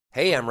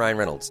Hey, I'm Ryan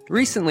Reynolds.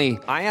 Recently,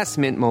 I asked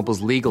Mint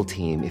Mobile's legal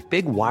team if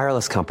big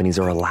wireless companies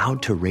are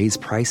allowed to raise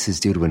prices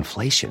due to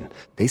inflation.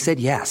 They said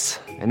yes.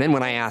 And then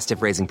when I asked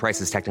if raising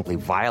prices technically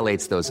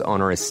violates those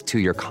onerous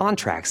two-year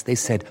contracts, they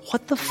said,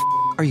 "What the f***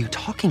 are you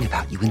talking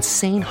about, you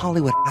insane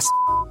Hollywood ass?"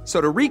 So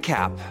to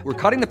recap, we're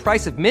cutting the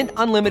price of Mint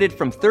Unlimited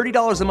from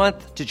 $30 a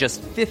month to just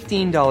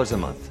 $15 a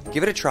month.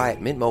 Give it a try at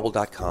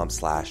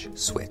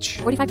mintmobile.com/switch.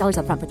 $45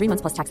 up front for 3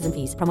 months plus taxes and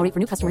fees. Promo rate for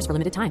new customers for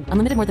limited time.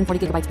 Unlimited more than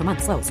 40 gigabytes per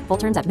month. Slows full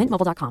terms at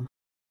mintmobile.com.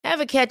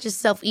 Ever catch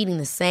yourself eating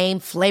the same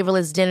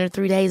flavorless dinner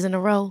 3 days in a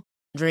row?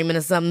 Dreaming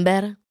of something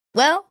better?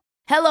 Well,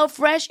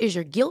 HelloFresh is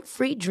your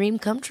guilt-free dream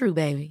come true,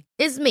 baby.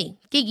 It's me,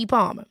 Keke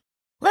Palmer.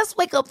 Let's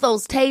wake up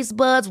those taste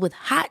buds with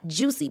hot,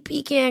 juicy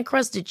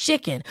pecan-crusted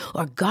chicken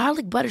or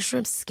garlic butter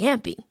shrimp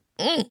scampi.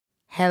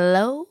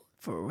 Hello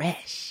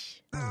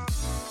Fresh.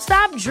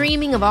 Stop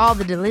dreaming of all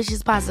the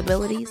delicious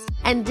possibilities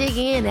and dig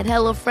in at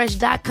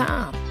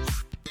HelloFresh.com.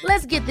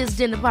 Let's get this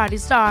dinner party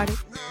started.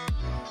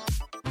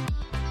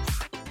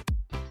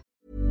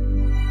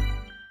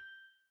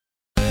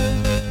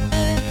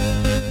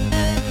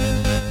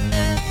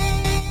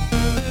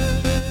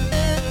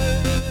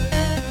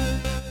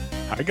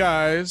 Hi,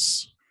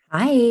 guys.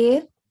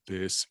 Hi.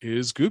 This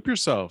is Goop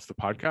Yourself, the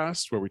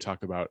podcast where we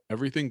talk about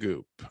everything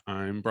Goop.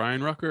 I'm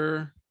Brian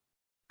Rucker.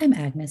 I'm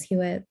Agnes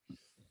Hewitt.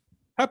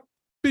 Happy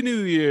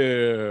New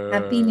Year.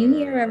 Happy New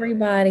Year,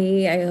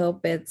 everybody. I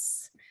hope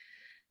it's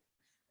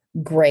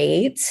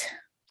great.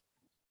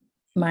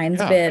 Mine's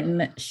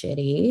been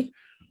shitty.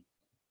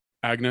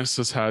 Agnes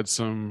has had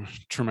some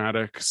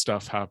traumatic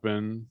stuff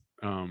happen,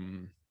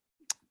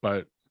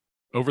 but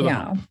over the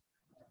hump.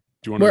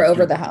 We're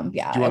over the hump.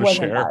 Yeah. Do you want to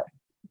share? That.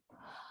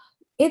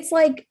 It's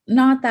like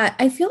not that.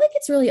 I feel like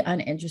it's really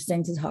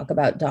uninteresting to talk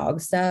about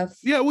dog stuff.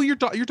 Yeah, well, your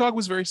dog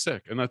was very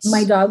sick, and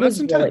my dog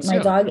intense,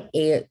 dog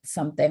ate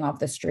something off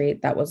the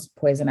street that was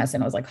poisonous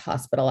and was like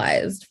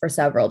hospitalized for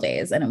several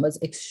days, and it was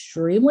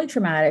extremely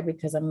traumatic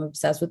because I'm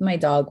obsessed with my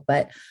dog.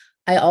 But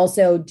I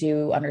also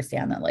do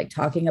understand that, like,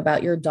 talking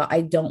about your dog,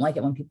 I don't like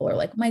it when people are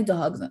like, my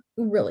dog's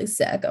really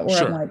sick, or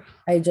sure. I'm like,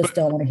 I just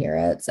don't want to hear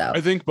it. So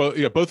I think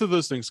both of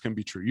those things can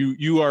be true.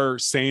 You are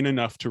sane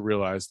enough to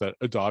realize that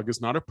a dog is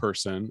not a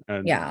person,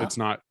 and it's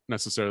not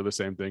necessarily the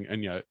same thing.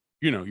 And yet,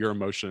 your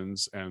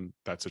emotions and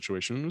that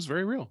situation was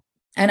very real.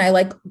 And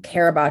I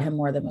care about him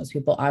more than most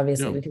people,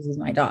 obviously, because he's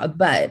my dog,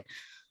 but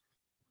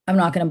I'm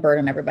not going to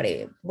burden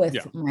everybody with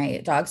my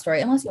dog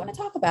story unless you want to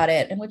talk about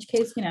it, in which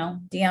case,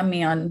 DM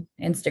me on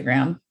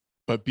Instagram.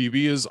 But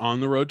BB is on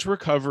the road to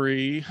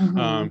recovery.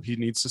 Mm-hmm. He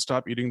needs to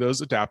stop eating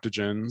those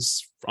adaptogens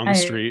on the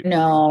street.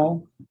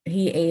 No,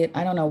 he ate,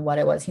 I don't know what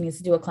it was. He needs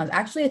to do a cleanse.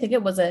 Actually, I think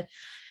it was a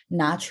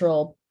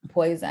natural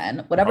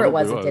poison. Whatever it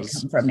was, it did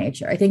come from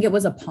nature. I think it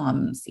was a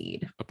palm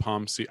seed. A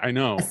palm seed. I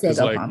know. A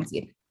sago palm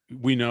seed.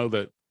 We know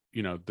that,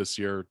 this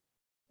year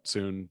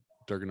soon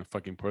they're going to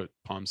fucking put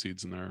palm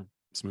seeds in their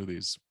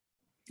smoothies.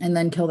 And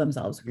then kill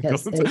themselves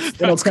because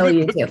it'll kill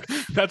you too.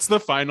 That's the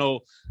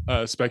final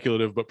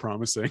speculative but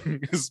promising.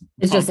 It's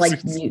just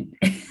like in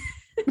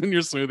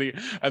your smoothie,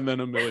 and then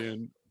a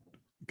million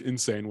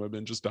insane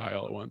women just die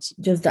all at once.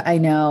 I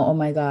know. Oh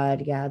my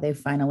God. Yeah. They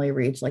finally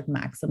reach like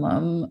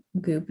maximum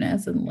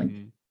goopness,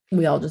 and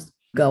we all just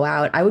go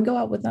out. I would go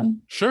out with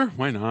them. Sure.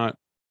 Why not?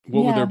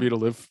 What would there be to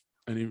live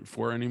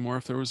anymore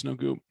if there was no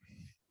goop?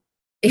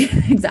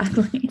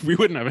 Exactly. We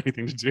wouldn't have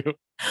anything to do.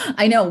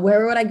 I know.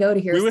 Where would I go to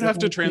hear? We would have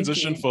to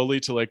transition fully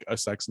to like a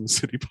Sex and the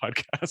City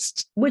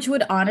podcast, which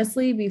would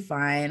honestly be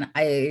fine.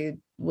 I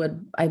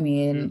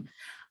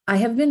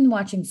have been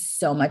watching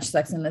so much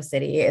Sex and the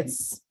City.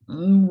 It's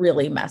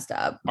really messed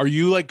up. Are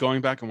you like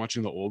going back and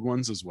watching the old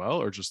ones as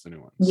well, or just the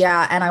new ones?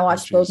 Yeah. And I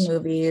watched both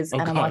movies,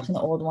 and I'm watching the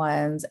old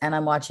ones, and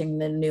I'm watching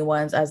the new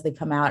ones as they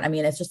come out. I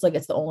mean, it's just like,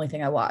 it's the only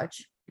thing I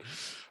watch.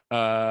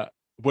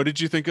 What did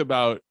you think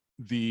about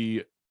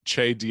the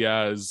Che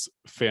Diaz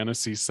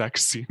fantasy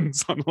sex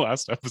scenes on the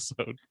last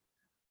episode?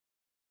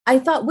 I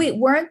thought, wait,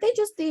 weren't they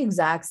just the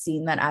exact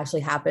scene that actually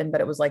happened, but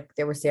it was like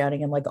they were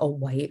standing in like a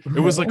white room?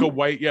 It was like a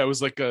white, it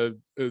was like a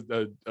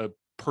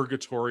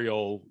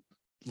purgatorial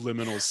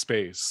liminal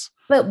space.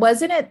 But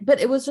wasn't it?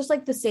 But it was just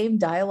like the same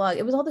dialogue.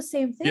 It was all the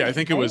same thing. Yeah, I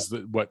think it was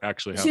what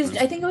actually happened.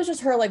 I think it was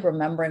just her like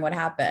remembering what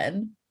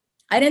happened.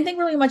 I didn't think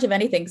really much of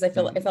anything because I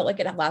felt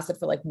like it lasted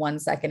for like 1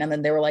 second, and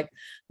then they were like,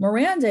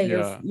 Miranda,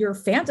 you're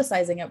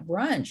fantasizing at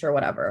brunch or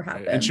whatever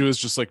happened. And she was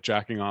just like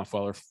jacking off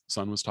while her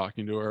son was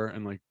talking to her,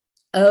 and like,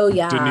 oh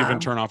yeah, didn't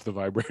even turn off the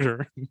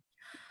vibrator.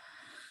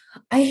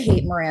 I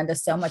hate Miranda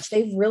so much.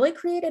 They've really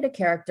created a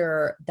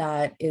character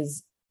that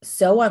is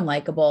so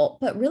unlikable,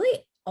 but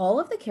really all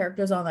of the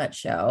characters on that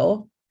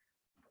show,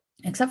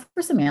 except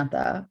for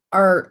Samantha,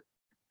 are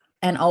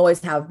and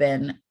always have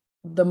been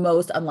the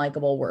most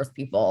unlikable, worst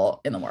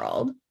people in the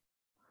world.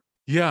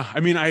 Yeah. I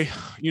mean, I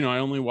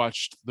only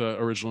watched the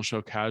original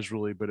show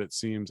casually, but it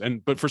seems,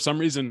 but for some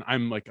reason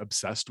I'm like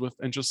obsessed with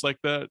and just like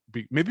that.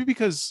 Maybe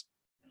because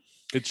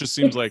it just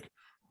seems like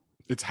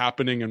it's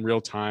happening in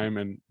real time,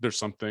 and there's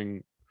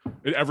something,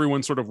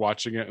 everyone's sort of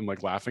watching it and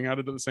like laughing at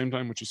it at the same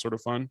time, which is sort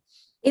of fun.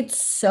 It's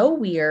so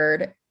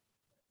weird.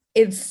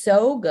 It's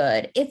so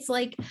good. It's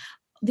like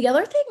the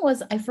other thing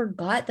was I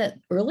forgot that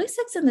early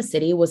Sex in the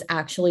City was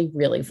actually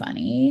really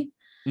funny.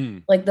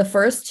 Mm. Like the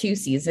first 2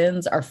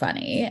 seasons are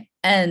funny,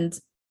 and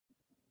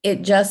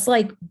it just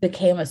like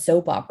became a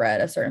soap opera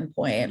at a certain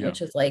point, Yeah.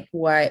 which is like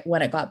why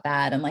when it got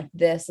bad. And like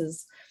this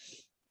is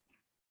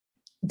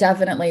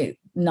definitely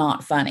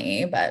not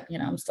funny, but you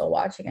know, I'm still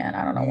watching it.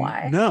 I don't know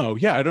why. No,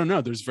 yeah, I don't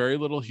know. There's very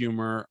little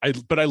humor.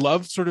 But I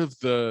love sort of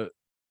the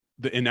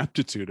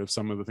ineptitude of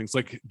some of the things,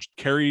 like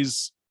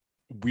Carrie's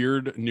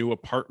weird new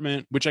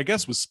apartment, which I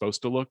guess was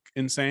supposed to look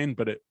insane,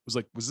 but it was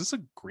like, was this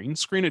a green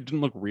screen? It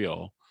didn't look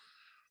real.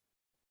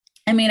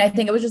 I mean, I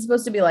think it was just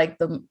supposed to be like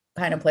the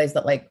kind of place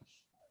that like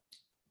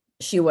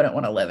she wouldn't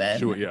want to live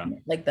in. Yeah.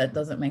 Like that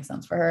doesn't make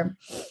sense for her.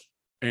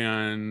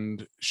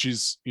 And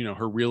she's, you know,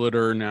 her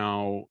realtor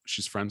now,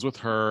 she's friends with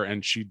her,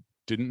 and she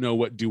didn't know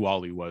what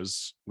Diwali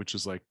was, which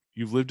is like,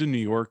 you've lived in New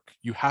York,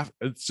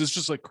 it's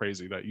just like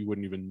crazy that you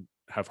wouldn't even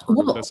have heard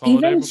of this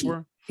holiday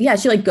before.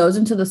 She like goes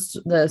into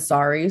the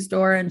sari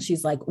store and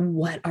she's like,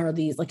 what are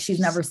these? Like she's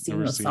never seen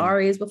the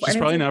saris before. She's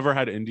probably never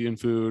had Indian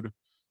food.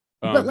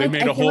 But they like,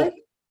 made a whole like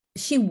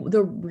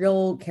the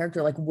real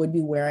character like would be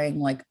wearing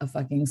like a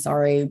fucking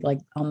sari like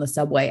on the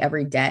subway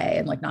every day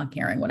and like not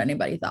caring what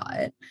anybody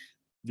thought.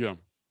 Yeah.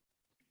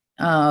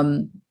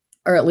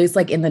 Or at least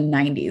like in the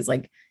 90s,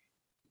 like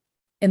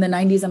in the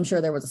 90s, I'm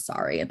sure there was a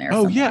sari in there.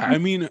 Oh somewhere. yeah. I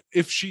mean,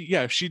 if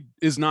she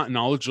is not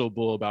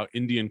knowledgeable about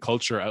Indian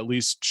culture, at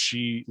least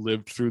she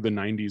lived through the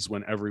 90s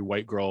when every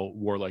white girl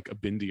wore like a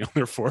bindi on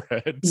their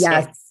forehead.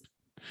 Yes.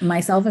 So.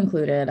 Myself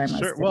included. I must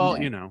sure. Well,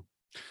 you know,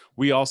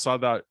 we all saw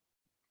that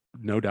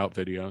No Doubt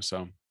video.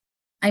 So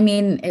I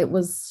mean,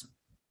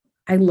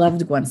 I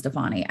loved Gwen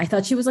Stefani. I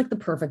thought she was like the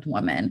perfect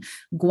woman.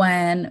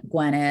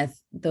 Gwyneth,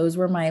 those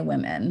were my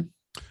women.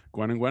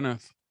 Gwen and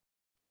Gwyneth.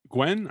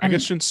 Gwen, I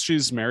guess since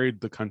she's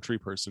married the country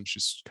person,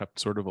 she's kept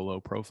sort of a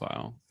low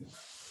profile.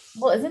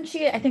 Well, isn't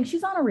she? I think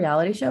she's on a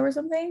reality show or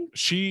something.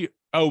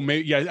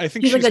 Maybe, yeah, I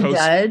think she's like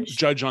a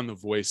judge on The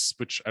Voice,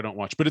 which I don't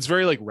watch, but it's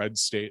very like red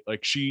state.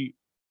 Like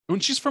when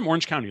she's from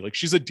Orange County, like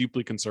she's a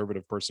deeply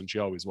conservative person. She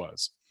always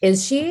was.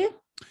 Is she?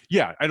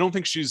 Yeah, I don't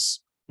think she's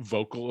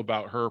vocal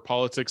about her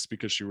politics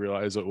because she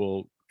realized it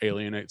will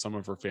alienate some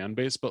of her fan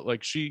base, but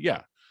like she's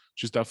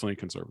definitely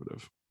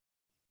conservative.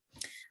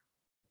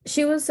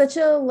 She was such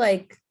a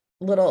like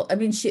little, I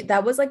mean,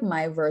 that was like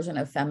my version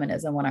of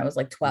feminism when I was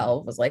like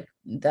 12, was like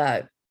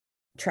the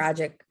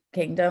Tragic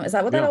Kingdom. Is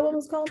that what that album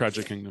was called?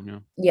 Tragic Kingdom, yeah.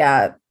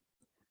 Yeah.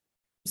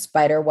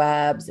 Spider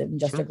Webs and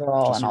Just a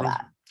Girl and all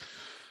that.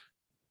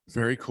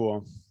 Very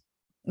cool.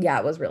 Yeah,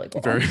 it was really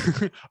cool. Very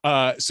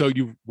so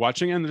you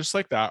watching and just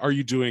like that, are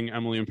you doing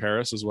Emily in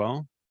Paris as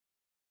well?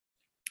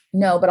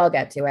 No, but I'll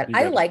get to it.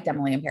 I liked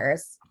Emily in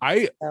Paris.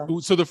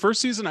 So the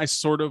first season I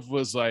sort of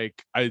was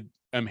like,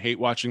 I'm hate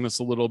watching this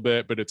a little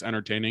bit, but it's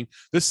entertaining.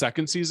 This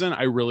second season,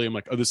 I really am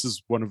like, oh, this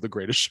is one of the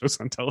greatest shows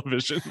on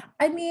television.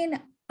 I mean,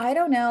 I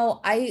don't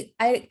know. I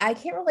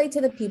can't relate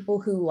to the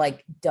people who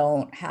like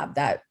don't have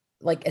that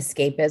like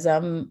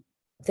escapism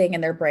thing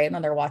in their brain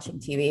when they're watching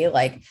TV.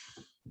 Like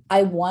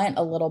I want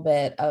a little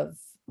bit of,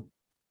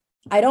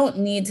 I don't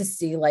need to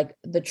see like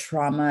the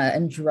trauma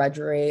and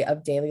drudgery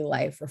of daily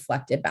life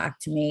reflected back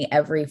to me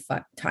every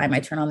time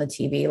I turn on the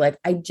TV. Like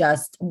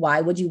why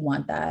would you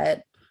want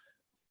that?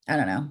 I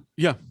don't know.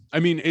 Yeah. I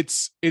mean,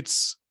 it's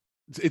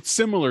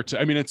similar to,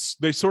 I mean,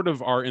 they sort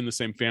of are in the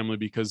same family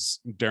because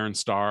Darren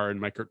Star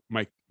and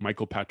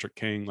Michael Patrick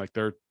King, like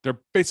they're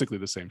basically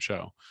the same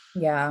show.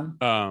 Yeah.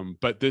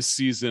 But this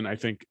season, I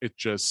think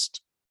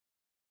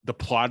the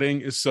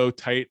plotting is so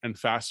tight and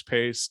fast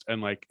paced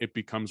and like it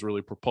becomes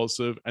really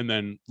propulsive. And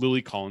then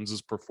Lily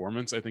Collins's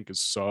performance, I think,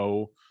 is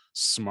so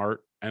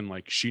smart and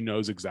like she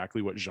knows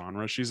exactly what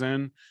genre she's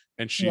in.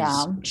 And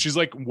she's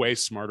like way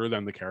smarter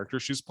than the character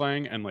she's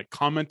playing and like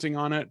commenting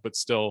on it, but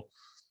still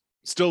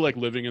like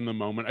living in the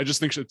moment. I just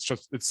think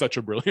it's such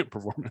a brilliant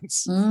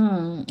performance.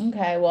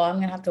 Okay, well, I'm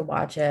gonna have to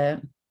watch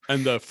it.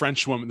 And the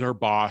French woman, her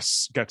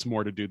boss, gets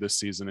more to do this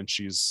season, and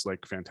she's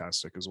like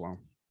fantastic as well.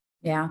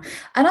 Yeah,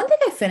 I don't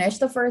think I finished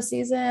the first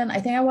season.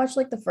 I think I watched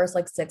like the first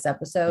like 6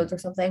 episodes or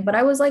something, but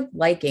I was like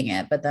liking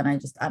it. But then I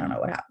don't know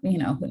what happened. You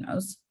know, who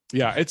knows?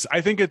 Yeah,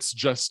 I think it's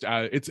just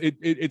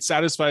it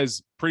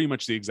satisfies pretty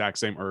much the exact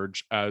same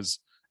urge as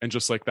And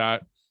Just Like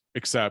That,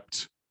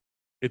 except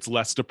it's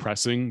less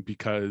depressing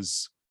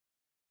because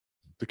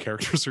the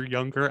characters are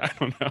younger. I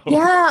don't know.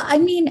 Yeah, I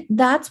mean,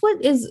 that's what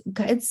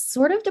it's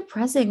sort of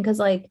depressing because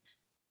like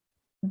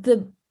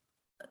the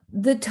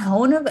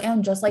tone of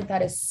And Just Like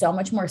That is so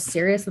much more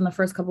serious than the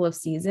first couple of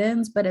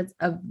seasons, but it's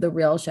of the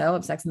real show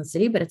of Sex and the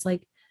City. But it's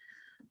like,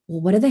 well,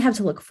 what do they have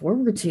to look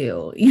forward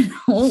to? You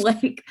know,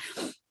 like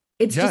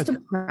it's just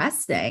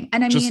depressing.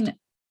 And I mean,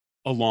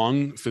 a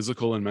long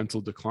physical and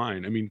mental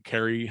decline. I mean,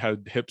 Carrie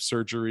had hip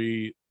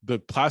surgery. The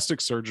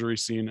plastic surgery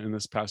scene in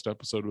this past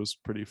episode was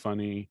pretty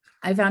funny.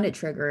 I found it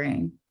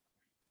triggering.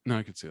 No,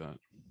 I could see that.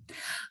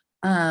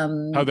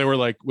 How they were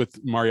like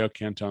with Mario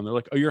Cantone, they're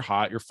like, oh, you're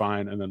hot, you're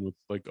fine, and then with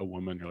like a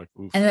woman, you're like,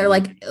 oof. And they're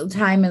like,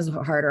 time is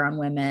harder on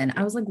women.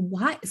 I was like,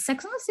 why?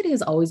 Sex and the City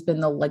has always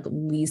been the like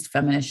least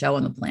feminist show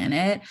on the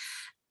planet,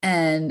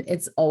 and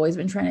it's always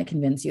been trying to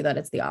convince you that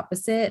it's the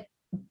opposite.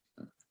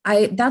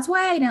 That's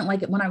why I didn't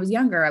like it when I was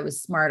younger. I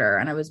was smarter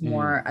and I was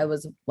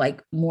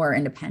more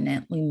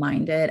independently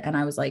minded, and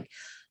I was like,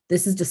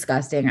 this is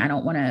disgusting. I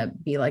don't want to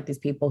be like these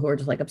people who are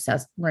just like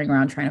obsessed running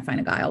around trying to find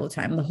a guy all the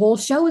time. The whole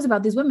show is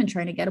about these women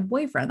trying to get a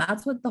boyfriend.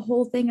 That's what the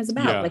whole thing is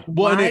about. Yeah. Like,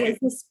 why is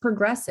this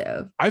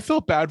progressive? I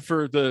felt bad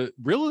for the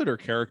realtor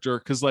character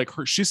because like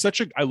she's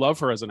I love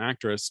her as an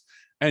actress.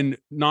 And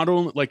not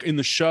only like in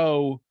the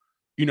show,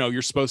 you know,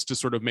 you're supposed to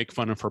sort of make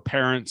fun of her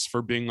parents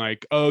for being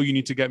like, oh, you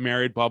need to get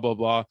married, blah, blah,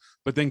 blah.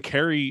 But then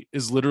Carrie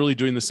is literally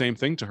doing the same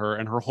thing to her.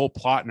 And her whole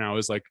plot now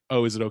is like,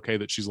 oh, is it okay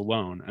that she's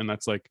alone? And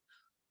that's like,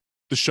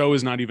 the show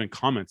is not even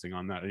commenting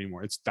on that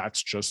anymore.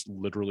 That's just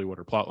literally what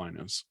her plot line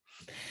is.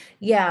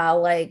 Yeah,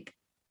 like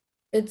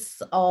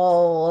it's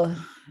all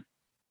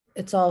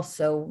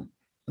so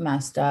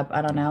messed up.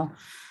 I don't know.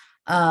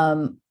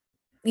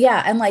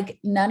 Yeah, and like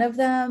none of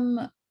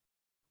them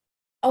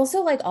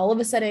also like all of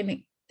a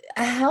sudden,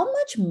 how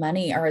much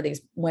money are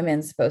these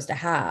women supposed to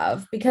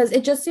have? Because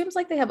it just seems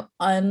like they have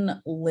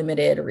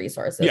unlimited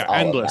resources. Yeah,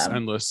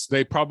 endless.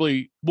 They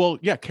probably, well,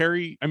 yeah,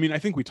 Carrie, I mean, I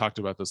think we talked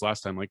about this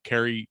last time. Like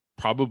Carrie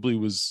probably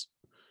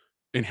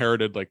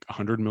inherited like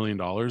 $100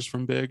 million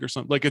from Big or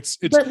something. Like it's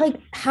but like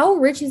how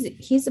rich is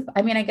he's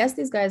I mean, I guess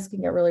these guys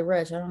can get really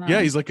rich. I don't know. Yeah,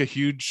 he's like a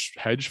huge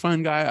hedge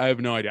fund guy. I have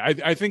no idea.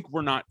 I think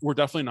we're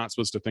definitely not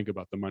supposed to think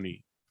about the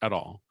money at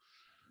all.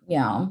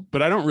 Yeah.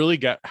 But I don't really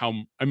get how,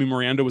 I mean,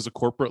 Miranda was a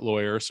corporate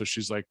lawyer, so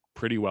she's like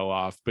pretty well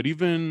off, but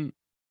even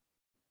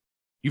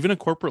a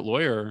corporate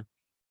lawyer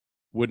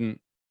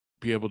wouldn't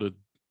be able to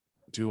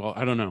do all,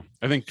 I don't know.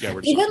 I think, yeah,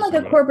 we're just even like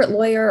a corporate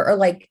lawyer, or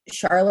like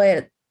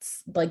Charlotte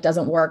like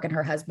doesn't work and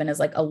her husband is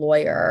like a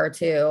lawyer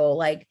too.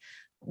 Like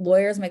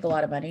lawyers make a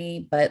lot of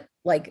money, but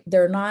like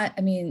they're not,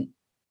 I mean,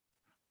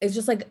 it's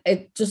just like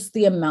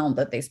the amount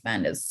that they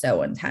spend is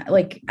so intense.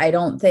 Like I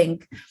don't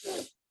think,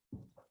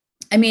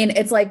 I mean,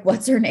 it's like,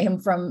 what's her name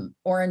from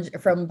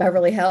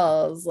Beverly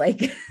Hills?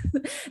 Like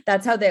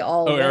that's how they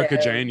all live.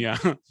 Erica Jane. Yeah.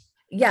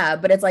 Yeah,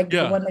 but it's like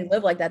when they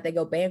live like that, they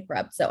go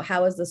bankrupt. So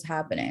how is this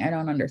happening? I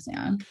don't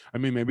understand. I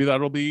mean, maybe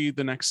that'll be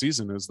the next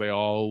season as they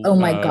all, oh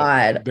my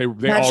God, they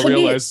all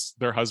realize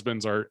their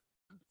husbands are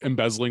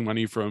embezzling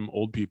money from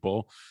old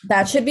people.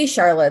 That should be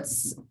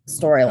Charlotte's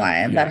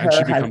storyline, that her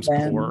she husband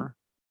becomes poor.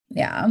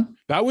 Yeah.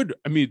 That would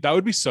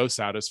be so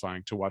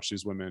satisfying to watch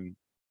these women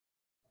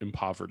in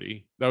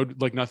poverty. That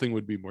would, like, nothing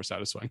would be more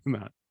satisfying than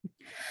that.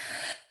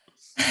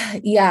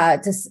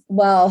 Yeah,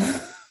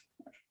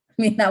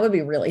 I mean, that would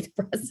be really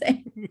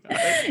depressing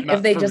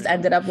if they just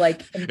ended up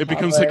like it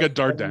becomes like a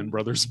Dardenne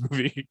Brothers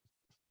movie.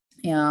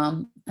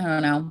 Yeah, I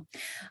don't know.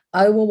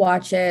 I will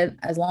watch it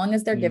as long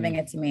as they're giving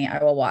it to me.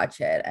 I will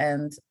watch it,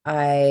 and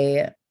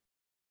I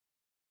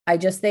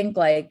just think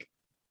like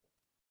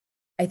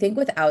I think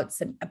without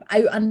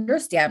I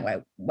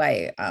understand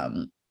why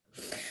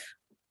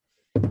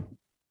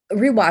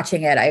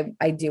rewatching it,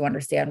 I do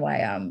understand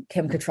why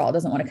Kim Cattrall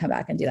doesn't want to come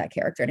back and do that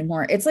character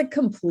anymore. It's like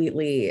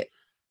completely.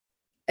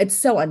 It's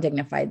so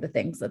undignified, the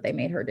things that they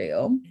made her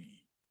do.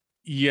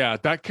 Yeah,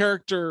 that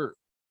character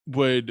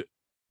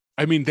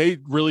they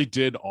really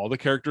did all the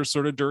characters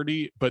sort of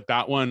dirty, but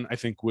that one I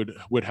think would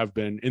have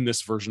been in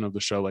this version of the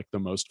show like the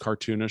most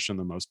cartoonish and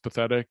the most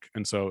pathetic.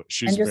 And so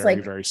she's very,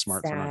 like, very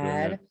smart for not doing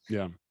it.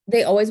 Yeah.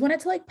 They always wanted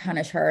to like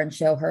punish her and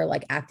show her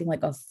like acting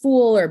like a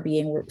fool or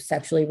being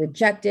sexually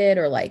rejected,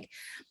 or like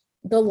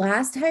the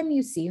last time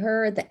you see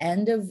her at the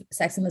end of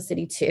Sex and the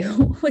City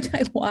 2, which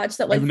I watched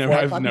at like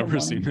I've never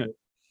seen it.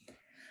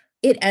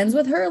 It ends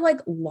with her like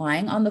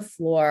lying on the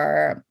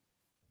floor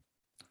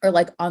or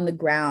like on the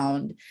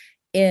ground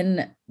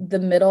in the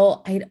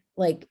middle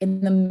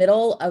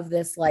of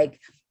this like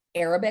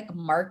Arabic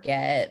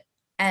market,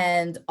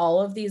 and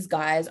all of these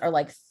guys are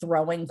like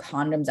throwing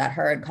condoms at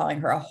her and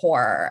calling her a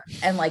whore,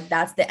 and like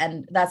that's the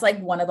end. That's like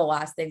one of the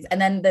last things. And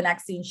then the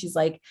next scene she's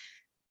like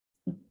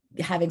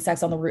having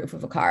sex on the roof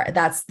of a car.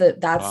 That's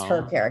wow.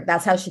 Her character.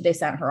 That's how they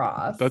sent her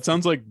off. That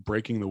sounds like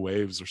Breaking the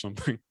Waves or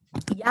something.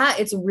 Yeah,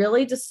 it's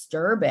really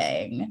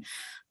disturbing.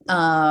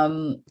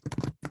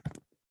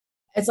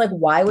 It's like,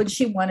 why would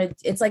she want to?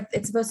 It's like,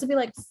 it's supposed to be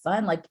like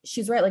fun. Like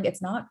she's right. Like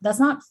that's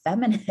not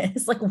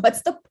feminist. Like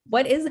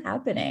what is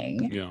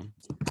happening? Yeah.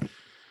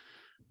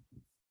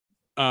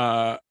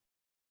 All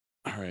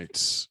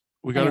right.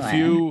 We got a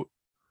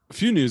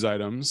few news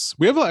items.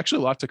 We have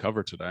actually a lot to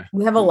cover today.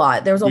 We have a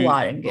lot. There's a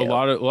lot in Goop. A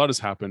lot has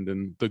happened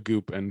in the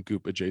Goop and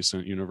Goop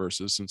adjacent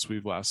universes since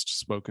we've last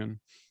spoken.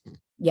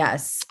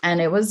 Yes,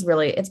 and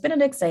it's been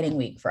an exciting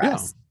week for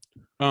us.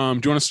 Do you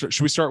want to start?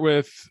 Should we start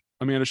with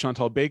Amanda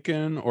Chantal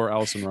Bacon or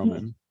Allison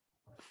Roman?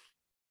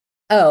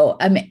 Oh,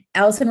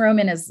 Allison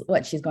Roman is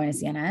what? She's going to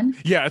CNN?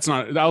 Yeah, it's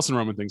not. The Allison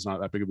Roman thing's not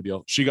that big of a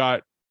deal. She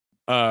got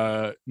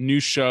new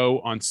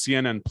show on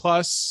CNN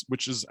Plus,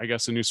 which is, I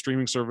guess, a new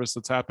streaming service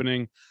that's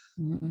happening.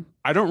 Mhm.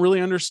 I don't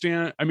really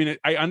understand. I mean,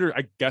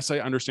 I guess I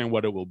understand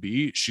what it will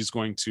be. She's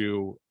going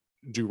to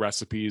do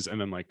recipes and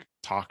then like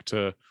talk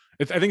to.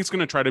 I think it's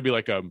going to try to be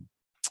like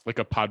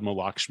a Padma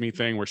Lakshmi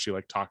thing where she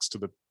like talks to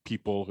the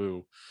people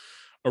who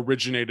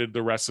originated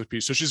the recipe.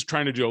 So she's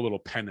trying to do a little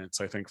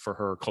penance, I think, for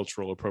her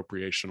cultural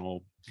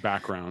appropriational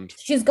background.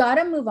 She's got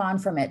to move on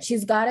from it.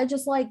 She's got to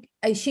just like,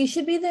 she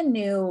should be the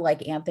new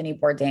like Anthony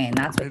Bourdain.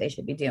 That's what they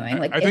should be doing.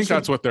 Like, I think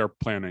that's what they're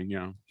planning.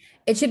 Yeah.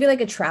 It should be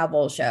like a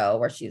travel show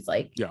where she's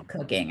like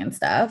cooking and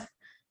stuff.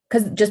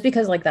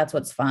 Because like that's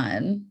what's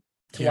fun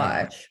to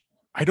watch.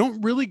 I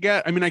don't really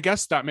get, I mean, I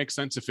guess that makes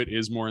sense if it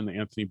is more in the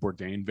Anthony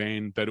Bourdain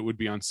vein that it would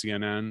be on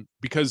CNN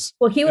because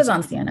he was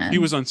on CNN. He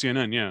was on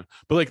CNN. Yeah.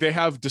 But like they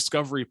have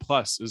Discovery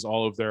Plus is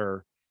all of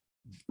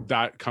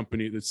that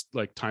company that's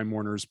like Time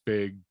Warner's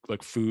big,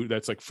 like food,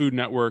 that's like Food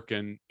Network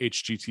and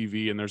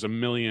HGTV. And there's a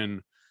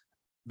million,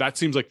 that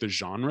seems like the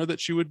genre that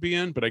she would be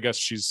in, but I guess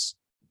she's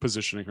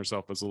positioning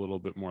herself as a little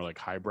bit more like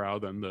highbrow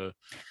than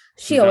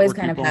she always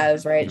kind of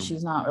has, right? You know.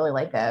 She's not really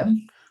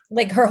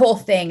like her whole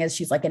thing is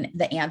she's like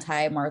the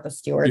anti Martha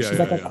Stewart. She's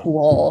like a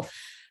cool,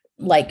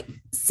 like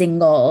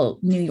single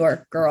New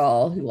York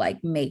girl who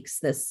like makes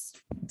this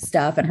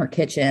stuff in her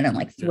kitchen and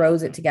like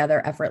throws it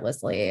together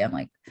effortlessly and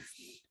like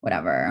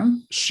whatever.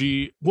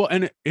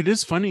 And it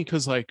is funny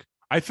because like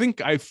I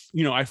think I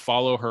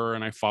follow her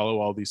and I follow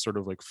all these sort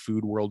of like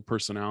food world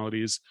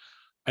personalities.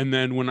 And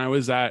then when I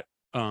was at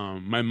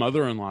my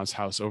mother-in-law's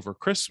house over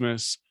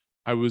Christmas,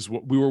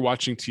 we were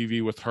watching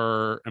TV with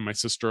her and my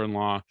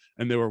sister-in-law,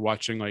 and they were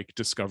watching like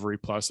Discovery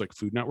Plus, like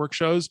Food Network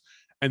shows.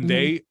 And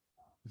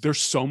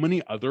there's so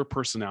many other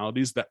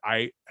personalities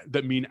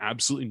that mean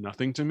absolutely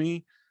nothing to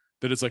me,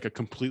 that it's like a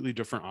completely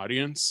different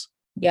audience.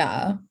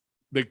 Yeah.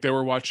 Like they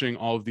were watching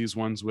all of these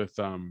ones with,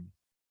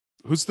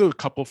 who's the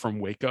couple from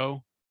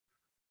Waco?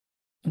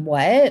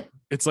 What?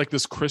 It's like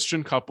this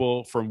Christian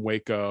couple from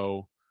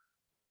Waco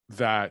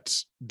that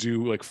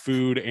do like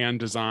food and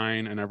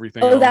design and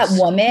everything. Oh, else. That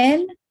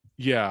woman?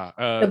 Yeah.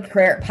 The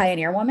prayer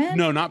Pioneer Woman?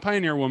 No, not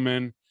Pioneer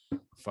Woman.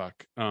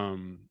 Fuck.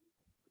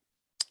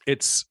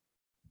 It's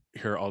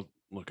here. I'll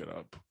look it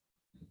up.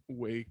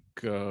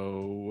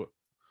 Waco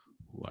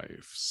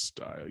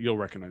Lifestyle. You'll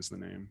recognize the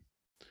name.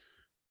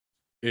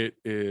 It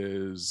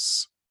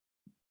is.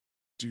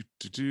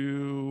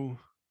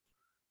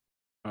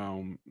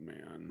 Oh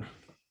man.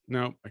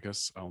 No, I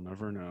guess I'll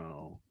never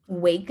know.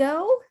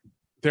 Waco?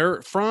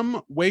 They're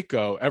from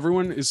Waco.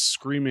 Everyone is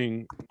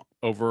screaming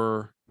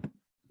over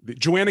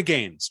Joanna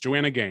Gaines,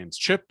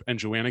 Chip and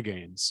Joanna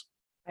Gaines.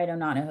 I do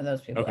not know who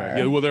those people are.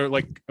 Yeah, well, they're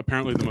like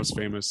apparently the most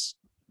famous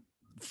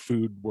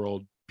food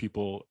world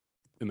people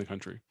in the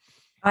country.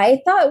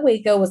 I thought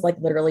Waco was like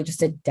literally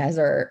just a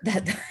desert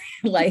that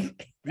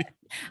like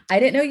I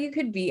didn't know you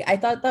could be. I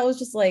thought that was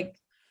just like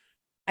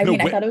I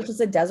thought it was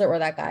just a desert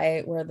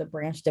where the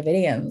Branch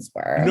Davidians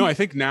were. No, I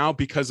think now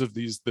because of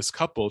this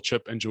couple,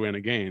 Chip and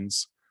Joanna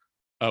Gaines,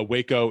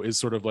 Waco is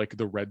sort of like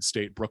the red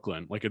state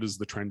Brooklyn. Like it is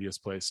the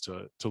trendiest place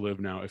to live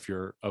now if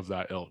you're of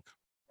that ilk.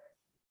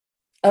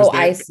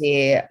 I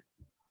see.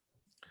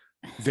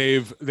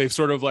 They've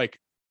sort of like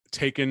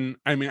taken,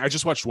 I mean, I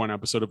just watched one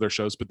episode of their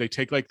shows, but they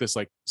take like this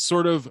like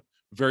sort of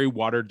very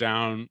watered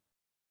down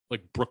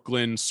like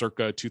Brooklyn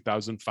circa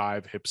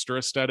 2005 hipster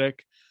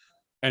aesthetic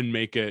and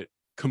make it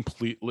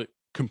completely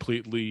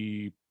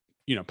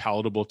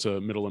palatable to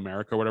middle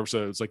America or whatever.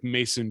 So it's like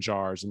mason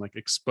jars and like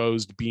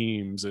exposed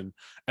beams and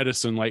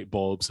Edison light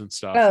bulbs and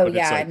stuff. Oh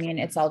yeah, like, I mean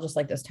it's all just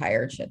like this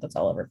tired shit that's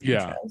all over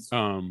Pinterest.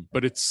 Yeah.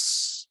 But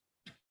it's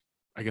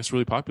I guess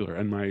really popular,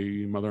 and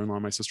my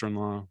mother-in-law, my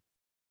sister-in-law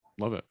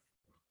love it.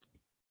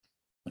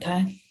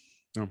 Okay.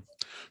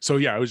 So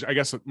yeah, I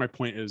guess my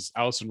point is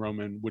Allison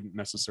Roman wouldn't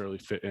necessarily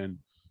fit in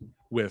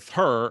with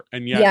her,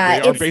 and yet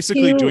they are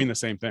basically doing the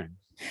same thing.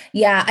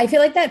 Yeah, I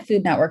feel like that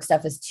Food Network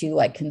stuff is too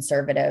like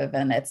conservative,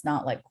 and it's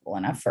not like cool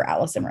enough for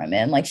Allison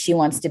Roman. Like she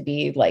wants to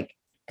be like,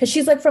 because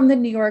she's like from the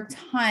New York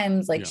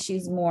Times, like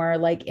she's more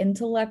like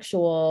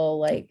intellectual,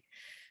 like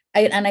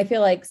I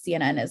feel like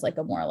CNN is like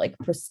a more like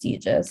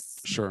prestigious,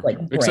 like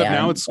brand. Except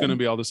now it's going to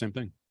be all the same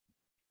thing.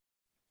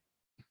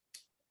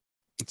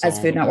 As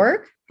Food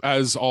Network?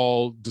 It's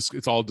all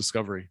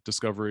Discovery,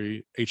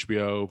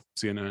 HBO,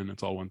 CNN.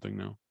 It's all one thing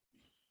now.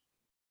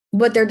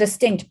 But they're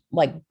distinct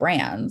like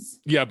brands.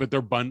 Yeah, but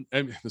they're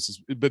bundling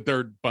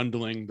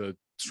the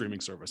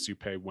streaming service. You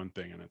pay one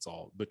thing and it's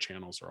all the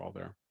channels are all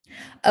there.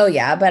 Oh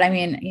yeah, but I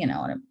mean, you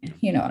know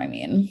what I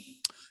mean.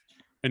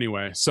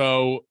 Anyway,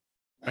 so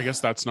I guess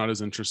that's not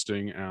as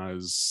interesting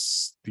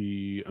as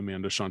the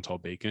Amanda Chantal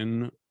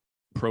Bacon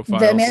profile.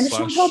 The Amanda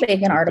Chantal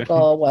Bacon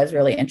article was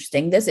really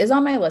interesting. This is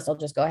on my list. I'll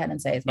just go ahead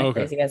and say it's my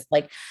craziest.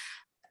 Like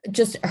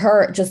this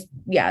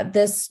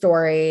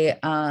story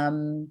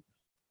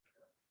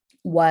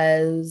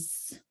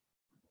was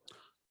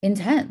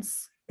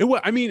intense.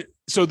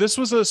 So this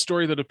was a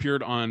story that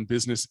appeared on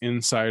Business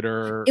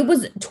Insider. It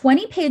was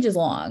 20 pages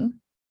long.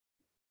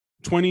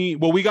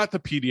 We got the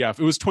PDF.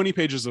 It was 20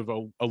 pages of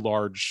a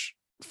large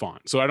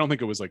font. So I don't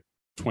think it was like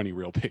 20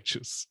 real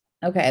pages.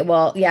 Okay.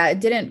 Well, yeah, it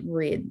didn't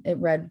read. It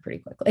read pretty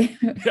quickly.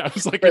 Yeah, it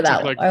was like, For it took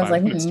that, like I was 5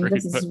 like, minutes straight,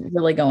 this is but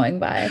really going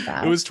by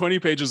fast. it was 20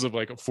 pages of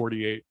like a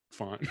 48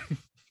 font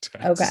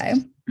text. Okay.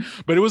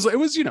 But it was,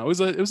 you know,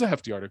 it was a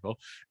hefty article.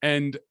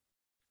 And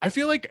I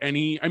feel like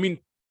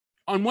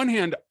on one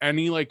hand,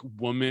 any like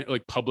woman,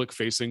 like public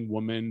facing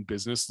woman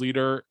business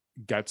leader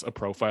gets a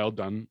profile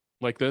done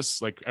like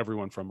this, like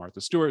everyone from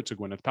Martha Stewart to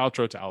Gwyneth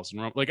Paltrow to Alison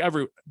Roman, like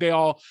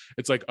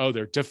it's like, oh,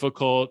 they're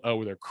difficult.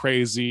 Oh, they're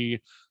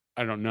crazy.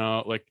 I don't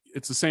know. Like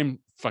it's the same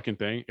fucking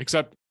thing,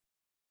 except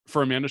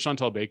for Amanda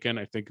Chantal Bacon.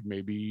 I think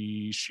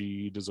maybe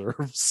she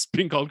deserves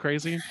being called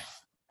crazy.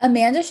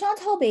 Amanda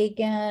Chantal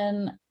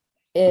Bacon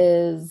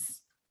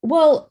is,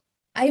 well,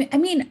 I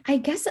mean, I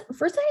guess at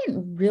first I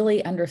didn't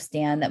really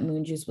understand that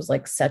Moon Juice was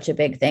like such a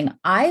big thing.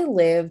 I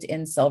lived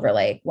in Silver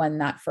Lake when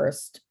the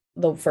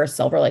first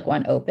Silver Lake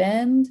one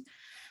opened.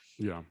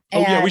 Yeah. Oh,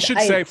 yeah. We should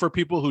say, for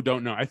people who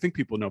don't know, I think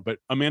people know, but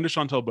Amanda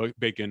Chantal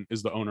Bacon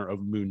is the owner of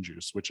Moon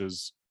Juice, which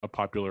is a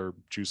popular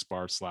juice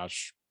bar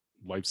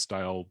 /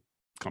 lifestyle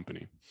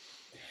company.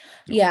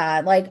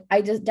 Yeah, like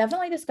I just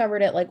definitely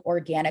discovered it like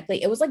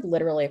organically. It was like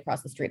literally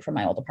across the street from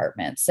my old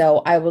apartment.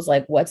 So I was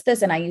like, what's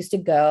this? And I used to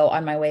go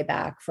on my way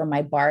back from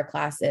my bar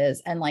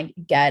classes and like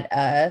get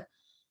a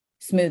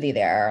smoothie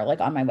there, like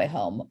on my way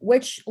home,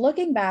 which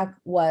looking back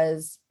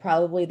was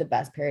probably the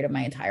best period of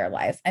my entire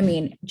life. I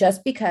mean,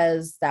 just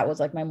because that was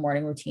like my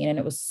morning routine and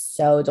it was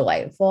so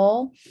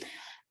delightful.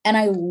 And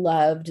I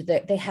loved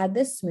that they had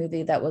this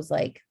smoothie that was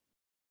like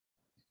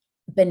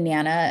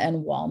banana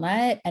and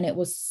walnut, and it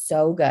was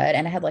so good.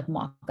 And it had like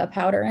maca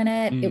powder in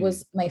it. It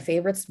was my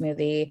favorite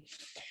smoothie.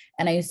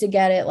 And I used to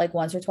get it like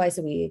once or twice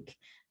a week.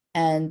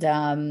 And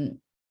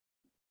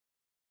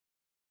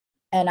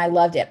I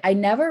loved it. I've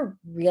never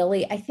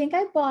really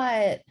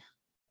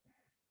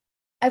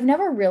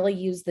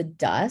used the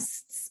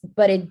dusts,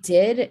 but it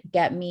did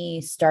get me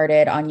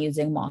started on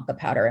using maca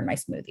powder in my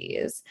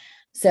smoothies.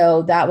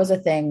 So that was a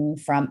thing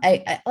from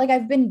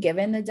I've been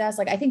given the dust.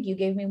 Like I think you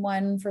gave me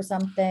one for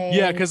something.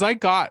 Yeah, because I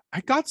got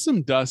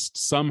some dust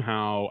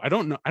somehow. I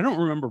don't know. I don't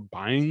remember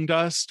buying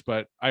dust,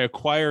 but I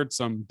acquired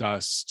some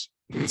dust,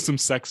 some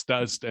sex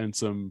dust, and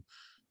some,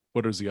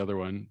 what is the other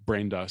one?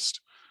 Brain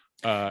dust.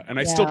 And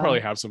I still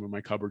probably have some in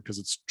my cupboard because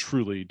it's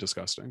truly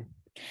disgusting.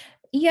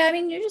 Yeah, I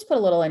mean, you just put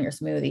a little in your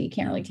smoothie. You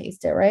can't really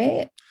taste it,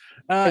 right?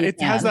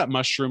 It has that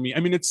mushroomy.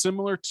 I mean, it's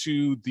similar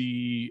to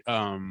the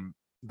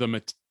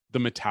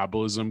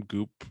metabolism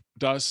goop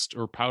dust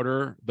or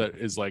powder that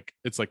is like,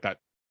 it's like that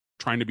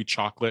trying to be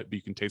chocolate, but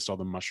you can taste all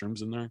the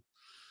mushrooms in there.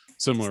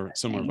 Similar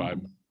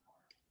vibe.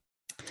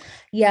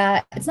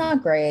 Yeah, it's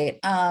not great.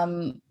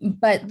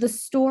 But the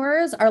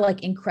stores are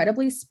like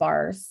incredibly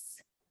sparse.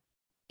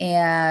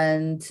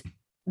 And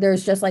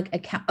there's just like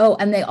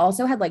and they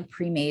also had like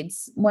pre-made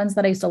ones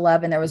that I used to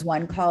love. And there was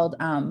one called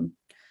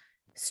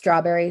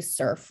Silver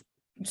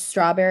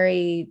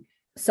Strawberry.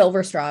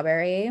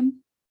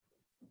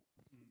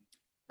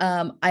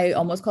 I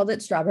almost called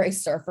it Strawberry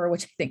Surfer,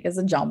 which I think is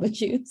a Jamba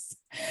Juice.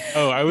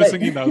 Oh, I was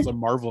thinking that was a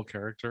Marvel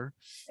character.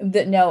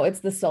 No,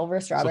 it's the Silver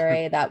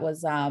Strawberry that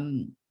was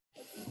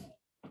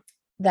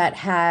that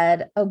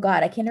had, oh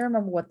God, I can't even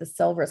remember what the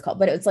silver is called,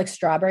 but it's like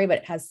strawberry, but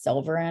it has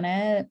silver in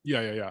it.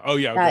 Yeah. Oh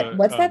yeah.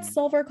 What's that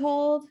silver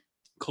called?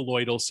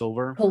 Colloidal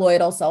silver.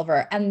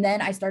 And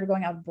then I started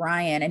going out with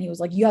Brian and he was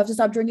like, you have to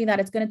stop drinking that.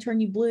 It's going to turn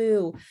you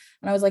blue.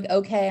 And I was like,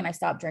 okay. And I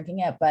stopped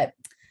drinking it, but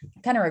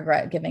I kind of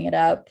regret giving it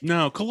up.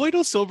 No,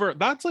 colloidal silver.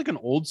 That's like an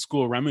old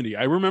school remedy.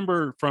 I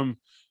remember from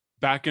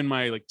back in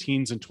my like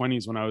teens and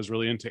 20s when I was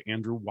really into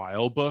Andrew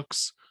Weil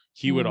books.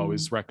 He would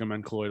always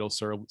recommend colloidal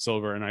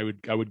silver, and I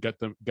would get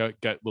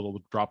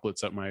little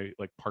droplets at my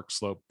like Park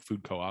Slope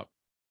food co-op.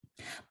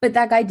 But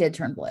that guy did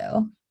turn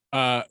blue.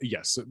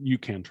 Yes, you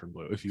can turn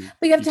blue if you.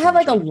 But you have to have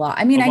like a lot.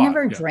 I mean, I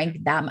never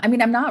drank that. I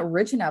mean, I'm not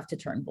rich enough to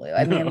turn blue.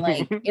 I mean,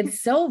 like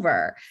it's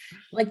silver.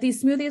 Like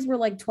these smoothies were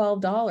like $12,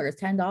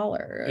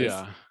 $10.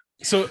 Yeah.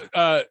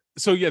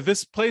 So yeah,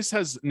 this place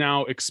has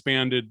now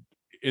expanded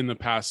in the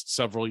past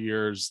several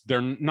years. They're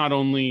not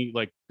only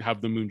like have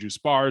the Moon Juice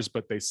bars,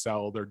 but they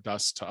sell their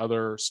dust to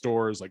other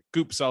stores. Like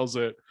Goop sells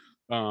it.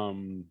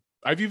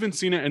 I've even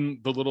seen it in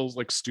the little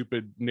like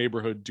stupid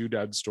neighborhood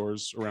doodad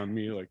stores around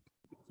me. Like,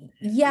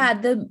 yeah,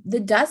 the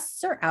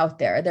dusts are out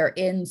there. They're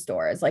in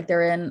stores. Like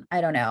they're in,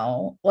 I don't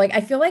know. Like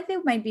I feel like they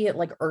might be at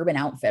like Urban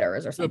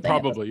Outfitters or something.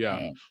 Probably,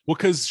 yeah. Well,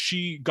 because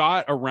she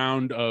got a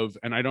round of,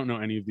 and I don't know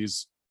any of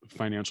these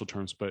financial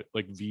terms, but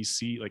like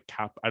VC, like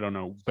cap, I don't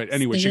know, but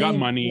anyway, she got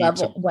money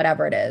level,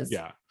 whatever it is,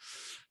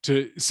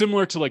 to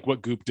similar to like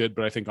what Goop did,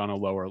 but I think on a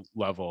lower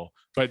level.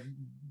 But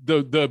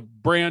the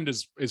brand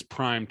is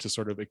primed to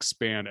sort of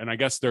expand, and I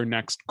guess their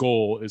next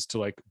goal is to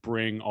like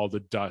bring all the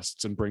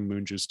dusts and bring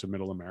Moon Juice to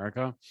Middle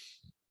America,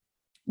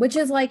 which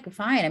is like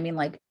fine. I mean,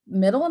 like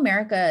Middle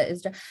America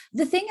is just,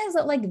 the thing is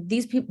that like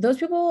those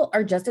people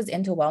are just as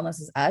into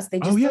wellness as us. They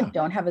just like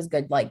don't have as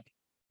good like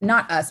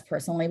not us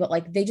personally, but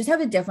like they just have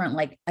a different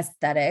like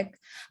aesthetic.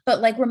 But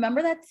like,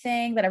 remember that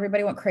thing that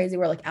everybody went crazy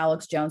where like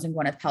Alex Jones and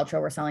Gwyneth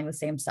Paltrow were selling the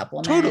same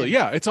supplement? Totally.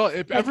 Yeah. It's all,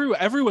 Like,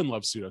 everyone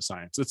loves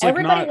pseudoscience. It's like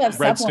everybody not loves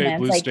red state, supplements.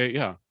 blue Like, state.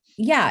 Yeah.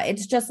 yeah,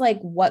 it's just like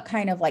what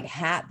kind of like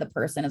hat the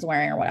person is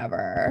wearing or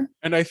whatever.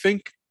 And I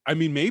think, I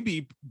mean,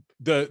 maybe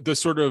the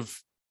sort of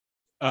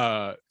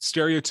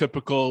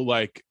stereotypical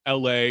like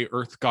LA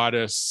earth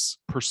goddess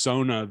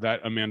persona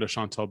that Amanda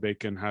Chantal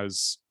Bacon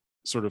has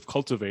sort of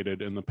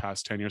cultivated in the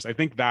past 10 years. I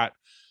think that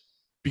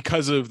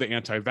because of the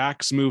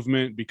anti-vax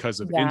movement,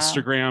 because of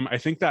Instagram, I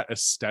think that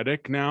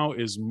aesthetic now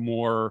is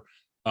more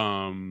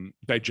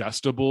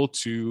digestible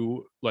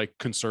to like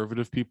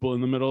conservative people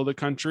in the middle of the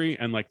country.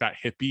 And like that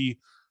hippie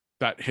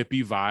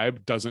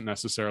vibe doesn't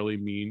necessarily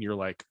mean you're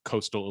like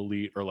coastal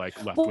elite or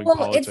like left-wing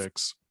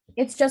politics.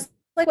 It's just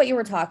like what you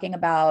were talking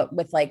about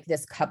with like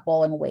this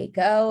couple in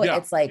Waco. Yeah.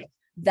 It's like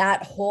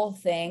that whole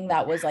thing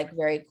that was like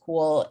very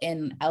cool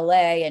in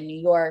LA and New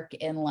York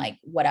in like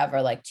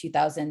whatever, like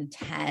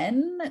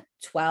 2010,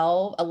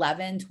 12,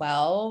 11,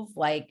 12,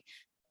 like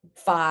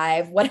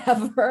 5,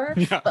 whatever.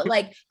 Yeah. But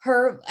like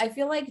I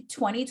feel like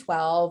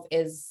 2012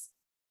 is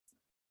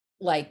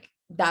like,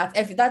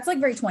 that's like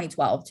very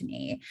 2012 to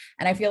me.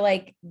 And I feel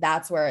like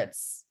that's where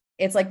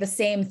it's like the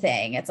same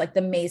thing. It's like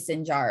the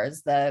mason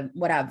jars, the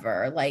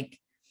whatever, like,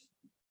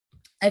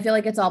 I feel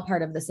like it's all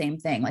part of the same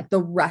thing. Like the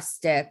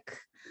rustic,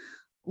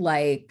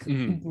 like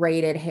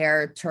braided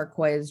hair,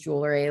 turquoise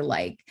jewelry,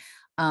 like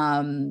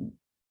kind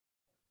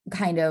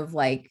of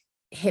like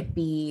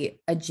hippie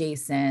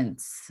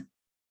adjacent,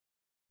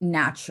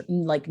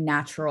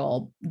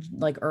 natural,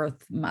 like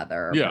earth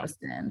mother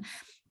person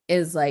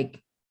is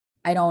like,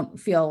 I don't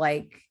feel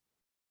like,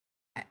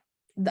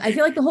 I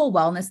feel like the whole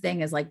wellness thing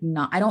is like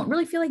I don't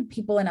really feel like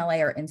people in LA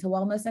are into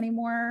wellness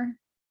anymore.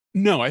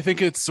 No, I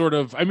think it's sort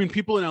of, I mean,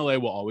 people in LA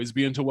will always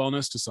be into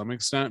wellness to some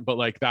extent, but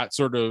like that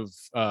sort of,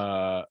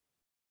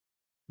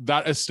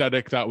 that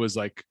aesthetic that was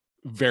like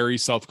very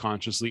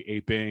self-consciously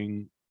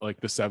aping like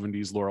the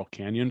 70s Laurel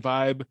Canyon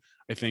vibe.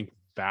 I think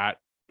that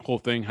whole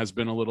thing has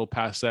been a little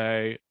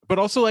passe, but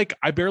also like,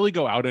 I barely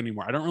go out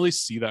anymore. I don't really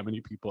see that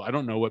many people. I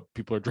don't know what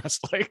people are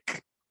dressed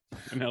like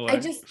in LA. I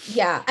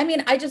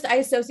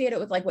associate it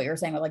with like what you're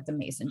saying with like the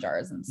mason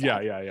jars and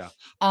stuff. Yeah.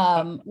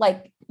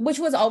 Like, which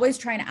was always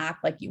trying to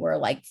act like you were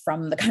like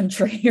from the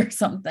country or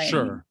something.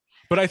 Sure.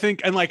 But I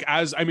think, and like,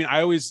 I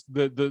always,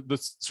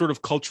 the sort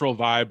of cultural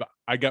vibe,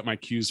 I get my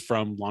cues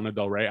from Lana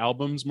Del Rey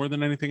albums more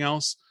than anything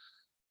else.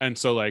 And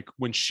so like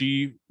when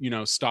she,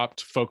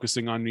 stopped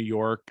focusing on New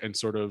York and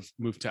sort of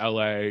moved to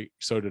LA,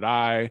 so did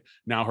I.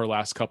 Now her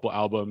last couple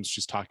albums,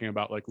 she's talking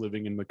about like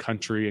living in the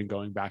country and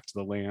going back to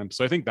the land.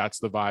 So I think that's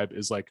the vibe,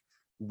 is like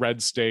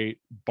red state,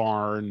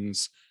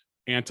 Barnes,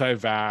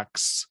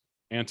 anti-vax,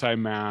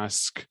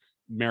 anti-mask,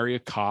 marry a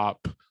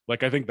cop.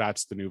 Like, I think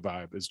that's the new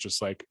vibe, is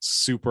just like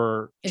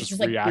super, just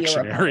like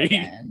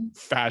reactionary,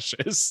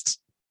 fascist.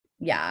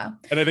 Yeah.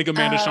 And I think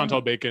Amanda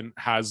Chantal Bacon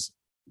has,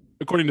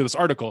 according to this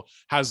article,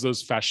 has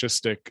those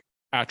fascistic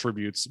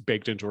attributes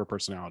baked into her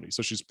personality.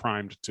 So she's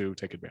primed to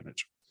take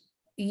advantage.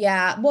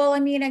 Yeah. Well,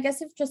 I mean, I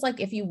guess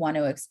if you want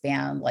to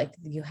expand, like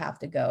you have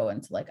to go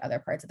into like other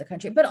parts of the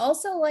country, but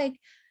also like,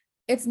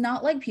 it's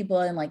not like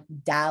people in like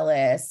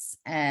Dallas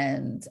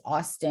and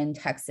Austin,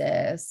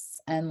 Texas,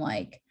 and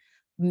like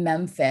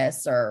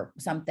Memphis or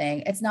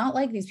something. It's not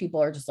like these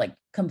people are just like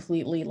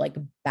completely like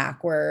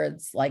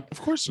backwards, like of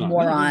course not.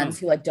 morons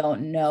who like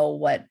don't know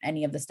what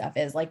any of the stuff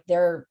is. Like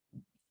they're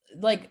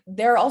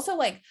also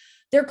like,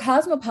 they're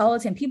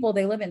cosmopolitan people.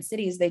 They live in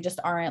cities. They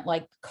just aren't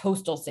like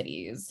coastal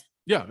cities.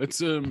 Yeah.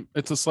 It's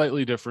a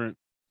slightly different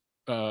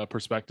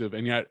perspective.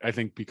 And yet I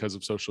think because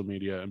of social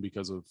media and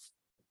because of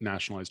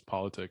nationalized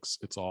politics,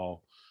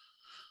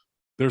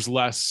 there's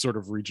less sort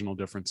of regional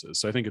differences.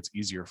 So I think it's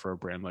easier for a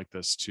brand like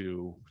this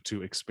to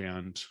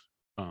expand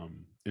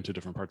into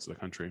different parts of the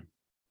country.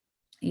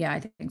 Yeah,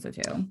 I think so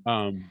too.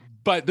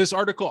 But this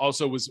article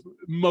also was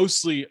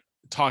mostly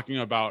talking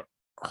about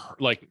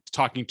like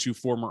talking to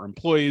former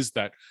employees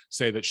that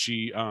say that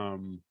she,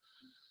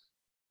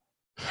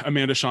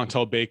 Amanda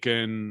Chantal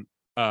Bacon,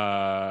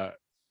 there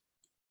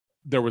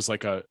was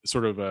like a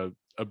sort of a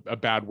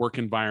bad work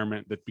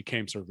environment that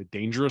became sort of a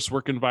dangerous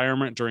work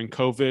environment during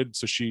COVID.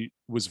 So she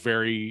was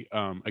very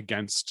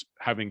against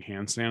having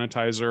hand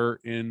sanitizer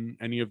in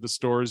any of the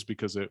stores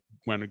because it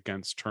went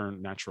against her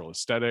natural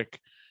aesthetic.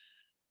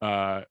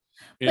 But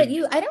I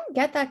don't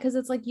get that, because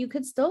it's like you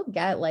could still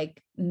get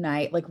like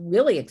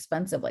really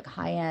expensive, like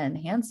high-end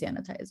hand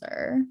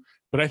sanitizer.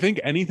 But I think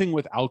anything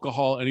with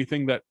alcohol,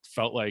 anything that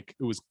felt like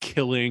it was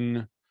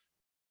killing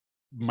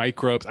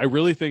microbes, I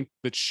think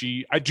that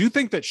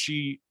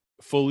she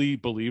fully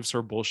believes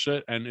her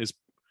bullshit and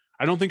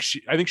I think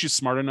she's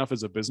smart enough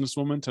as a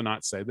businesswoman to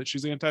not say that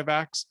she's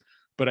anti-vax,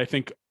 but I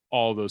think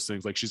all those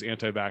things, like she's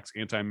anti-vax,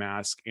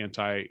 anti-mask,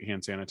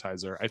 anti-hand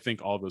sanitizer, I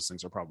think all those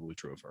things are probably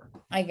true of her.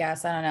 I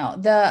guess. I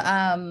don't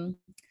know.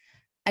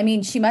 I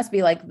mean, she must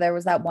be like, there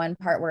was that one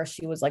part where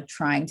she was like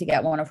trying to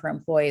get one of her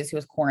employees who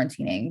was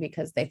quarantining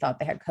because they thought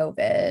they had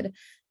COVID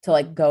to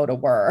like go to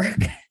work.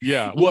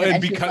 Yeah. Well,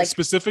 and she's because like,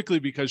 specifically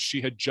because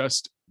she had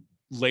just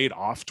laid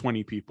off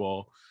 20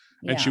 people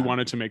and she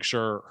wanted to make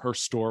sure her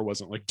store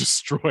wasn't like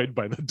destroyed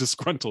by the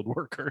disgruntled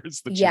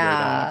workers that she laid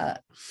off.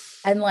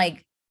 And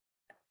like,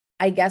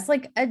 I guess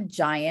like a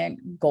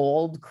giant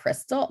gold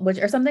crystal,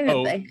 or something.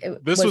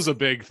 This was a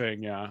big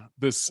thing. Yeah.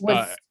 This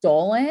was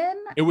stolen.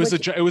 It was a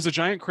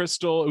giant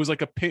crystal. It was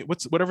like a pink,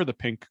 whatever the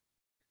pink,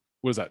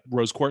 what was that?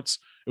 Rose quartz.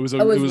 It was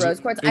rose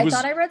quartz. I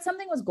thought I read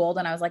something was gold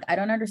and I was like, I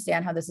don't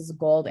understand how this is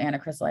gold and a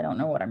crystal. I don't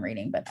know what I'm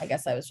reading, but I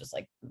guess I was just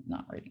like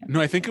not reading it.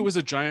 No, I think it was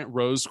a giant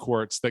rose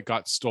quartz that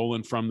got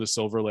stolen from the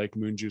Silver Lake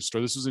Moon Juice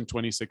store. This was in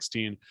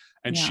 2016.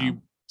 And she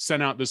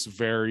sent out this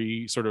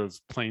very sort of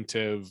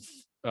plaintive,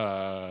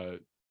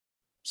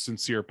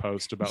 sincere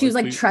post about, she was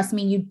like, trust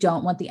me, you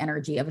don't want the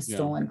energy of a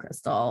stolen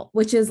crystal,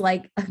 which is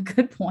like a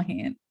good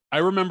point. I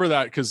remember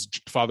that because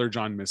Father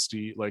John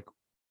Misty like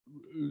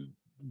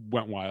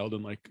went wild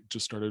and like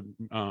just started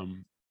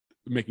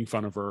making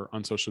fun of her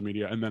on social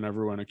media, and then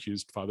everyone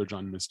accused Father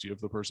John Misty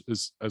of the person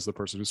as the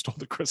person who stole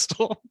the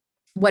crystal.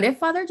 What if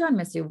Father John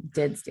Misty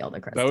did steal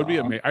the crystal? That would be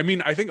amazing. I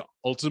mean, I think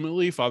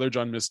ultimately Father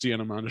John Misty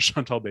and Amanda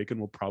Chantal Bacon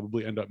will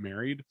probably end up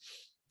married.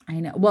 I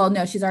know. Well,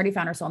 no, she's already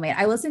found her soulmate.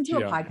 I listened to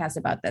a podcast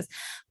about this.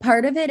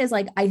 Part of it is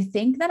like, I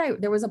think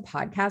that there was a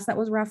podcast that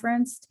was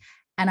referenced,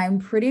 and I'm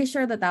pretty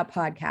sure that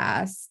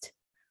podcast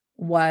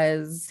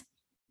was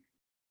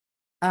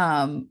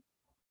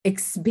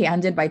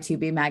expanded by To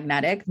Be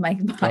Magnetic, my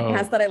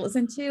podcast that I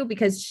listened to,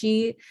 because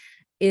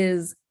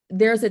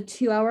there's a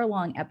 2-hour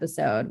long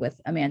episode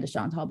with Amanda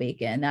Chantal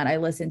Bacon that I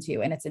listened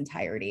to in its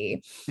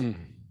entirety.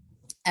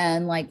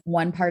 And like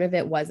one part of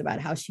it was about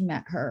how she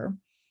met her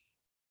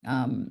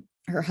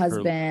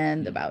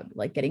husband, about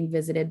like getting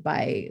visited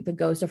by the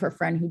ghost of her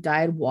friend who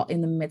died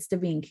in the midst of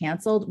being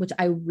canceled, which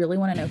I really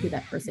want to know who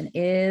that person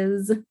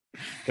is.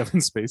 Kevin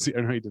Spacey.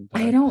 I know he didn't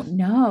die. I don't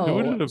know. Who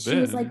would it have she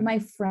been? was like, my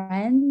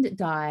friend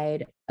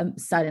died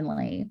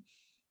suddenly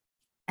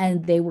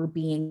and they were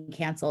being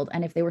canceled,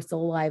 and if they were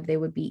still alive they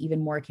would be even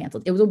more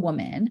canceled. It was a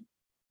woman.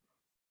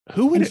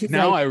 Who would it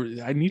now? I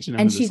need to know.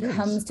 And she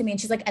comes to me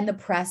and she's like, and the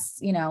press,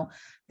 you know,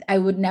 I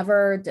would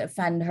never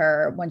defend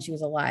her when she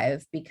was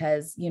alive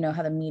because you know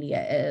how the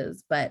media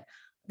is, but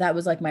that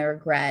was like my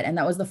regret. And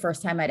that was the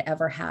first time I'd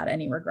ever had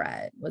any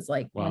regret, was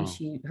like when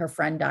her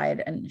friend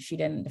died and she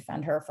didn't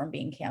defend her from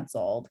being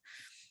canceled.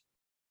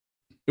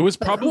 It was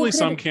probably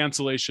some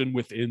cancellation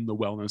within the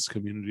wellness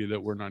community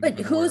that we're not. But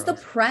who's the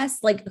press?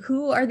 Like,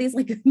 who are these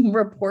like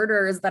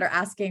reporters that are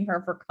asking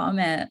her for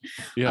comment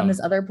on this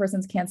other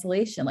person's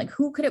cancellation? Like,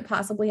 who could it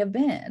possibly have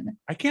been?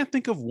 I can't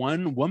think of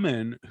one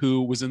woman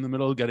who was in the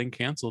middle of getting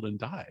canceled and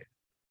died.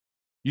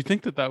 You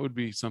think that would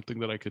be something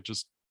that I could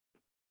just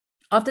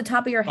off the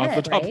top of your head? Off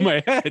the top of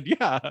my head,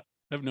 yeah. I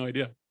have no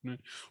idea.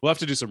 We'll have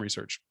to do some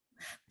research.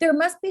 There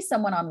must be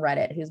someone on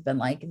Reddit who's been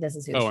like, "This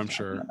is who." I'm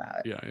sure.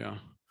 About. Yeah.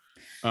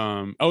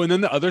 And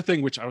then the other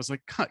thing, which I was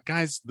like,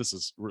 guys, this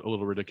is a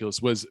little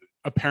ridiculous, was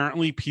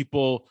apparently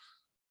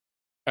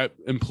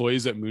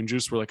employees at Moon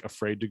Juice were like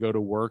afraid to go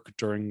to work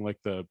during like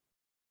the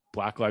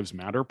Black Lives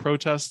Matter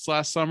protests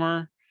last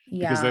summer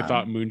because they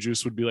thought Moon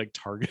Juice would be like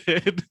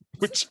targeted.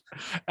 Which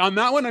on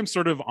that one, I'm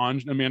sort of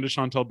on Amanda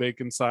Chantal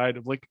Bacon's side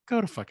of like,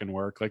 go to fucking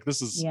work. Like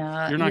this is, you're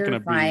not going to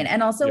be fine.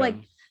 And also like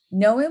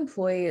no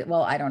employee,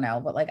 well, I don't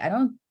know, but like, I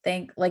don't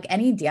think like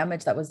any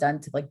damage that was done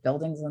to like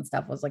buildings and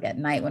stuff was like at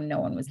night when no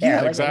one was there.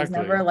 Like exactly. It was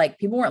never like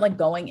people weren't like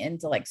going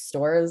into like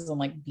stores and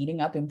like beating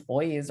up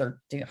employees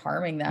or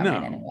harming them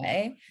in any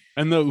way.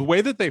 And the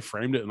way that they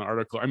framed it in the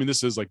article, I mean,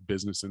 this is like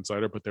Business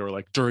Insider, but they were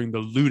like during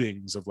the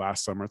lootings of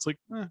last summer. It's like,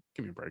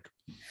 give me a break.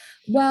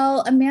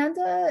 Well,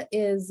 Amanda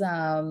is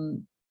a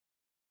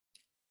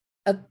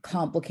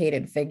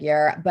complicated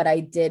figure, but I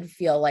did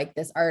feel like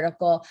this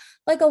article,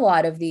 like a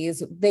lot of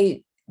these,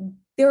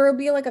 there will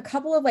be like a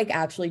couple of like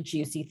actually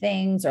juicy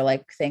things or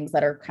like things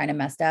that are kind of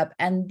messed up.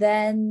 And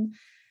then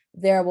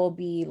there will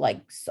be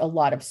like a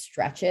lot of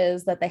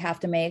stretches that they have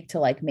to make to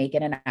like make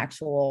it an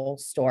actual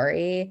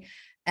story.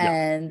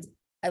 And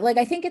like,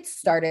 I think it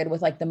started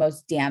with like the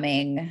most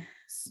damning,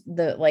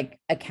 the like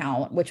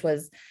account, which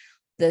was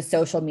the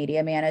social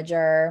media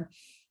manager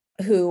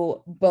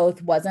who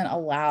both wasn't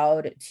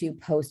allowed to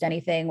post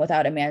anything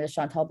without Amanda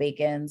Chantal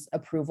Bacon's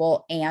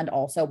approval and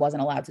also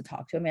wasn't allowed to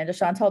talk to Amanda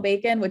Chantal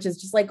Bacon, which is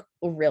just like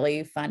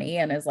really funny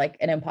and is like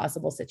an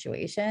impossible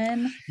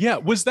situation. Yeah.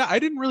 Was that, I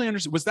didn't really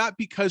understand. Was that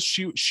because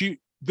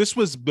this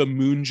was the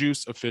Moon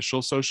Juice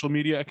official social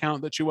media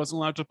account that she wasn't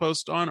allowed to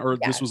post on, or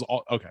this was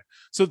all okay.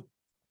 So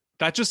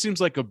that just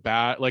seems like a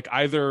bad, like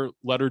either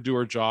let her do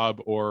her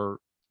job or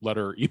let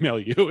her email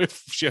you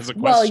if she has a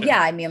question. Well,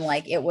 yeah. I mean,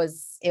 like it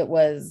was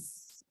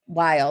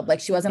wild. Like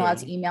she wasn't allowed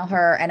to email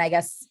her. And I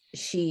guess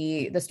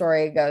the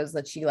story goes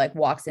that she like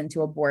walks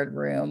into a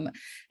boardroom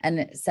and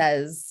it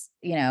says,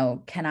 you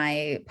know, can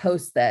I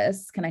post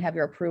this? Can I have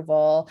your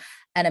approval?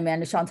 And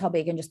Amanda Chantal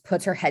Bacon just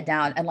puts her head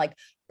down and like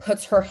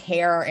puts her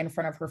hair in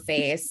front of her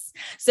face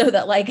so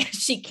that like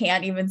she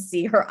can't even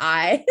see her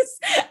eyes.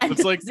 And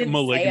it's like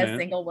malignant. say a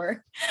single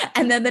word.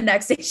 And then the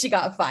next day she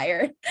got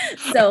fired.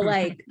 So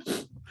like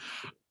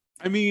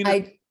I mean,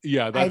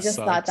 yeah, that I just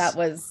thought that sucks.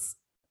 was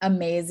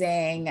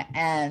amazing.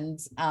 And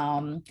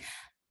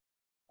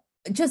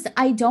just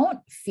I don't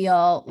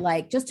feel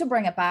like, just to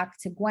bring it back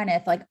to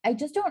Gwyneth, like I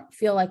just don't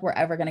feel like we're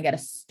ever going to get a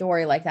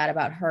story like that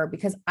about her,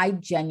 because I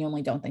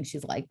genuinely don't think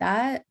she's like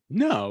that.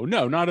 No,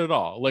 not at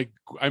all. Like,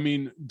 I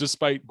mean,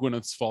 despite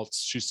Gwyneth's faults,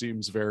 she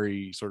seems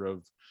very sort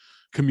of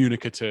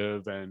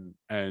communicative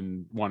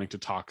and wanting to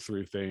talk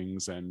through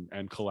things and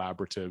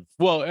collaborative.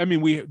 Well, I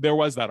mean, there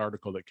was that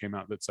article that came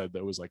out that said that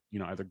it was like, you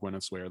know, either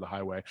Gwyneth's way or the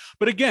highway.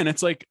 But again,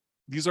 it's like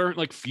these are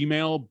like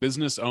female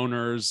business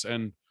owners,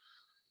 and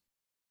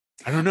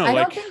I don't know. I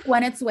like, don't think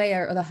Gwyneth's way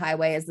or the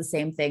highway is the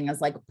same thing as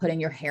like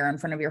putting your hair in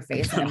front of your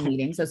face in a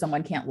meeting so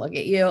someone can't look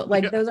at you.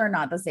 Like those are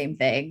not the same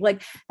thing.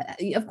 Like,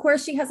 of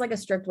course she has like a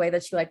strict way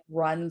that she like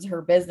runs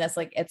her business.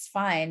 Like it's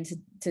fine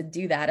to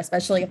do that,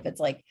 especially if it's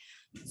like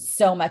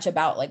so much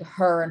about like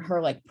her and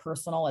her like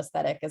personal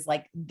aesthetic is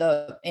like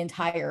the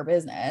entire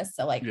business.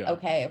 So like,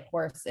 okay, of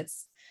course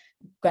it's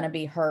going to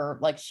be her,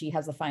 like she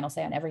has the final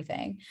say on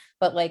everything.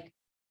 But like,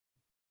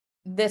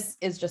 this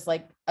is just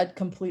like a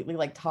completely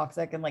like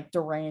toxic and like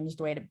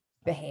deranged way to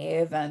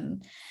behave.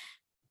 And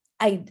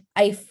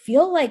I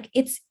feel like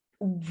it's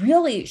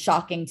really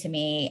shocking to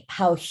me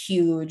how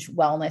huge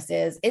wellness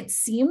is. It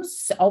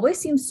always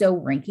seems so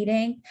rinky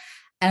dink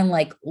and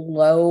like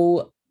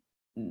low,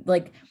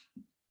 like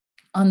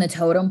on the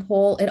totem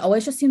pole. It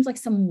always just seems like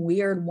some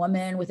weird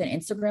woman with an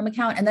Instagram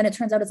account. And then it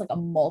turns out it's like a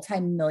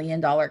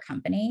multi-million-dollar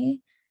company.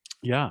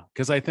 Yeah.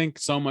 Cause I think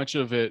so much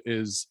of it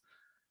is,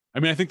 I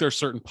mean, I think there are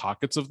certain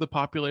pockets of the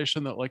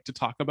population that like to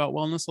talk about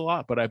wellness a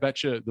lot, but I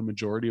bet you the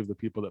majority of the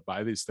people that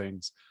buy these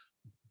things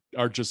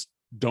are just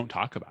don't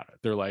talk about it.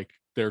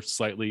 They're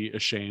slightly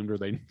ashamed, or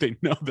they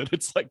know that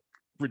it's like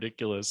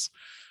ridiculous,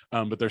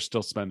 but they're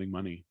still spending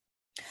money.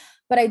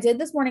 But I did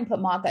this morning put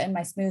maca in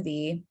my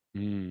smoothie.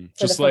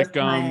 Just like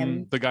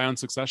the guy on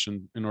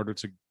Succession, in order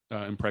to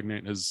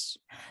impregnate his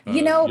but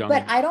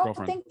I don't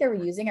girlfriend. think they're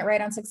using it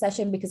right on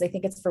Succession, because I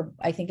think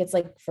it's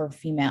like for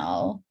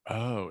female.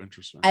 Oh,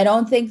 interesting. I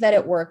don't think that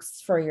it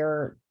works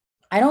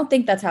I don't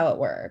think that's how it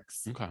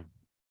works. Okay.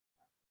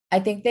 I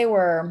think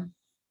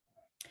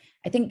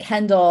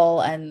Kendall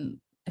and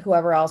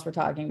whoever else were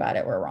talking about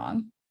it were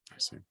wrong. I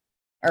see.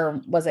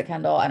 Or was it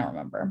Kendall? I don't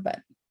remember, but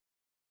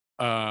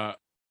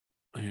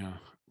yeah,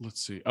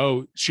 let's see.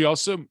 Oh,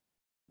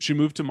 she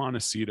moved to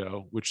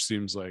Montecito, which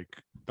seems like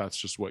that's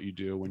just what you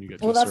do when you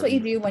get. Well, that's what you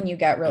do when you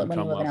live in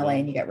LA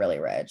and you get really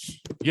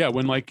rich. Yeah,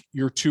 when like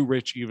you're too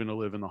rich even to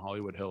live in the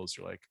Hollywood Hills,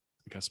 you're like,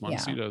 I guess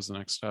Montecito is the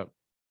next step.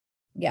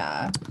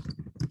 Yeah.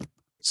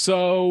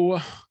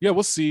 So yeah,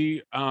 we'll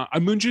see.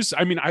 Moonjuice,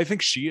 I mean, I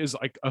think she is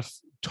like a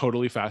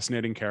totally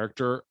fascinating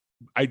character.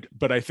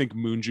 But I think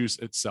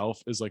Moonjuice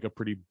itself is like a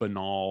pretty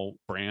banal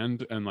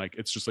brand, and like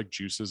it's just like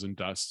juices and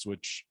dusts,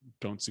 which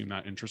don't seem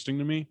that interesting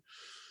to me.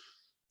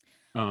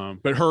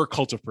 But her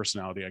cult of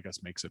personality, I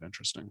guess, makes it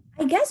interesting.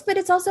 I guess, but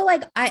it's also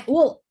like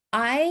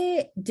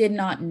I did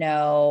not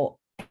know,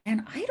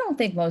 and I don't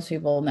think most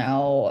people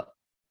know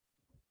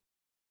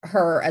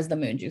her as the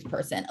Moonjuice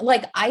person.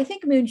 Like I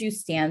think Moonjuice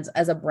stands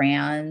as a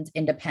brand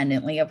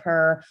independently of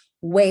her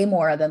way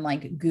more than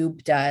like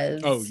Goop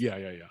does. Oh yeah.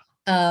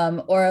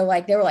 Or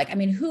like they were like, I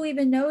mean, who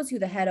even knows who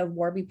the head of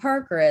Warby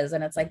Parker is?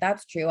 And it's like,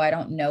 that's true. I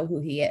don't know who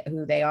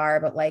they are,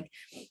 but like,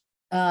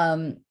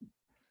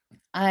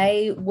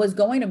 I was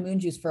going to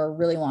Moonjuice for a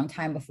really long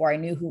time before I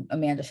knew who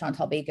Amanda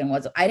Chantal Bacon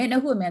was. I didn't know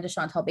who Amanda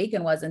Chantal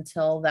Bacon was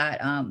until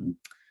that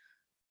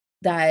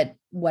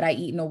What I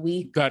Eat in a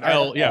Week. That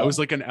article. It was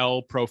like an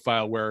Elle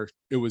profile where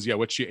it was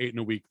what she ate in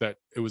a week, that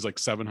it was like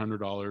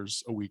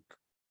 $700 a week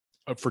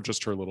for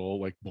just her little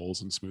like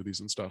bowls and smoothies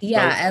and stuff.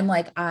 Yeah, and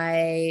like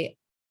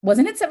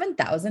wasn't it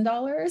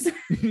 $7,000?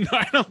 No,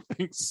 I don't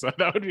think so.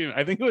 That would be,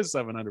 I think it was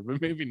 700,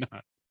 but maybe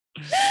not.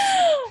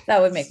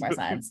 That would make more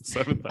sense.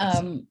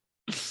 7,000.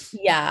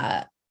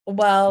 Yeah.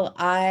 Well,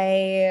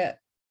 but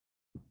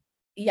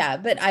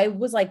I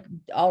was like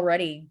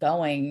already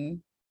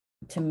going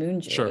to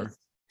Moonjuice. Sure.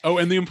 Oh,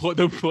 and the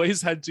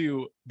employees have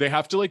to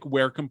like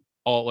wear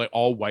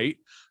all white,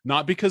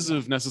 not because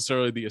of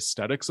necessarily the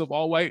aesthetics of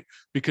all white,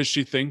 because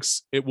she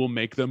thinks it will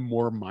make them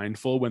more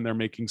mindful when they're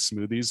making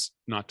smoothies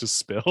not to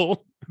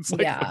spill. It's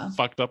like a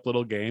fucked up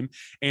little game.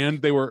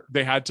 And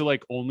they had to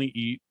like only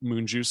eat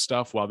Moonjuice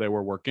stuff while they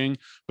were working,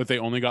 but they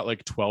only got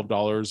like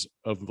 $12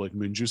 of like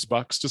Moonjuice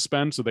bucks to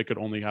spend, so they could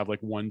only have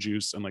like one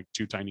juice and like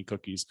 2 tiny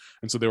cookies,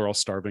 and so they were all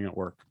starving at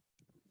work.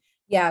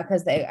 Yeah,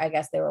 because I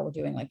guess they were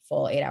doing like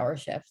full 8-hour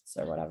shifts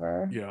or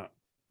whatever. Yeah.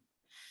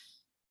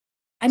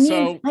 I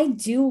mean, I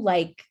do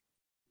like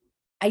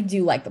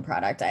the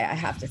product. I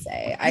have to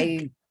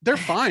say, they're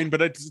fine,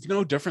 but it's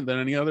no different than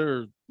any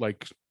other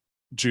like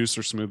juice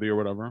or smoothie or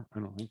whatever. I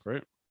don't think,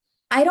 right?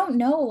 I don't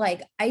know.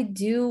 Like, I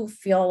do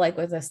feel like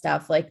with this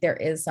stuff, like there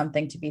is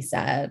something to be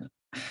said.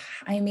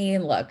 I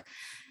mean, look,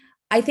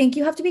 I think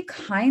you have to be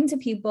kind to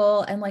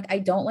people. And like, I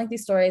don't like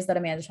these stories that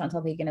Amanda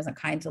Chantal Bacon isn't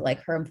kind to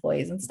like her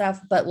employees and stuff.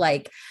 But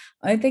like,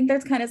 I think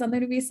there's kind of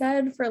something to be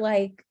said for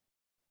like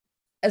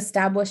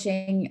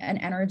establishing an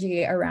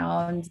energy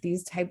around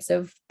these types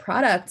of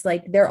products.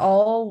 Like they're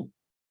all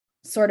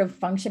sort of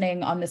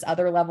functioning on this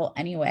other level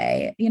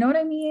anyway. You know what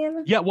I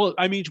mean? Yeah. Well,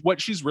 I mean,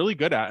 what she's really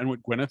good at and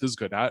what Gwyneth is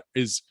good at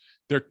is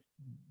they're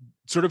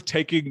sort of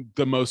taking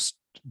the most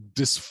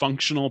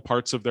dysfunctional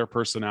parts of their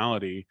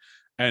personality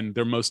and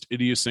their most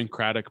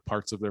idiosyncratic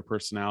parts of their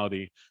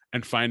personality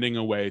and finding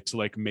a way to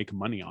like make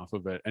money off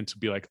of it and to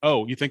be like,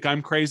 oh, you think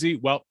I'm crazy?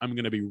 Well, I'm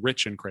going to be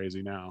rich and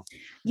crazy now.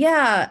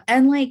 Yeah.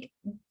 And like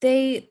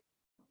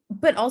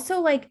but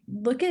also like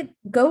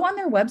go on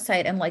their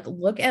website and like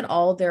look at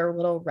all their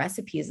little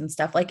recipes and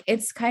stuff. Like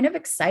it's kind of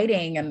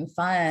exciting and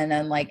fun.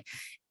 And like,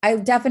 I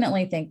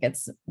definitely think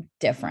it's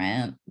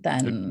different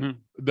than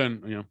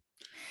you know,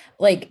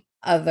 like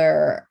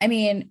I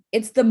mean,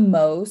 it's the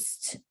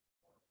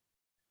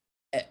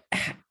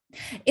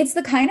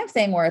kind of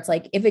thing where it's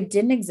like, if it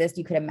didn't exist,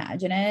 you could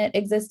imagine it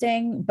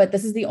existing, but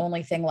this is the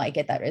only thing like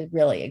it that it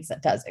really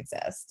does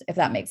exist, if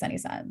that makes any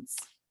sense.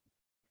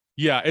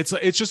 Yeah,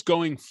 it's just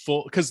going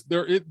full, because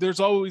there's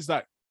always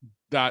that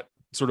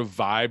sort of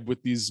vibe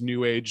with these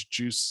new age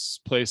juice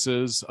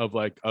places of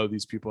like, oh,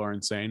 these people are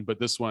insane, but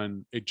this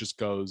one, it just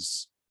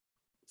goes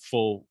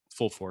full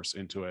force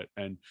into it,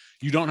 and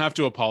you don't have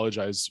to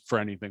apologize for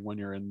anything when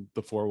you're in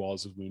the four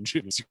walls of Moon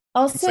Juice.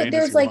 Also,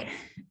 there's like,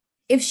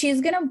 if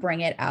she's gonna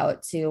bring it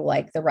out to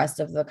like the rest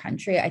of the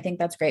country, I think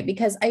that's great,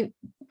 because I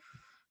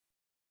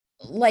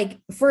like,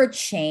 for a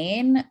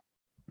chain,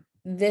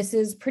 this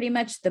is pretty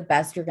much the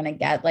best you're gonna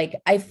get.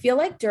 Like, I feel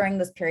like during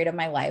this period of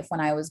my life when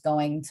I was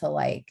going to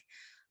like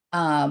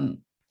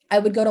I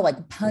would go to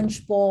like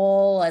Punch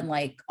Bowl and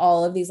like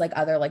all of these like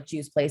other like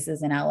juice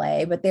places in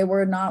LA, but they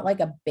were not like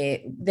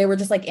they were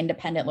just like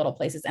independent little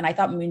places. And I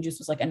thought Moon Juice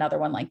was like another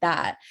one like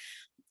that.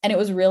 And it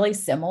was really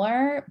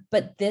similar,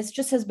 but this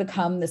just has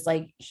become this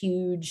like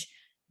huge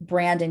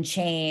brand and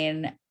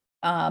chain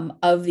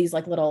of these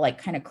like little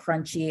like kind of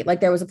crunchy,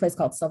 like there was a place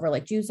called Silver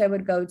Lake Juice I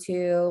would go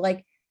to,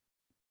 like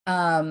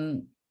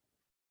but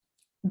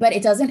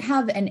it doesn't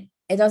have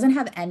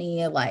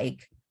any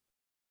like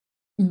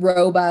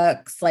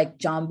Robux, like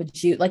Jamba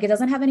Juice, like it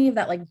doesn't have any of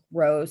that like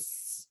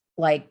gross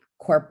like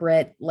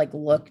corporate like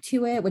look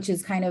to it, which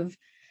is kind of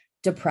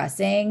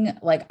depressing.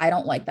 Like I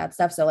don't like that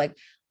stuff. So like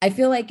I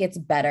feel like it's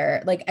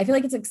better. Like I feel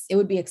like it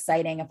would be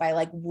exciting if I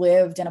like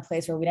lived in a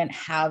place where we didn't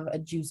have a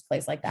juice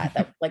place like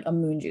that like a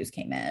Moon Juice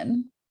came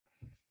in.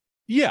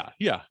 Yeah.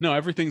 No,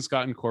 everything's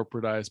gotten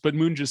corporatized, but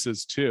Moon Juice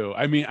is too.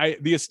 I mean,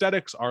 the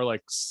aesthetics are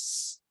like,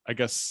 I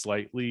guess,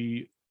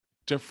 slightly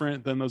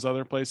different than those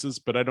other places,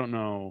 but I don't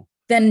know.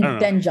 Then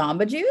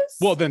Jamba Juice?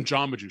 Well, then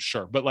Jamba Juice,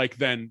 sure. But like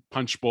then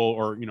Punch Bowl,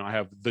 or, you know, I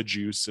have the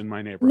juice in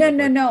my neighborhood.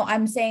 No.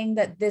 I'm saying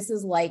that this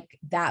is like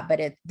that,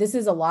 but this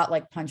is a lot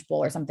like Punch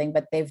Bowl or something,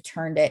 but they've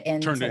turned it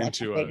into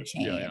a big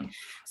chain. Yeah.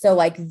 So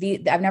like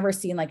I've never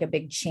seen like a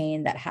big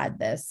chain that had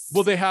this.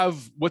 Well, they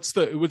have, what's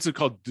it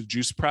called? The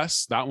Juice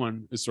Press. That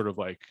one is sort of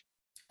like.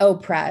 Oh,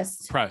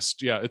 pressed.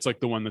 Yeah. It's like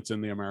the one that's in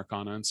the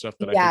Americana and stuff.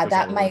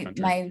 That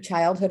my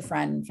childhood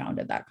friend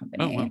founded that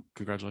company. Oh, well,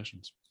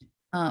 congratulations.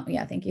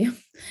 Yeah, thank you.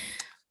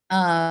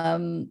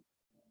 But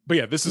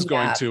yeah, this is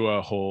going to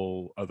a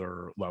whole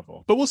other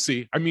level, but we'll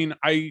see. I mean,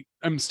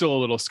 I'm still a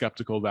little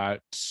skeptical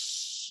that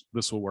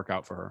this will work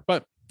out for her,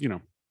 but you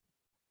know,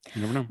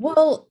 you never know.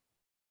 Well,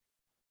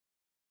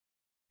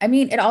 I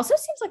mean, it also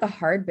seems like a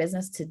hard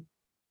business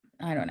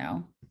I don't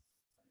know.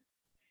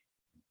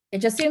 It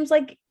just seems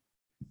like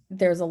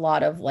there's a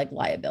lot of like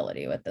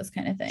liability with this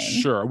kind of thing.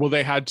 Sure. Well,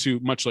 they had to,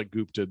 much like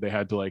Goop did, they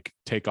had to like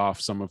take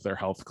off some of their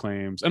health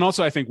claims. And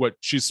also I think what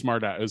she's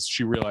smart at is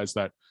she realized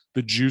that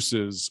the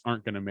juices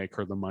aren't going to make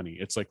her the money.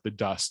 It's like the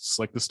dusts,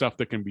 like the stuff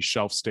that can be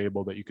shelf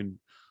stable that you can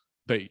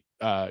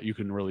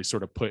really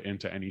sort of put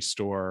into any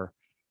store.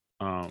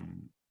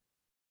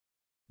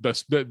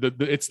 It's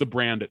the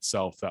brand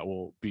itself that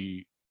will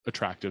be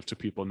attractive to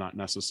people, not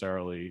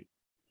necessarily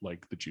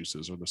like the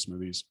juices or the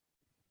smoothies.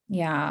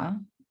 Yeah.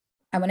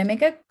 I'm going to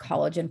make a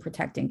collagen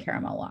protecting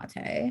caramel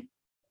latte.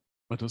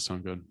 That does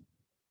sound good.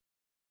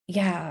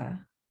 Yeah,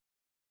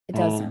 it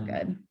does sound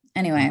good.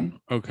 Anyway.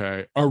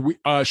 Okay.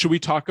 Should we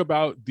talk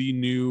about the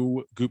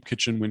new Goop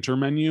Kitchen winter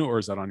menu, or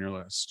is that on your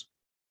list?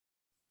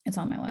 It's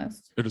on my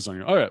list. It is on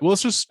your. All right. Well,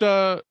 let's just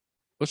start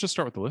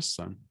with the list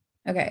then.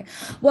 Okay.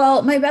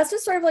 Well, my best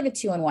is sort of like a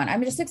 2-in-1.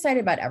 I'm just excited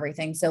about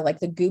everything. So like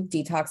the Goop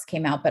Detox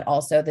came out, but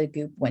also the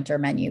Goop Winter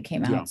menu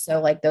came out. Yeah.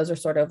 So like those are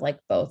sort of like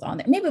both on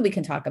there. Maybe we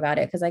can talk about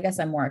it because I guess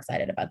I'm more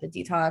excited about the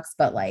detox,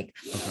 but like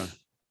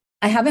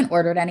I haven't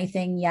ordered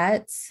anything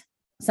yet.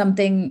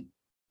 Something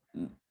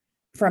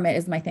from it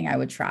is my thing I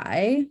would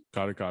try.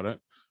 Got it.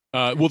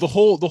 Well, the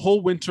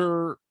whole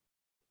winter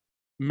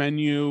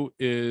menu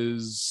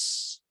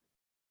is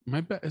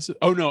my best.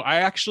 Oh no,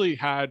 I actually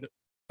had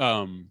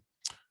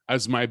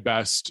as my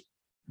best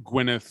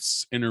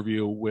Gwyneth's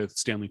interview with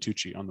Stanley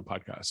Tucci on the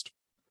podcast.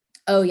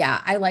 Oh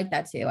yeah, I like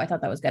that too. I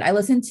thought that was good. I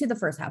listened to the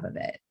first half of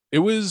it. I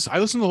listened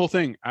to the whole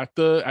thing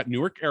at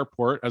Newark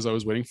Airport as I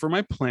was waiting for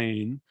my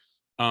plane.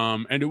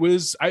 And it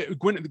was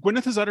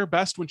Gwyneth is at her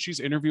best when she's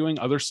interviewing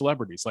other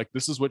celebrities. Like,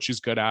 this is what she's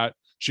good at.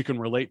 She can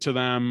relate to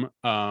them.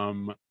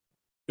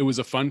 It was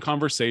a fun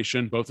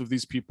conversation. Both of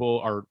these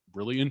people are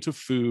really into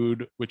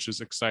food, which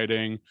is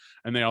exciting.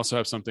 And they also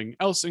have something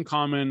else in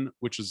common,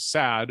 which is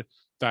sad,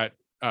 that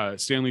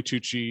Stanley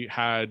Tucci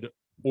had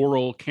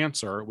oral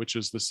cancer, which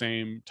is the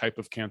same type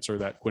of cancer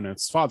that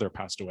Gwyneth's father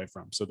passed away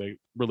from. So they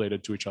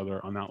related to each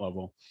other on that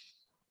level.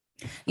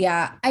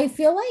 Yeah, I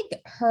feel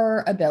like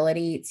her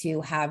ability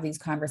to have these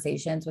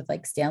conversations with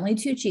like Stanley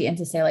Tucci and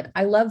to say like,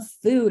 I love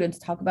food, and to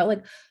talk about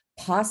like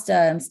pasta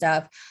and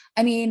stuff.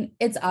 I mean,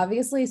 it's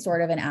obviously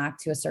sort of an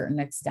act to a certain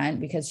extent,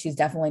 because she's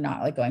definitely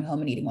not like going home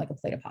and eating like a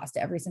plate of pasta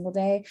every single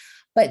day,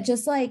 but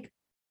just like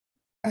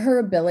her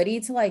ability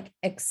to like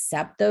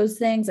accept those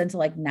things and to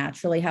like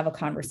naturally have a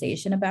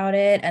conversation about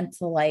it, and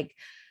to like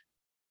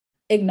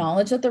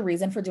acknowledge that the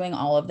reason for doing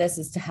all of this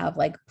is to have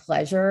like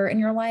pleasure in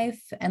your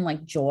life and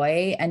like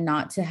joy, and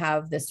not to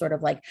have this sort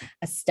of like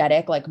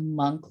aesthetic, like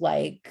monk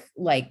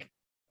like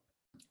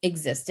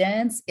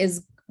existence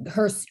is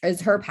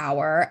her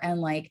power. And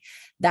like,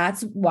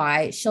 that's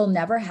why she'll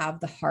never have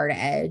the hard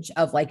edge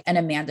of like an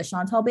Amanda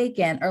Chantal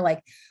Bacon, or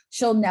like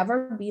she'll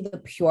never be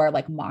the pure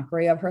like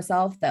mockery of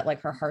herself that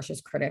like her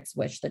harshest critics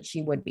wish that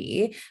she would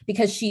be,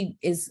 because she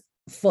is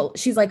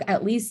she's like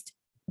at least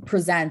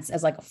presents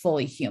as like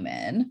fully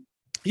human.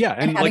 Yeah,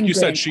 and like you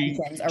said, she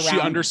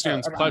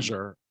understands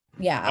pleasure.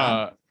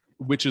 Yeah.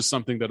 Which is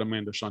something that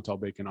Amanda Chantal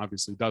Bacon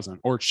obviously doesn't,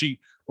 or she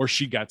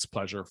gets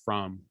pleasure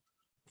from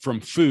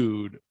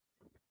food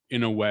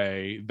in a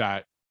way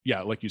that,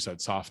 yeah, like you said,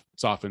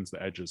 softens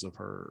the edges of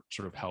her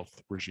sort of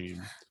health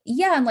regime.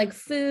 Yeah, and like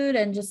food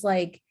and just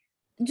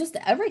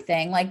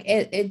everything. Like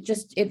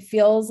it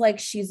feels like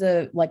she's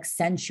a like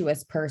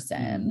sensuous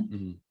person.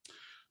 Mm-hmm.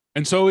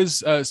 And so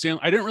is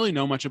Stanley. I didn't really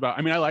know much about.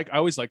 I mean, I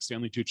always like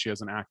Stanley Tucci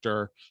as an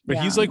actor, but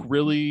he's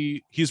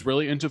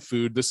really into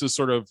food. This is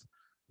sort of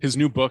his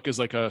new book is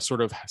like a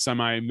sort of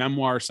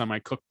semi-memoir,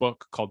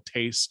 semi-cookbook called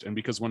Taste. And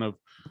because one of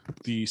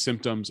the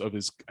symptoms of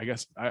his, I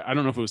guess, I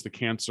don't know if it was the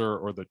cancer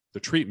or the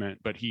treatment,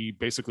 but he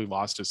basically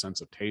lost his sense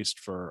of taste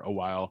for a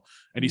while,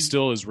 and he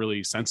still is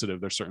really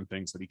sensitive. There's certain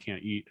things that he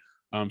can't eat.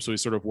 So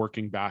he's sort of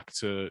working back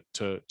to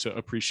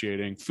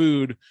appreciating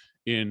food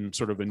in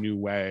sort of a new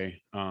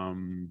way.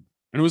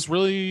 And it was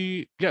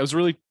really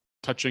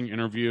touching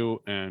interview,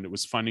 and it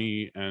was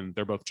funny, and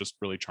they're both just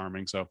really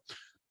charming. So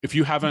if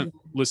you haven't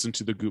listened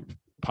to the Goop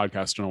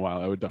podcast in a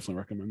while, I would definitely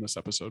recommend this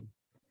episode.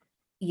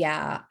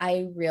 Yeah,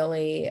 I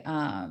really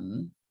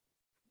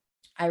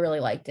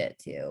liked it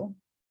too.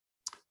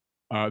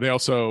 They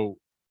also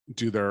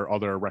do all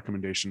their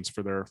recommendations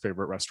for their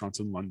favorite restaurants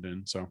in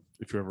London. So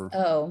if you're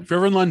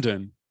ever in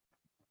London.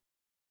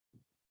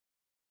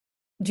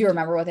 Do you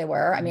remember what they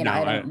were? I mean, no,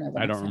 I don't know.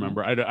 I don't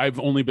remember. I've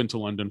only been to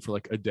London for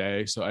like a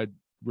day, so I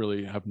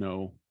really have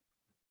no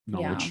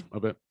knowledge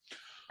of it.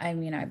 I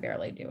mean, I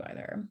barely do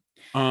either.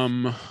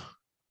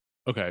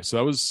 Okay,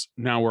 so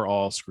now we're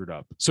all screwed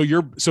up. So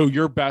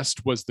your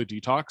best was the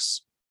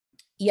detox?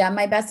 Yeah,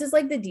 my best is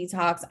like the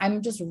detox.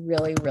 I'm just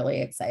really,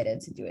 really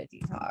excited to do a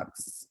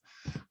detox.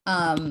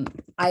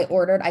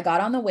 I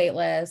got on the wait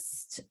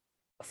list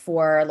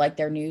for like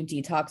their new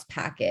detox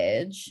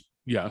package.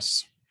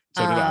 Yes.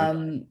 So did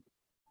I.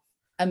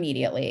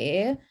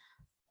 Immediately.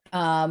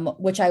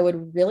 Which I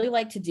would really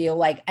like to do,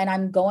 like, and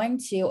I'm going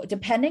to,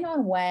 depending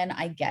on when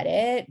I get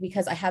it,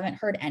 because I haven't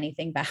heard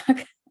anything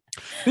back.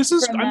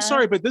 I'm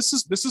sorry, but this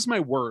is my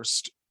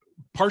worst,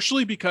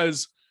 partially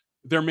because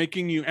they're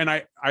making you, and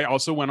I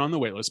also went on the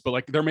wait list, but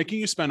like they're making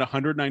you spend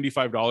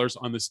 $195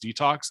 on this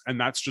detox, and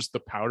that's just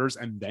the powders,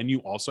 and then you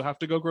also have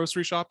to go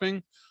grocery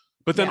shopping.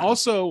 But then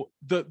also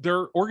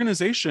their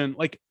organization,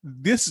 like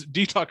this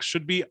detox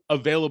should be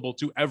available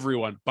to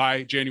everyone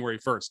by January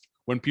 1st.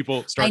 When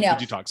people start the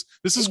detox.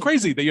 This is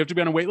crazy that you have to be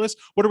on a wait list.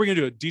 What are we going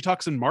to do? A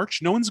detox in March?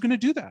 No one's going to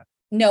do that.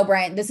 No,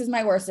 Brian, this is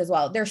my worst as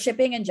well. Their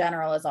shipping in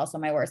general is also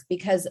my worst,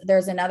 because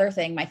there's another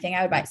thing. My thing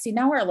I would buy. See,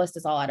 now our list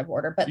is all out of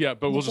order, but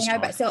we'll just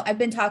talk. So I've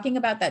been talking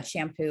about that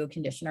shampoo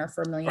conditioner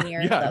for a million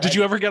years. Yeah. Did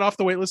you ever get off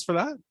the wait list for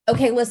that?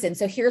 Okay, listen.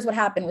 So here's what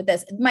happened with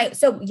this.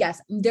 So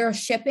yes, their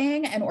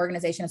shipping and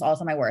organization is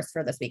also my worst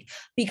for this week,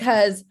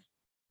 because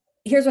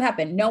here's what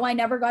happened. No, I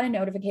never got a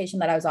notification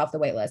that I was off the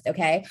wait list.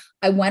 Okay.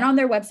 I went on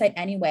their website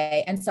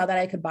anyway and saw that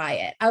I could buy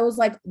it. I was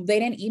like, they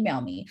didn't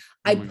email me.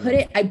 I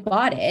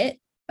bought it.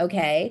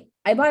 Okay.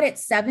 I bought it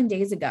 7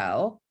 days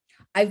ago.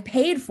 I've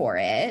paid for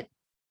it.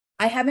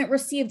 I haven't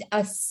received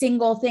a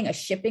single thing, a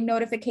shipping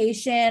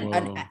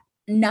notification,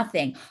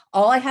 nothing.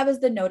 All I have is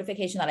the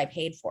notification that I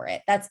paid for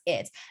it. That's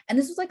it. And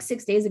this was like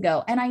 6 days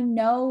ago. And I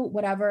know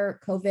whatever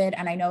COVID,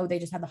 and I know they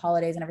just had the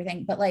holidays and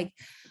everything, but like,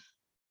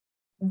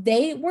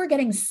 they were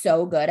getting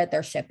so good at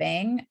their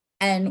shipping,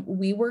 and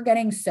we were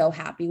getting so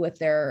happy with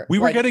their. We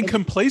were getting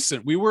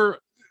complacent. We were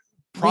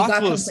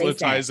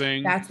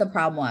proselytizing. That's the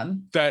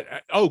problem.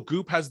 That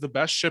Goop has the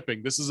best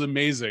shipping. This is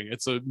amazing.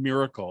 It's a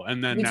miracle.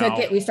 And then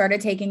we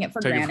started taking it for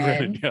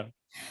granted. Yeah.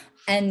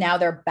 And now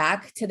they're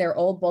back to their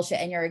old bullshit.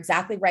 And you're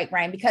exactly right,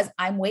 Brian, because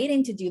I'm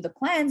waiting to do the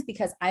cleanse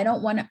because I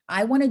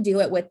want to do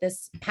it with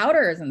this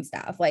powders and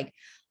stuff. Like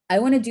I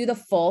want to do the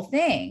full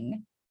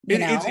thing.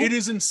 It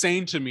is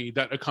insane to me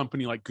that a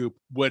company like Goop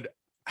would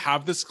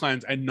have this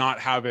cleanse and not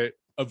have it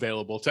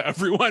available to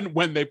everyone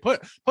when they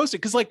post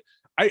it. Cause like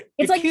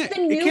it's like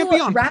the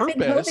new rapid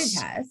COVID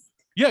test.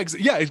 Yeah,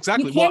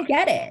 exactly. You can't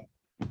get it.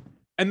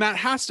 And that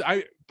has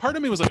to, part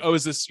of me was like, oh,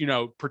 is this,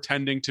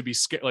 pretending to be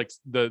scared, like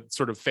the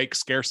sort of fake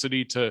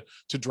scarcity to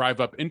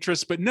drive up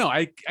interest? But no,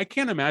 I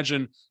can't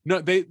imagine.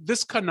 No,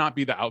 this could not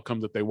be the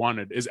outcome that they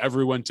wanted, is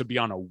everyone to be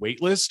on a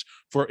wait list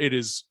for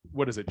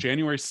what is it,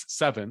 January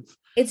 7th?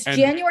 It's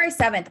January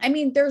 7th. I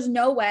mean, there's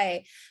no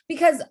way I'm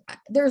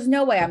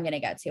going to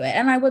get to it.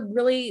 And I would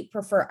really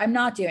prefer, I'm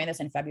not doing this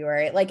in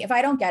February. Like if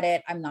I don't get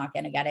it, I'm not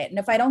going to get it. And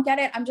if I don't get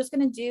it, I'm just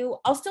going to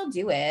I'll still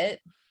do it.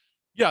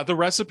 Yeah, the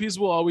recipes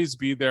will always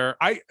be there.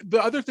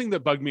 The other thing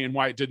that bugged me and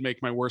why it did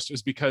make my worst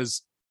is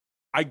because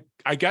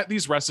I get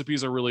these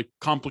recipes are really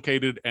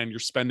complicated and you're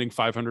spending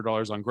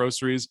 $500 on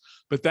groceries,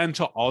 but then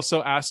to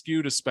also ask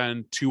you to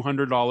spend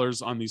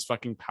 $200 on these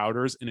fucking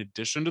powders in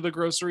addition to the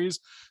groceries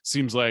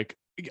seems like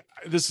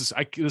this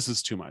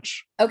is too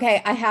much.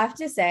 Okay, I have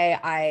to say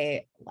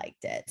I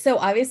liked it. So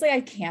obviously I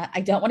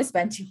don't want to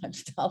spend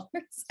 $200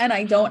 and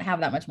I don't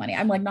have that much money.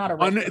 I'm like not a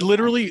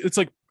literally it's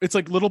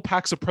like little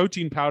packs of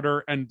protein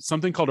powder and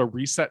something called a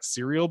reset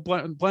cereal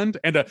blend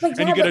and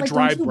you get a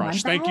dry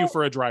brush. Thank you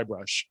for a dry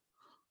brush.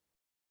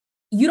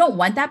 You don't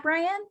want that,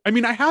 Brian? I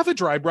mean, I have a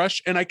dry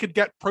brush and I could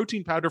get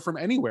protein powder from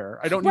anywhere.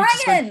 I don't need to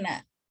spend...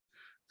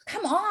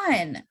 Come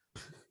on.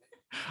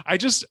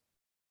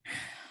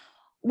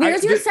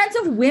 Where's your sense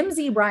of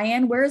whimsy,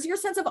 Brian? Where's your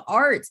sense of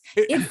art?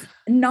 It's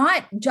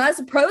not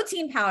just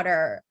protein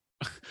powder.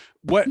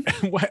 What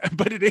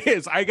but it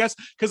is, I guess,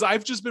 because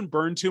I've just been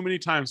burned too many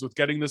times with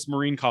getting this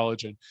marine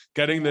collagen,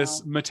 getting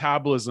this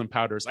metabolism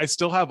powders. I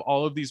still have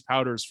all of these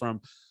powders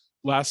from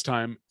last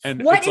time.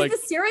 And what is the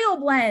cereal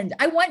blend?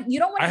 I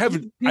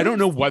don't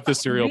know what the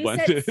cereal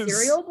blend is.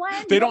 Cereal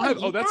blend? They don't have,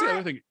 that's the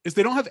other thing, is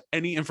they don't have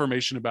any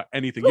information about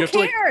anything. Who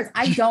cares?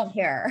 I don't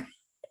care.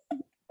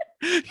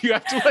 You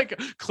have to like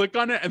click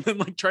on it and then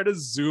like try to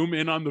zoom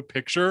in on the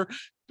picture,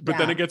 but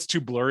then it gets too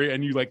blurry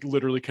and you like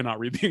literally cannot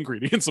read the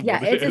ingredients of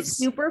what it is.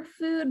 It's a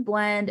superfood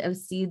blend of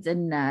seeds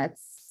and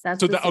nuts.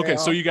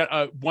 So you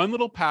got one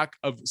little pack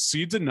of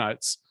seeds and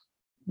nuts,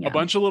 a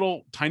bunch of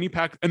little tiny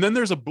packs, and then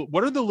there's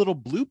what are the little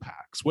blue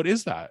packs? What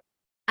is that?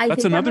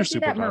 That's another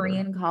super powder.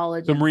 Marine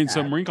collagen.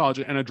 Some marine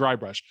collagen and a dry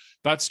brush.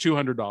 That's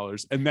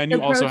 $200. And then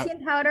you also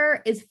protein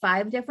powder is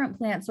 5 different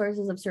plant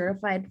sources of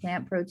certified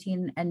plant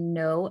protein and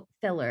no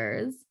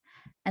fillers.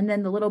 And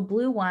then the little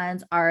blue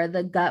ones are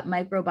the gut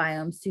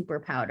microbiome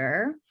super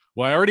powder.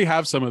 Well, I already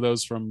have some of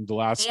those from the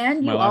last.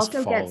 And you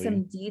also get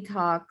some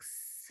detox.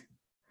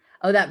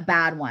 Oh, that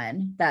bad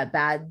one, that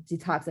bad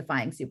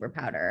detoxifying super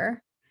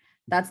powder.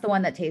 That's the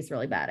one that tastes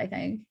really bad, I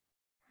think.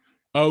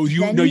 Oh, you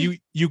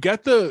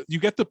get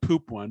the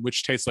poop one,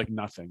 which tastes like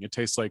nothing. It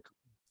tastes like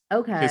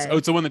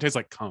it's the one that tastes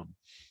like cum.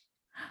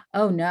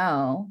 Oh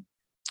no.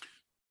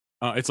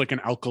 It's like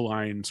an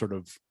alkaline sort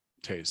of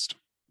taste.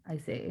 I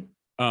see.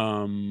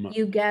 I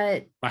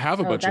have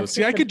a bunch of those.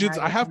 See, I could do this.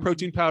 I have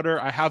protein powder.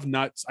 I have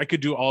nuts. I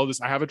could do all of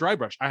this. I have a dry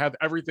brush. I have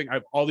everything. I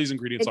have all these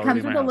ingredients already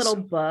in my house. It comes with a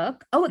little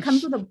book. Oh, it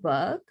comes with a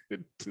book.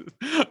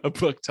 A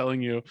book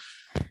telling you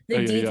the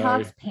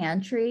detox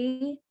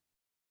pantry.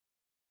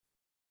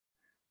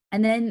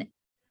 And then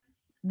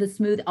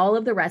all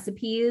of the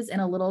recipes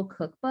in a little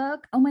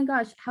cookbook. Oh my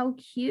gosh, how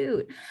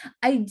cute.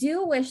 I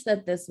do wish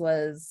that this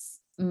was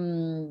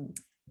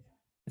 $50.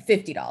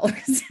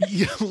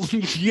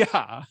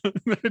 Yeah.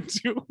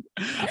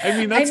 I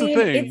mean, that's the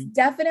thing. It's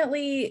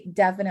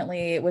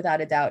definitely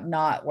without a doubt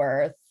not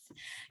worth.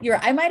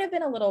 I might have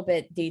been a little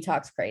bit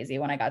detox crazy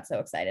when I got so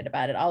excited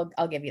about it.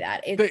 I'll give you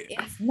that.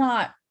 It's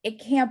not. It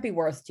can't be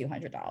worth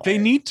 $200. They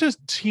need to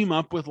team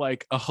up with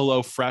like a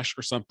HelloFresh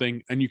or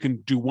something, and you can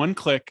do one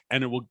click,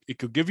 and it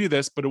could give you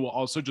this, but it will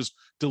also just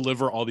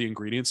deliver all the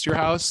ingredients to your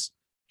house.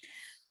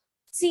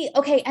 See,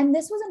 okay, and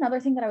this was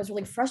another thing that I was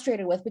really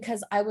frustrated with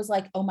because I was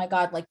like, oh my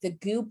god, like the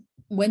Goop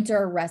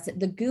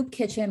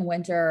Kitchen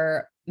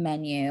winter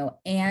menu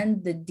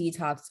and the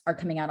detox are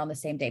coming out on the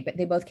same day, but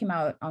they both came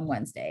out on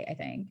Wednesday, I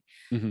think.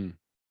 Mm-hmm.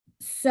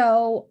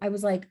 So I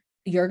was like,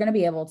 you're going to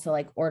be able to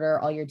like order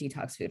all your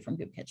detox food from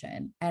Goop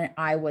Kitchen. And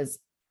I was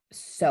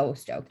so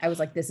stoked. I was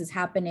like, this is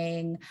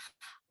happening.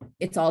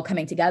 It's all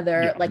coming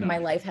together. My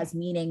life has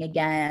meaning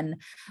again.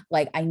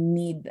 Like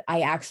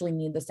I actually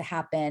need this to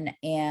happen.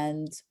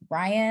 And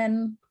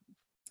Brian,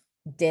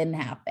 didn't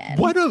happen.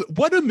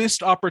 What a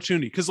missed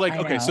opportunity. Cause like,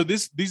 okay, so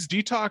these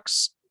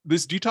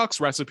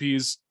detox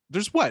recipes,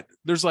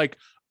 there's like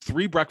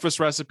 3 breakfast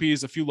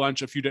recipes, a few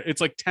lunch,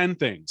 it's like 10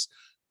 things.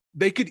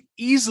 They could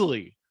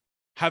easily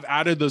have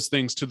added those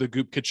things to the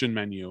Goop Kitchen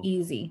menu.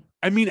 Easy.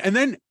 I mean,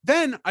 and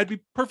then I'd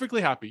be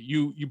perfectly happy.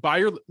 You buy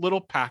your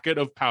little packet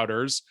of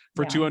powders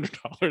for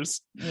 $200.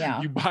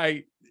 Yeah. You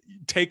buy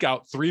take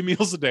out 3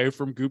 meals a day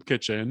from Goop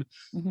Kitchen.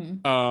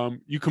 Mhm.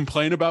 You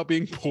complain about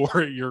being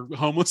poor. You're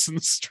homeless in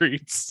the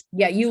streets.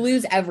 Yeah, you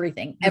lose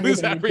everything, You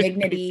lose everything, everything.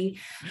 dignity.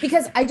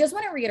 Because I just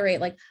want to reiterate,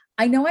 like,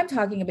 I know I'm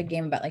talking a big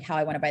game about like how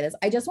I want to buy this.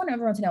 I just want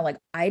everyone to know, like,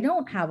 I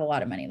don't have a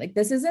lot of money. Like,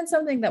 this isn't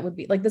something that would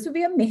be like, this would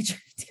be a major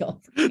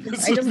deal.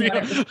 This I would just be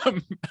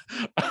want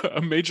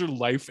a major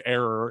life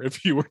error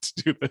if you were to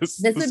do this.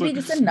 this would be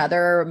just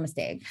another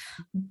mistake.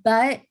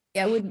 But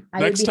I would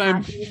Next be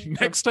time, happy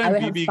next I time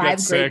would have BB 5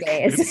 gets great sick,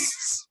 days.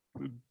 it's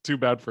too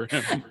bad for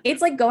him.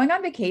 It's like going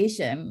on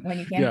vacation when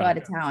you can't go Yeah. out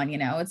of town, you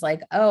know. It's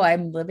like, oh,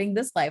 I'm living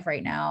this life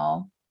right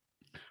now.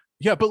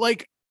 Yeah, but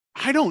like,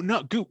 I don't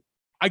know. Goop.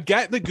 I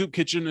get that Goop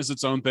Kitchen is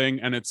its own thing,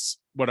 and it's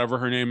whatever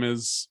her name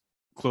is,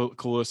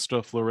 Callista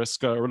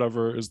Floriska or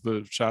whatever is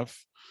the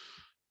chef,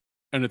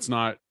 and it's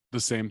not the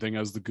same thing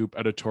as the Goop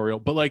editorial.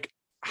 But like,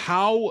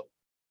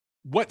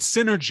 what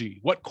synergy,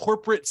 what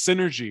corporate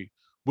synergy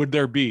would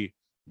there be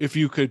if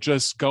you could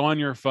just go on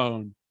your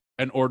phone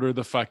and order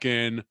the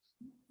fucking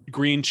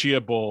green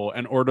chia bowl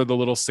and order the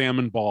little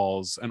salmon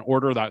balls and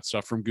order that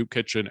stuff from Goop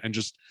Kitchen and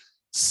just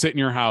sit in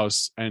your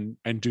house and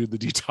do the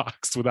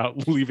detox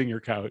without leaving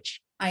your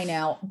couch? I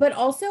know. But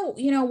also,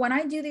 you know, when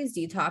I do these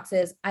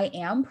detoxes, I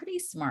am pretty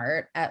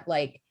smart at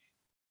like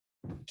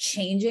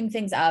changing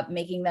things up,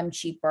 making them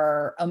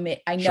cheaper. I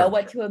know Sure.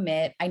 what to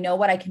omit. I know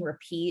what I can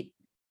repeat.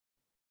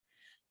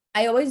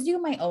 I always do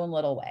my own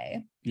little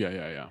way.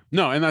 Yeah.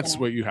 No, and that's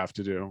Yeah. what you have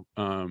to do.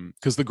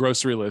 Because the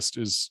grocery list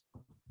is,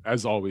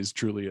 as always,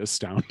 truly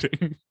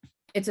astounding.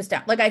 It's a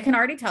step. Like, I can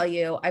already tell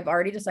you, I've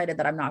already decided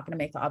that I'm not going to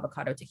make the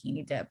avocado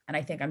tahini dip. And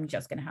I think I'm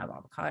just going to have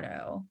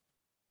avocado.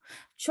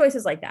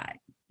 Choices like that.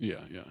 Yeah.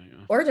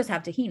 Or just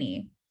have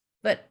tahini.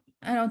 But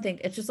I don't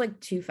think it's just like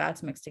 2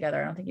 fats mixed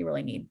together. I don't think you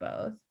really need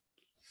both.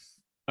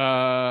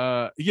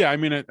 Yeah, I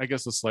mean, I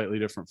guess a slightly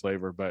different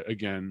flavor, but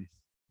again,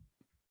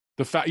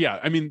 the fat, yeah,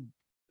 I mean,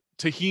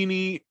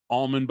 tahini,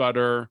 almond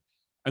butter,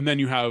 and then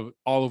you have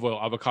olive oil,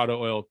 avocado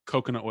oil,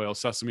 coconut oil,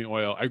 sesame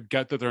oil. I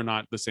get that they're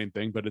not the same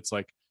thing, but it's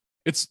like,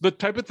 it's the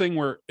type of thing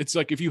where it's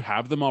like, if you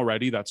have them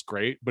already, that's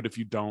great. But if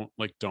you don't,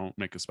 like, don't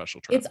make a special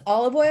trip. It's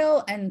olive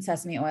oil and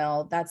sesame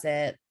oil. That's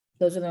it.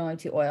 Those are the only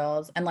 2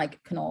 oils, and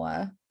like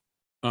canola.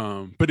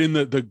 But in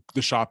the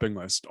shopping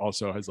list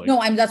also has like,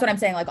 No, that's what I'm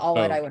saying. Like all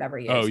it, Oh. I would ever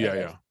use. oh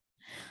yeah.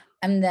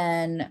 And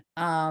then,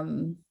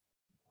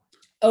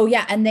 oh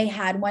yeah, and they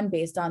had one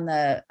based on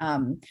the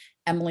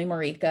Emily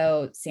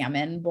Mariko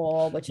salmon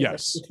bowl, which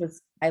Yes. which was,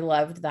 I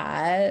loved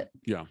that.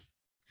 Yeah.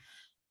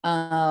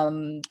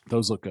 Um,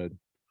 Those look good.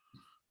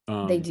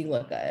 they do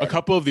look good. A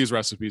couple of these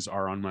recipes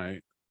are on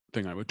my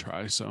thing I would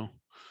try. So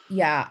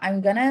Yeah,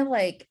 I'm gonna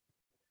like.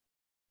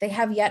 They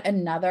have yet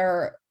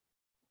another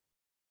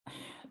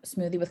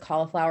smoothie with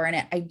cauliflower in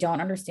it. I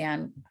don't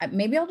understand.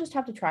 Maybe I'll just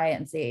have to try it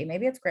and see.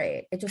 Maybe it's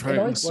great. It Try it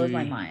always and blows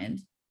my see. mind.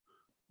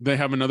 they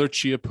have another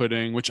chia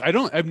pudding, which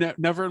I've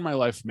never in my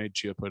life made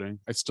chia pudding.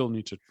 I still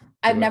need to.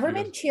 I've do it, never I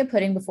guess. made chia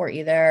pudding before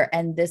either,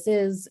 and this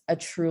is a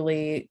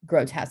truly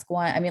grotesque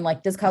one. I mean,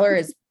 like, this color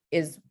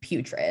is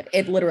putrid.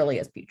 It literally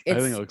is putrid. It's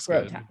I think it looks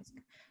good. grotesque.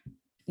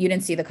 You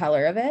didn't see the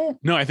color of it?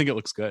 No, I think it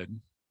looks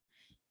good.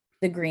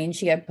 The green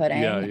chia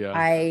pudding. Yeah.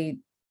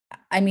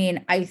 I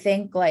mean, I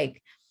think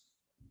like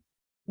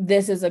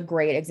this is a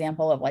great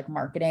example of like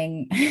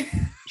marketing.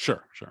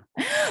 Sure.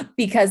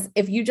 Because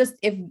if you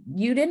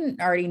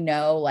didn't already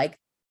know, like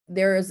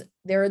there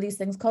are these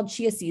things called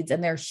chia seeds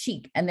and they're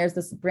chic, and there's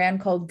this brand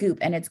called Goop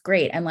and it's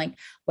great, and like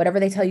whatever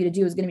they tell you to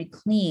do is going to be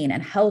clean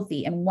and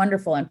healthy and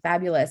wonderful and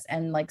fabulous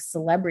and like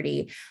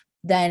celebrity,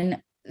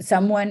 then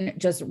someone,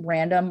 just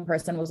random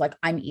person, was like,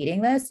 I'm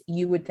eating this,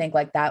 you would think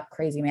like that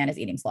crazy man is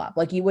eating slop.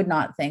 Like you would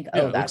not think,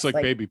 Yeah, oh, it that's looks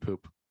like baby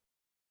poop.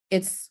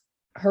 it's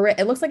horrific.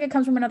 It looks like it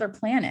comes from another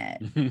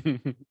planet.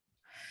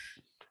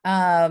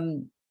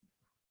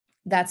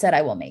 That said,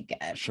 I will make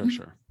it.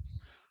 Sure.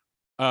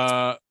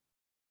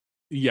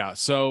 Yeah.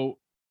 So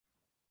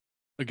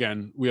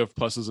again, we have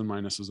pluses and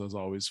minuses as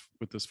always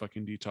with this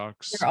fucking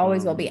detox. There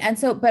always will be. And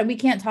so, but we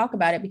can't talk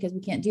about it because we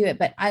can't do it.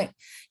 But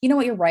you know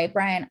what? You're right,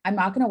 Brian. I'm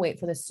not going to wait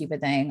for this stupid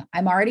thing.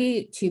 I'm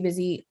already too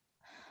busy.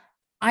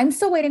 I'm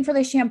still waiting for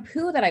the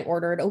shampoo that I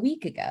ordered a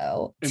week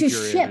ago to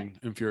ship.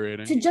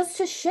 Infuriating.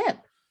 To ship.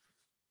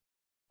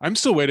 I'm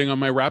still waiting on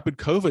my rapid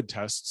COVID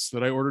tests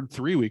that I ordered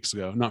 3 weeks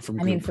ago. Not from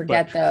I mean, Goop,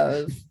 forget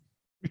those.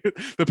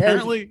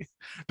 Apparently,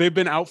 they've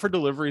been out for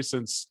delivery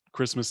since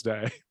Christmas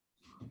Day.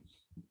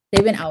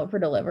 They've been out for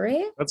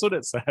delivery. That's what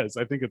it says.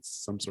 I think it's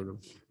some sort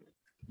of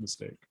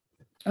mistake.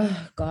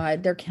 Oh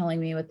God, they're killing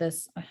me with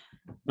this.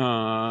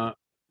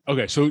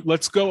 Okay, so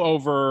let's go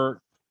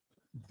over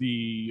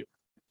the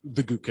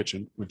Goop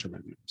Kitchen winter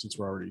menu since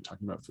we're already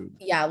talking about food.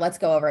 Yeah, let's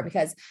go over it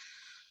because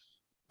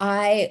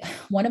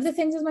one of the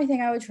things is my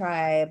thing I would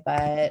try,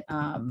 but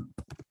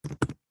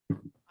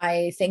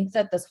I think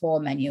that this whole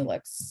menu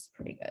looks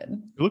pretty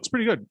good. It looks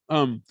pretty good.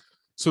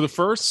 So the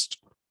first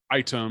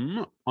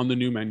item on the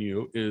new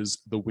menu is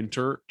the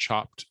winter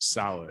chopped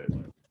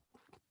salad.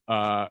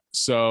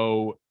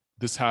 So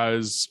this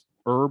has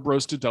herb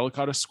roasted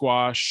delicata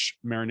squash,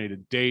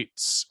 marinated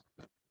dates,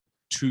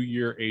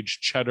 2-year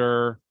aged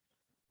cheddar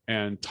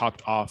and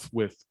topped off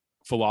with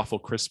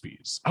falafel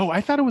crispies. Oh,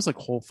 I thought it was like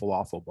whole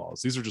falafel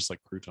balls. These are just like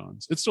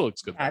croutons. It still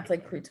looks good. Yeah, it's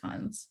like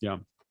croutons. Yeah.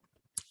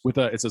 With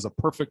it says a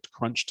perfect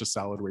crunch to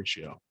salad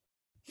ratio.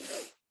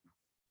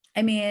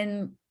 I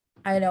mean,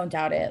 I don't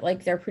doubt it.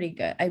 Like they're pretty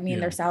good. I mean,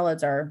 their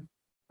salads are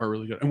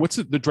really good. And what's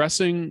it? The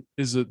dressing,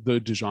 is it the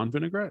Dijon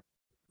vinaigrette?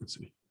 Let's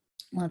see.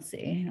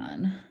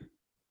 Hang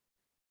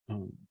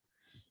on.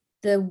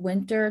 The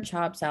winter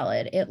chop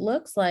salad. It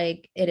looks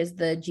like it is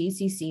the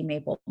GCC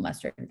maple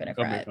mustard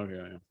vinaigrette. Okay,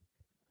 yeah.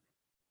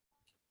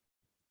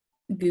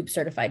 Goop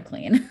certified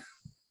clean.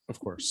 Of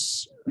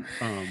course.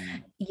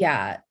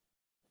 Yeah.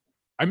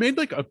 I made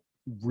like a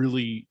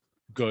really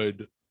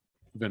good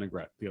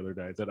vinaigrette the other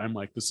day that I'm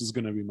like, this is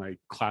going to be my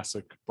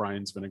classic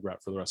Brian's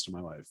vinaigrette for the rest of my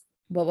life.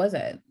 What was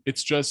it?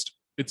 It's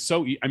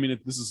so, I mean,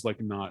 this is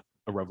like not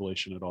a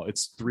revelation at all.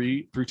 It's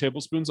 3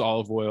 tablespoons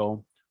olive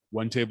oil,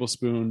 1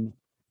 tablespoon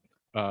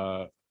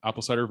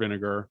apple cider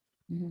vinegar,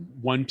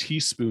 1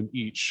 teaspoon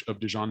each of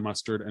Dijon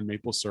mustard and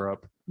maple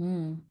syrup,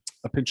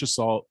 a pinch of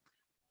salt,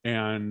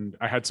 and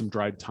I had some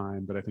dried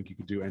thyme, but I think you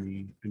could do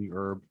any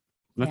herb.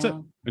 And that's it.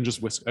 And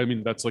just whisk. I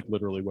mean, that's like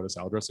literally what a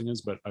salad dressing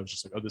is, but I was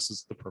just like, oh, this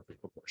is the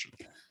perfect proportion.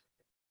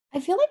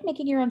 I feel like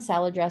making your own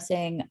salad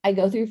dressing, I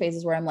go through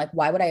phases where I'm like,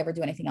 why would I ever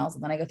do anything else?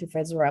 And then I go through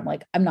phases where I'm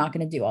like, I'm not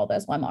going to do all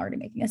this while I'm already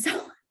making a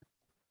salad.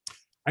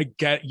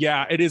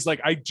 Yeah, it is like,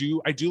 I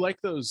do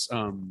like those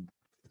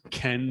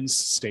Ken's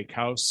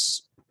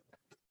Steakhouse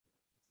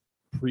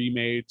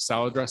pre-made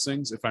salad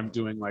dressings. If I'm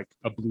doing like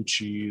a blue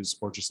cheese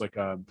or just like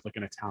an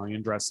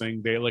Italian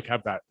dressing, they like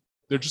have that.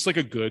 They're just like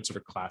a good sort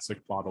of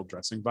classic bottled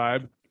dressing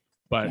vibe.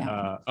 But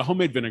a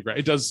homemade vinaigrette,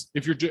 it does.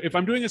 If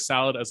I'm doing a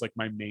salad as like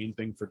my main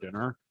thing for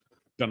dinner,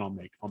 then I'll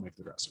make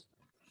the dressing.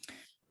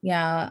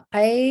 Yeah,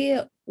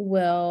 I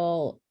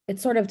will. It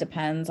sort of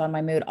depends on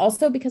my mood.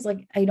 Also, because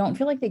like I don't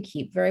feel like they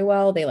keep very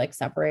well. They like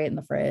separate in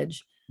the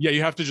fridge. Yeah,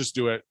 you have to just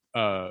do it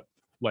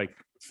like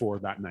for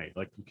that night.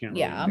 Like you can't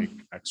really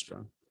make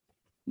extra.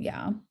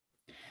 Yeah.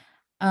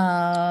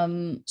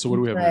 So what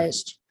do we have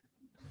next?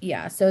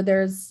 Yeah, so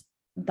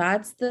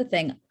that's the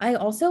thing. I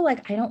also I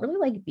don't really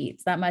like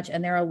beets that much,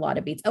 and there are a lot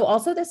of beets. Oh,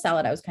 also this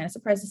salad, I was kind of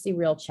surprised to see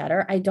real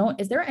cheddar.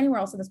 Is there anywhere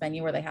else in this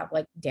menu where they have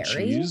like dairy?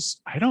 Cheese?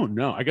 I don't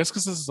know. I guess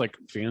because this is like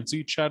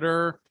fancy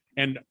cheddar,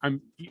 and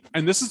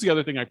this is the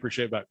other thing I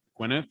appreciate about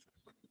Gwyneth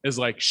is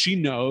like she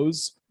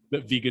knows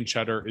that vegan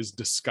cheddar is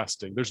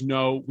disgusting.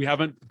 We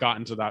haven't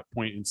gotten to that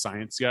point in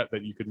science yet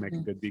that you could make a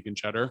good vegan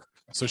cheddar.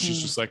 So she's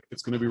just like,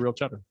 it's going to be real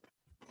cheddar.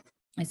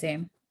 I see.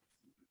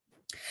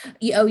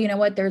 Oh, you know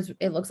what?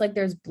 It looks like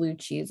there's blue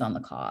cheese on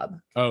the cob.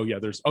 Oh yeah.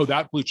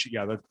 That blue cheese.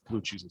 Yeah. That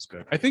blue cheese is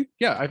good. I think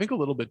a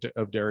little bit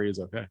of dairy is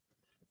okay.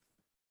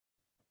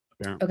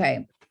 Apparently.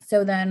 Okay.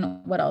 So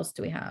then what else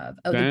do we have?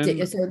 Oh,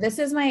 so this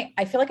is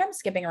I feel like I'm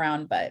skipping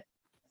around, but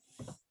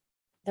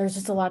there's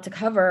just a lot to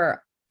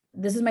cover.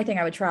 This is my thing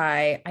I would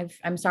try.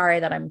 I'm sorry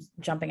that I'm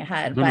jumping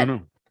ahead,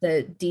 no.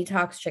 The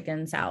detox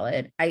chicken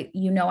salad. I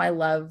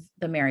love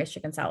the Mary's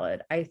chicken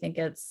salad. I think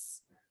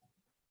it's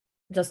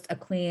just a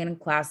clean,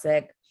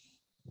 classic,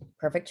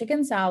 perfect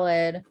chicken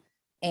salad.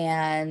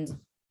 And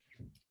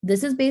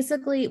this is this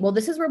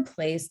is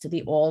replaced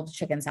the old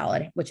chicken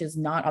salad, which is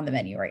not on the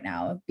menu right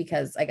now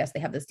because I guess they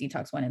have this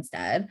detox one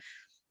instead.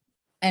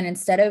 And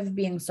instead of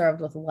being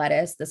served with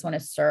lettuce, this one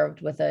is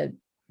served with a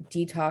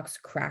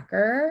detox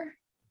cracker,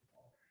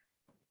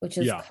 which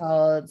is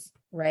called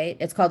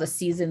a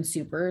seasoned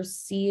super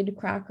seed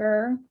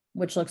cracker,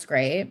 which looks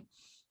great.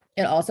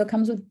 It also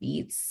comes with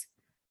beets,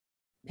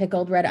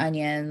 pickled red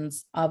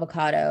onions,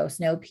 avocado,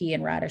 snow pea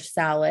and radish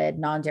salad,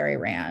 non-dairy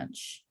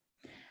ranch.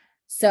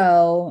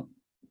 So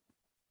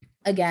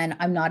again,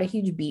 I'm not a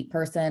huge beet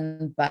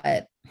person,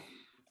 but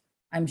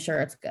I'm sure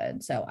it's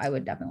good. So I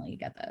would definitely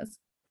get this.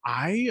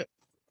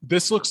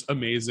 This looks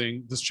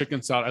amazing. This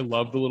chicken salad. I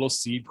love the little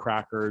seed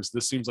crackers.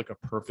 This seems like a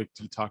perfect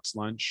detox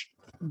lunch.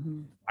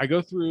 Mm-hmm. I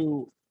go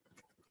through,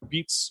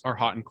 beets are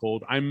hot and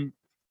cold. I'm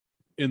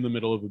in the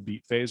middle of a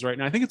beet phase right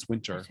now. I think it's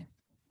winter.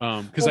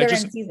 Because they're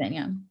in season,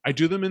 yeah. I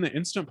do them in the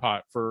Instant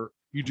Pot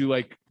you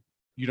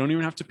don't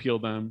even have to peel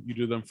them. You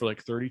do them for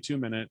like 32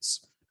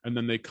 minutes and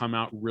then they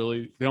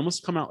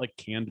almost come out like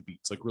canned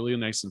beets, like really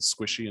nice and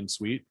squishy and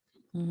sweet.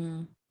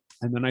 Mm-hmm.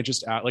 And then I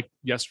just add, like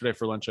yesterday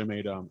for lunch, I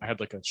had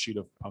like a sheet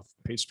of puff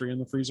pastry in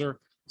the freezer.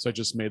 So I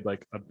just made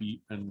like a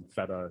beet and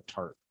feta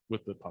tart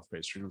with the puff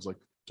pastry. And it was like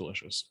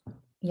delicious.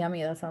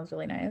 Yummy. That sounds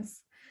really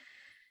nice.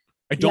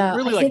 I don't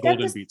really like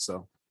golden beets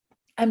though.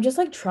 I'm just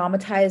like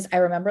traumatized. I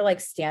remember like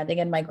standing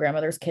in my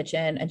grandmother's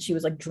kitchen and she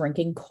was like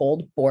drinking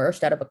cold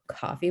borscht out of a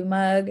coffee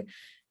mug.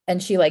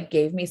 And she like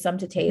gave me some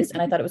to taste.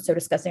 And I thought it was so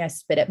disgusting. I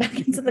spit it back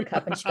into the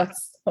cup and she got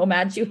so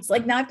mad. She was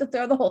like, now I have to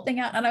throw the whole thing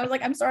out. And I was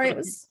like, I'm sorry. It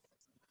was,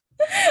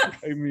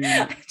 I mean,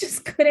 I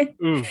just couldn't.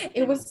 Ooh.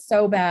 It was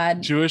so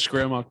bad. Jewish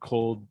grandma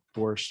cold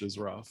borscht is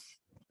rough.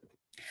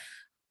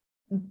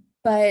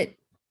 But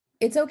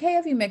it's okay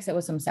if you mix it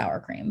with some sour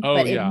cream. Oh,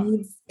 but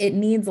it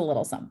needs a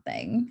little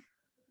something.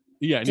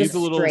 Yeah, it Just needs a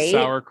little straight?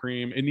 sour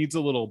cream. It needs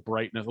a little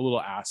brightness, a little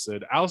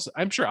acid.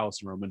 I'm sure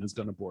Alison Roman has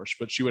done a borscht,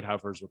 but she would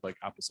have hers with like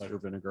apple cider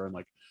vinegar and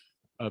like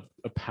a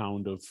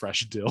pound of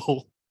fresh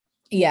dill.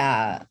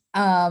 Yeah.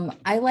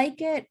 I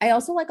like it. I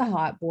also like a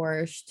hot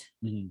borscht.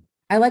 Mhm.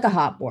 I like a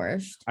hot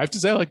borscht. I have to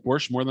say I like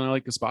borscht more than I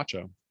like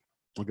gazpacho.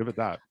 I'll give it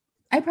that.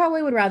 I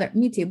probably would rather,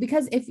 me too,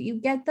 because if you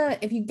get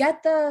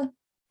the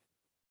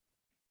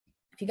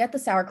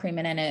sour cream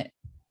in it,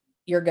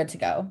 you're good to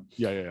go.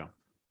 Yeah.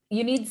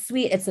 You need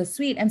sweet. It's a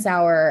sweet and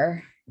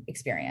sour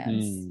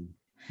experience.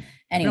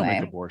 I don't Anyway,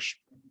 make a borscht.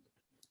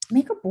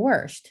 make a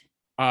borscht.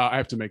 I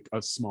have to make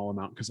a small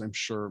amount because I'm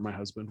sure my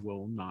husband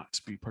will not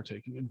be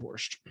partaking in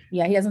borscht.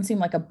 Yeah, he doesn't seem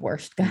like a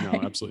borscht guy.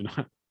 No, absolutely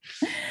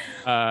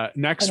not.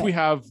 Next, Okay. we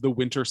have the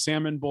winter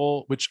salmon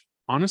bowl, which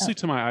honestly,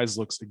 to my eyes,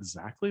 looks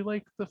exactly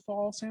like the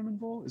fall salmon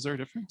bowl. Is there a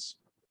difference?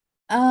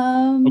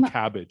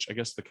 Cabbage. I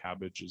guess the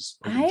cabbage is.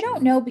 I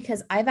don't know,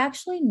 because I've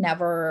actually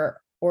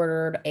never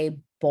ordered a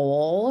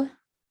bowl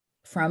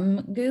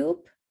from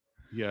Goop.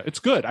 Yeah, it's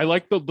good. I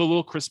like the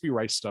little crispy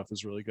rice stuff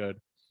is really good.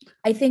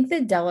 I think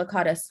the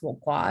delicata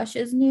squash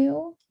is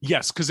new.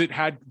 Yes, because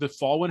the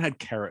fall one had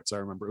carrots. I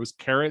remember it was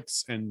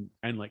carrots and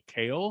like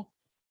kale,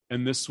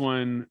 and this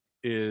one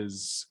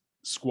is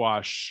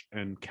squash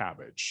and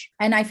cabbage.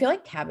 And I feel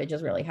like cabbage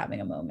is really having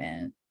a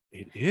moment.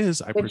 It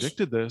is. I Which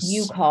predicted this.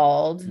 You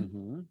called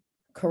Mhm.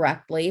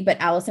 correctly,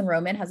 but Alison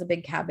Roman has a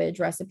big cabbage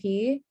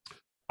recipe.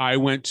 I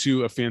went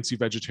to a fancy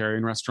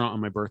vegetarian restaurant on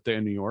my birthday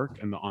in New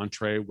York, and the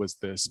entree was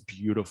this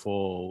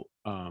beautiful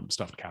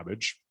stuffed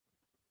cabbage.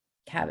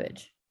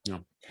 Cabbage. Yeah.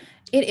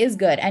 It is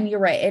good. And you're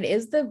right. It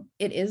is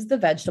the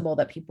vegetable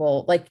that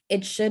people like.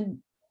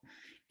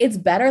 It's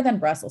better than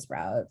Brussels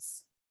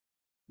sprouts.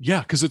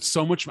 Yeah, because it's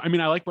so much. I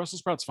mean, I like Brussels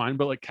sprouts fine,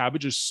 but like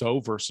cabbage is so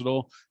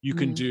versatile. You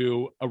can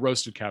do a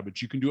roasted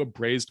cabbage, you can do a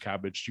braised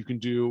cabbage, you can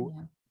do,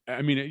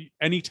 I mean,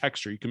 any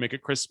texture. You can make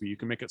it crispy, you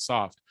can make it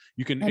soft.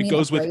 You can. It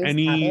goes with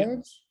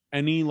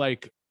any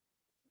like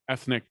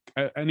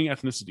any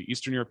ethnicity,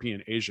 Eastern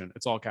European, Asian.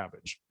 It's all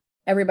cabbage.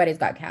 Everybody's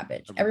got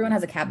cabbage. Everyone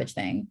has a cabbage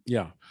thing.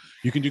 Yeah,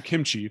 you can do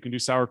kimchi, you can do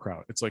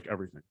sauerkraut. It's like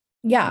everything.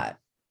 Yeah,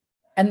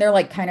 and they're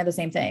like kind of the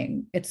same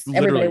thing. It's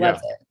Literally, everybody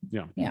loves it.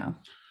 Yeah. Yeah.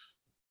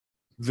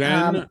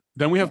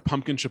 Then we have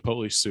pumpkin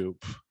chipotle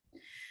soup.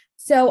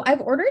 So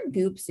I've ordered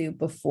Goop soup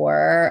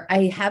before.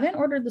 I haven't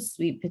ordered the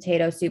sweet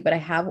potato soup, but I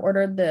have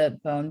ordered the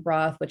bone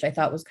broth, which I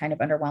thought was kind of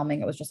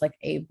underwhelming. It was just like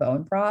a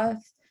bone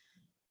broth.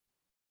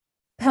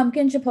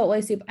 Pumpkin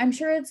chipotle soup, I'm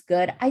sure it's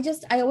good. I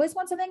always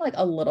want something like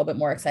a little bit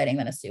more exciting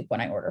than a soup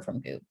when I order from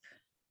Goop.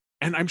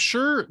 And I'm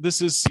sure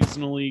this is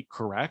seasonally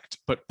correct,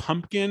 but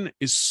pumpkin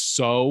is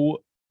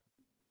so,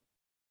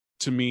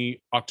 to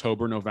me,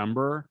 October,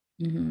 November.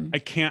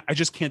 I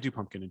just can't do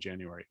pumpkin in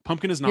January.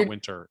 Pumpkin is not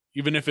winter.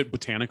 Even if it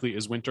botanically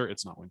is winter,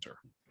 it's not winter.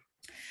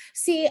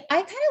 See, I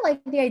kind of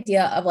like the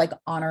idea of like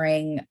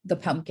honoring the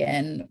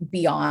pumpkin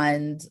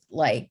beyond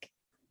like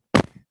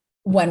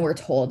when we're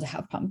told to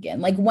have pumpkin.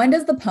 Like, when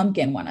does the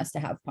pumpkin want us to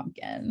have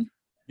pumpkin?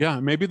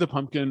 Yeah, maybe the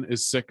pumpkin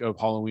is sick of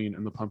Halloween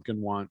and the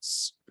pumpkin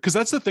wants, because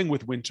that's the thing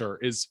with winter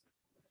is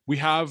we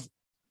have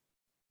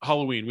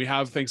Halloween, we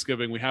have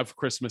Thanksgiving, we have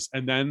Christmas,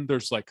 and then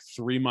there's like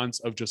 3 months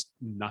of just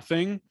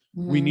nothing.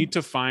 We need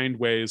to find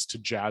ways to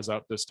jazz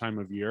up this time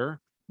of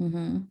year.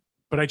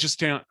 But I just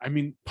can't. I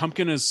mean,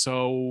 pumpkin is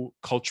so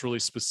culturally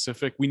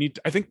specific.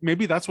 I think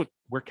maybe that's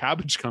where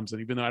cabbage comes in,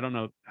 even though I don't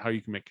know how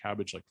you can make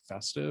cabbage like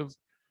festive.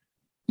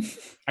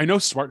 I know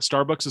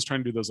Starbucks is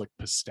trying to do those like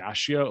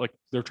pistachio, like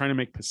they're trying to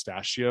make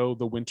pistachio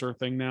the winter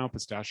thing now,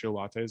 pistachio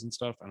lattes and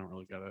stuff. I don't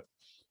really get it.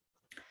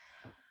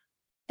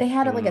 They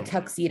had like a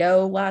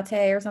tuxedo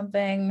latte or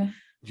something.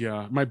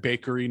 Yeah, my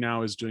bakery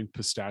now is doing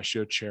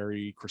pistachio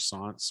cherry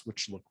croissants,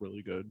 which look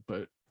really good.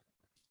 But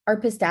are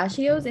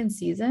pistachios in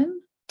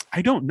season?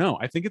 I don't know.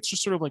 I think it's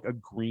just sort of like a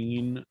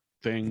green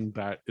thing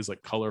that is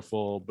like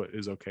colorful, but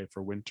is okay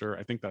for winter.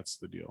 I think that's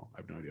the deal.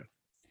 I have no idea.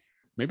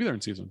 Maybe they're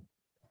in season.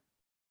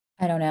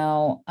 I don't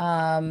know.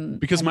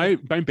 Because my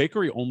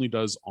bakery only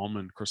does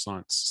almond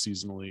croissants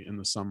seasonally in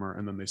the summer,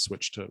 and then they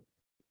switch to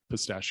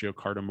pistachio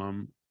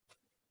cardamom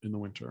in the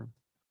winter.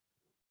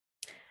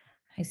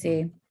 I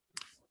see.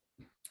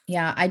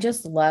 Yeah, I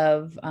just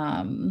love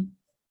almond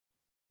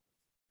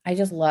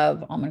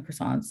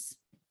croissants.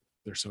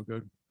 They're so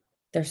good.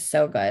 They're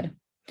so good.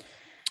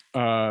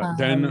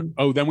 Then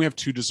we have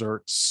 2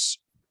 desserts,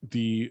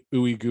 the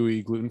ooey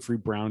gooey gluten-free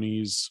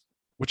brownies,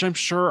 which I'm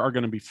sure are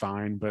going to be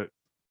fine, but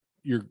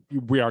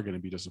we are going to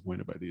be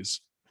disappointed by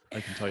these. I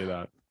can tell you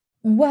that.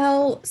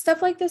 Well,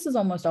 stuff like this is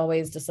almost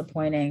always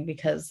disappointing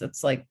because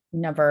it's like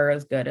never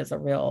as good as a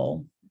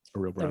real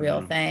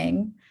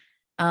thing.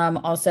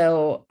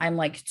 Also, I'm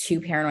like too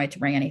paranoid to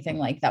bring anything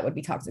like that would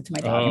be toxic to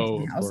my dog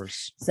into my house.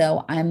 Course.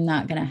 So I'm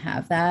not gonna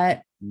have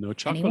that. No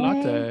chocolate.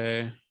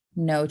 Anyway.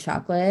 No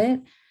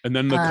chocolate. And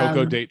then the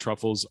cocoa date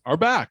truffles are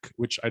back,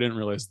 which I didn't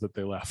realize that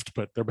they left,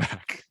 but they're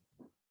back.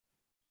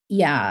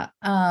 Yeah.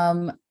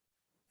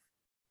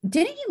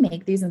 Didn't you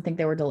make these and think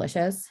they were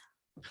delicious?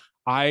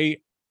 I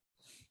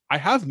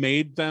have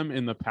made them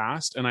in the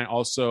past, and I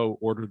also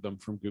ordered them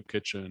from Goop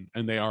Kitchen,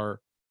 and they are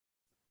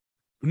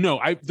No,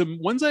 the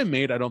ones I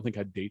made, I don't think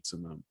had dates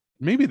in them.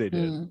 Maybe they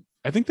did. Mm.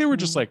 I think they were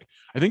just like,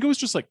 I think it was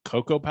just like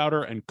cocoa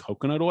powder and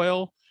coconut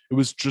oil. It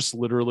was just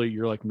literally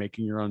you're like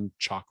making your own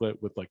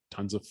chocolate with like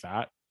tons of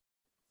fat.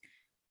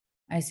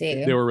 I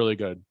see. They were really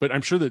good. But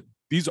I'm sure that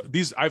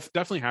these I've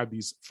definitely had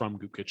these from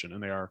Goop Kitchen,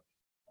 and they are,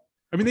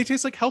 I mean, they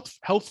taste like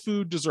health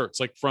food desserts,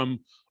 like from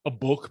a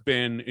bulk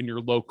bin in your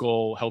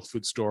local health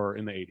food store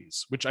in the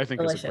 80s, which I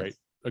think Delicious. is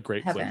a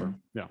great Heaven. flavor.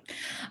 Yeah.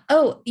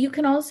 Oh, you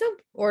can also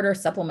order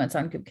supplements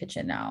on Goop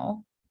Kitchen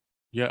now.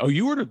 Yeah. Oh,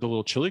 you ordered the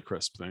little chili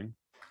crisp thing.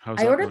 How's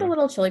I that ordered the going?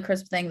 little chili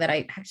crisp thing that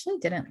I actually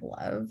didn't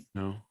love.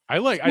 No, I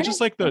Kinda just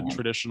like the bland.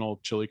 traditional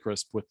chili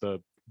crisp with the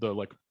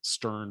like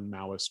stern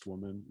Maoist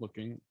woman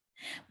looking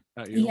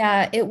at you.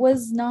 Yeah, it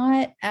was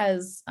not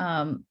as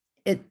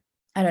it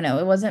I don't know,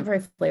 it wasn't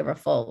very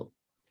flavorful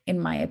in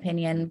my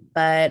opinion,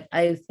 but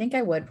I think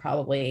I would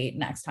probably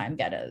next time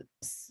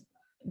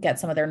get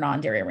some of their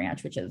non-dairy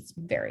ranch, which is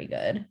very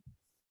good.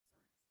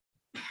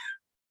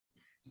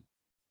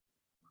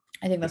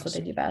 I think that's what Yes.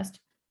 they do best.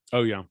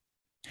 Oh yeah.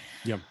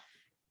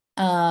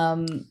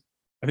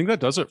 I think that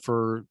does it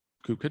for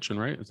Goop Kitchen,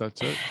 right? Is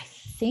that it? I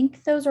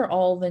think those are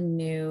all the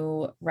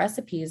new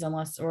recipes,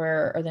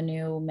 or the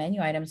new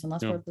menu items,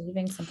 unless Yeah. we're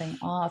leaving something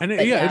off. And But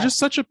it's just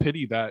such a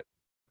pity that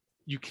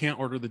you can't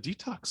order the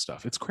detox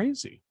stuff. It's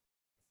crazy.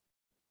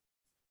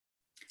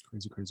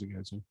 Crazy,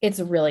 guys. it's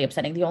really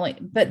upsetting.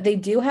 But they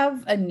do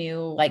have a new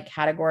like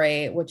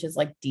category, which is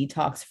like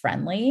detox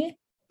friendly,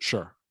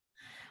 Sure.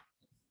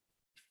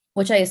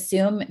 which I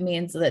assume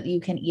means that you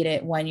can eat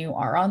it when you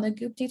are on the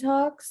Goop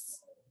detox.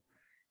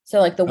 So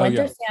like the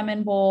winter yeah.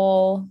 salmon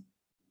bowl,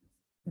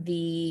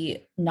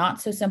 the not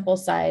so simple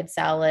side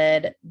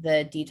salad,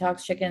 the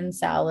detox chicken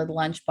salad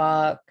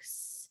lunchbox,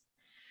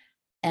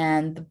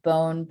 and the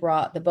bone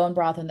broth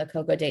and the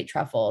cocoa date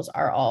truffles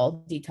are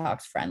all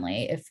detox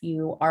friendly if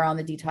you are on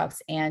the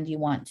detox and you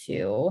want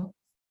to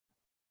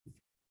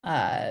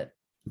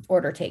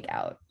order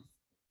takeout.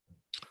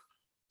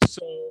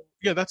 So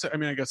yeah, that's, I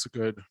mean, I guess a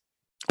good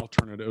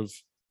alternative.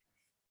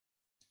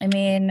 I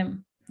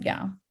mean,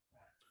 yeah.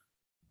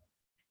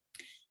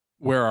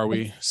 Where are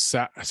we?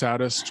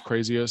 Saddest,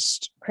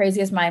 craziest?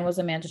 Craziest mine was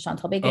Amanda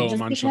Chantal Bacon, Oh, just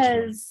Amanda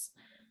Chantal.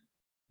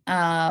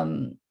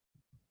 because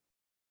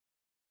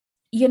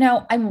you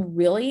know, I'm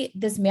really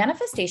this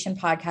manifestation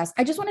podcast.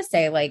 I just want to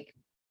say, like,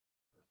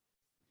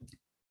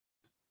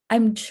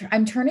 I'm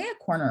turning a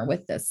corner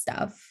with this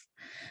stuff,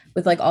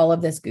 with like all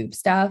of this Goop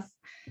stuff.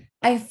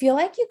 I feel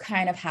like you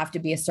kind of have to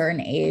be a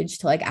certain age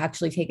to like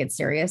actually take it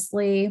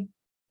seriously.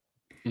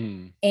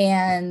 Mm.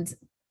 And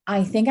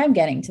I think I'm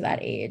getting to that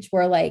age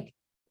where like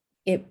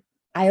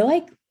I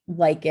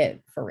like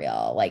it for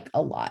real, like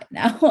a lot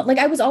now. Like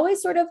I was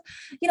always sort of,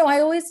 I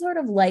always sort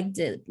of liked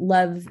it,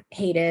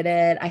 hated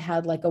it. I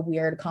had like a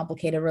weird,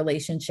 complicated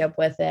relationship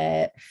with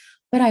it,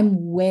 but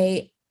I'm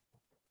way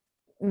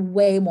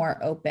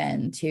more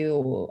open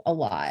to a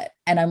lot.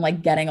 And I'm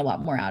like getting a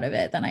lot more out of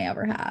it than I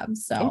ever have.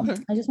 So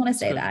Okay. I just want to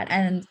say good. that.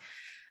 And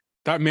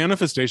That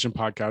manifestation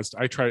podcast,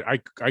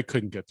 I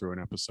couldn't get through an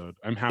episode.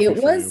 I'm happy It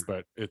for was- you,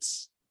 but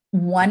it's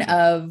one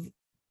of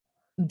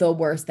the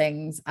worst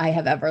things I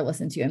have ever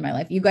listened to in my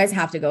life. You guys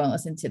have to go and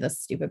listen to this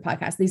stupid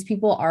podcast. These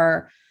people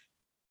are,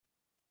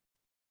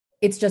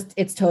 it's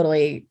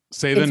totally,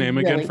 say the it's name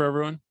again really- for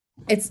everyone.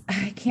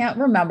 I can't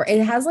remember.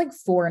 It has like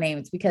 4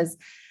 names because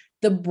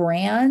the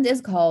brand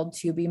is called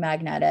To Be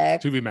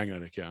Magnetic. To Be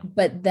Magnetic, yeah.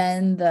 But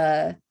then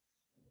the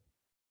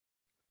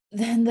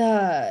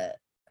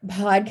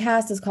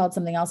podcast is called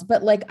something else.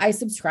 But like I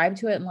subscribe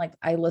to it and like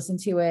I listen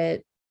to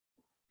it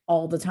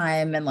all the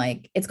time. And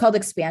like it's called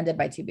Expanded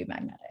by To Be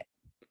Magnetic.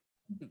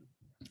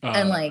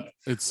 And like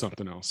it's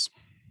something else.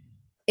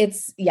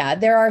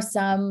 there are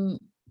some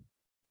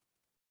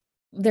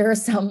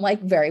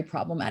like very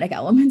problematic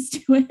elements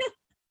to it.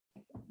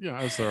 Yeah,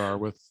 as there are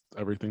with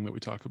everything that we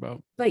talk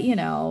about. But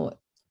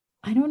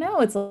I don't know.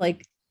 It's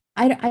like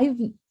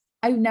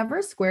I've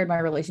never squared my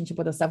relationship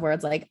with the stuff where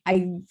it's like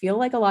I feel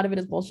like a lot of it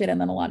is bullshit and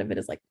then a lot of it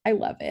is like I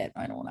love it.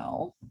 I don't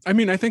know. I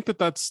mean, I think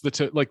that's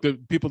like the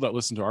people that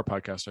listen to our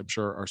podcast, I'm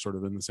sure, are sort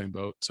of in the same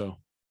boat. So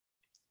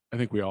I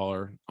think we all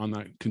are on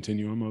that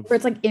continuum of Where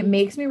it's like it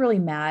makes me really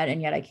mad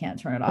and yet I can't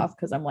turn it off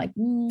because I'm like,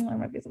 there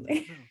might be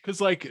something.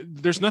 because like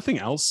there's nothing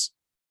else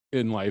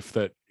in life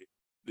that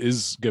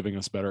is giving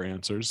us better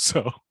answers.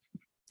 So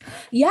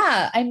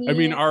Yeah, I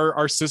mean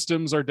our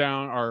systems are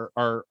down,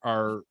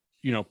 our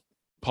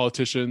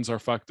politicians are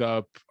fucked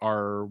up,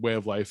 our way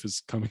of life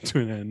is coming to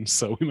an end,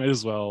 so we might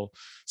as well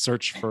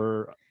search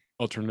for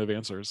alternative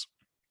answers.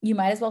 you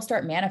might as well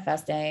start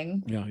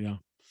manifesting. Yeah.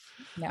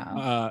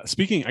 Yeah.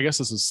 I guess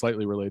this is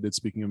slightly related.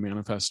 Speaking of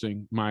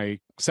manifesting, my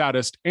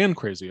saddest and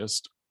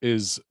craziest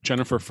is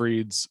Jennifer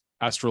Freed's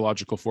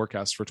astrological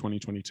forecast for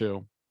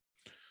 2022.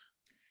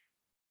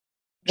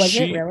 Was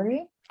it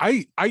really?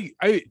 I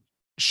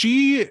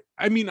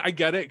mean, I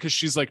get it because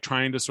she's like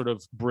trying to sort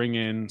of bring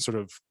in sort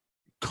of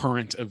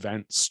current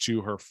events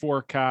to her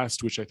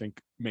forecast, which I think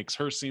makes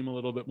her seem a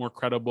little bit more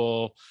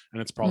credible.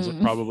 And it's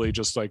probably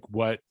just like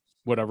what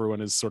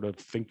everyone is sort of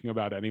thinking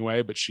about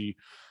anyway. But she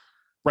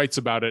writes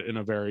about it in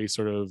a very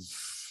sort of,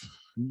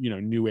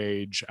 new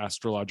age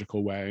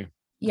astrological way.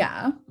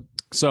 Yeah.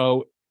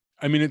 So,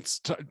 I mean,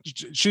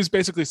 she's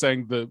basically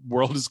saying the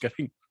world is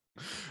getting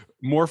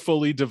more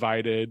fully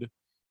divided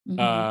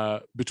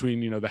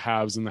between, the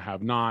haves and the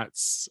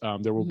have-nots.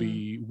 There will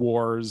be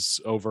wars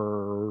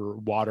over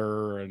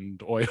water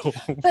and oil.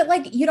 But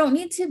like, you don't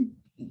need to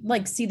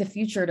like see the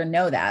future to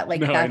know that. Like,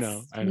 no,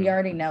 that's, I know. we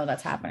already know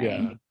that's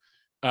happening.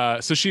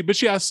 Yeah. So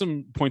she asked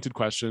some pointed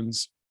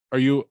questions. Are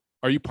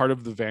you part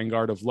of the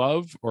vanguard of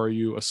love, or are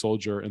you a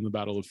soldier in the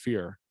battle of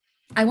fear?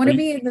 I want to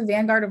be the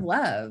vanguard of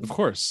love. Of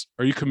course.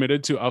 Are you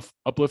committed to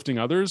uplifting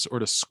others or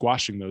to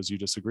squashing those you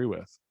disagree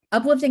with?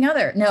 Uplifting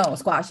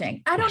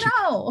squashing. I don't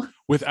know.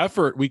 With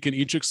effort, we can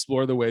each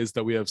explore the ways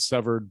that we have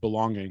severed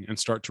belonging and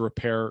start to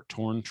repair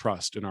torn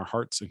trust in our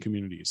hearts and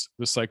communities.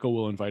 This cycle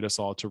will invite us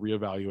all to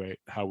reevaluate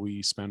how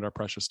we spend our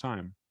precious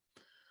time.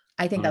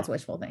 I think that's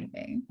wishful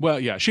thinking. Well,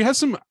 yeah, she has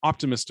some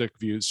optimistic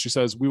views. She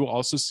says, we will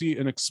also see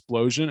an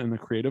explosion in the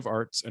creative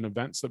arts and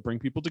events that bring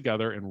people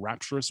together in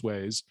rapturous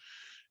ways.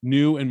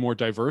 New and more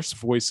diverse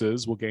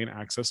voices will gain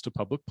access to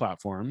public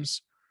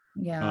platforms.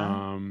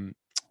 Yeah.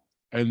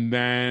 And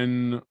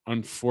then,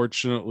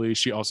 unfortunately,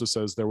 she also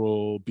says there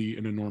will be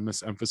an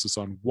enormous emphasis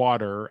on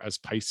water, as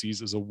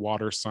Pisces is a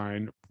water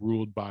sign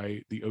ruled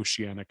by the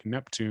oceanic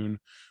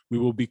Neptune. We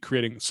will be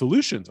creating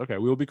solutions. Okay,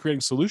 we will be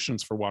creating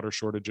solutions for water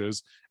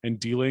shortages and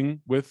dealing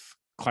with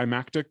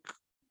climactic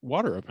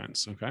water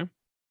events. Okay.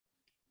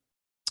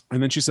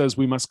 And then she says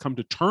we must come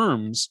to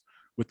terms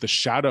with the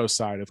shadow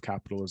side of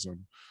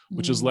capitalism,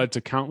 which has led to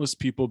countless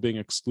people being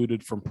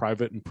excluded from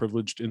private and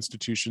privileged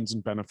institutions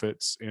and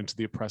benefits, and to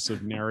the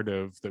oppressive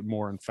narrative that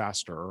more and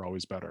faster are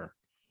always better.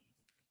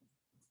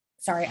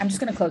 Sorry, I'm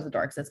just going to close the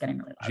door because it's getting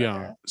really loud.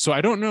 Yeah. So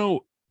I don't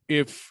know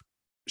if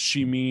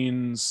she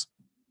means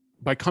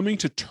by coming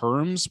to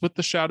terms with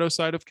the shadow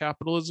side of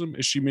capitalism,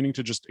 is she meaning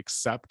to just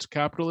accept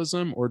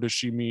capitalism, or does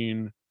she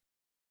mean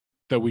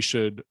that we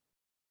should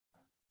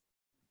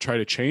try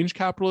to change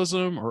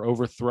capitalism or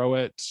overthrow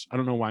it? I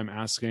don't know why I'm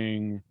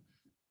asking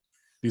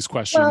these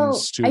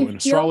questions to an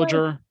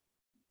astrologer.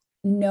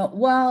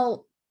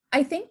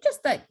 I think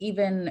just that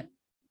even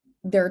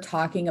they're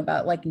talking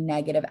about like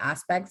negative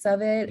aspects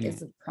of it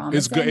is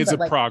promising. It's a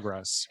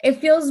progress. It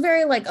feels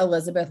very like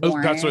Elizabeth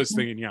Warren. That's what I was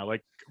thinking. Yeah,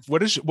 like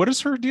what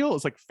is her deal?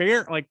 It's like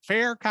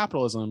fair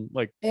capitalism,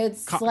 like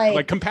it's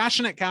like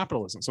compassionate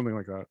capitalism, something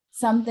like that.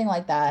 Something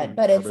like that,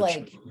 but it's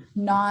like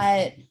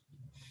not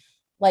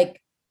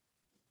like,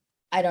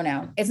 I don't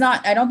know. It's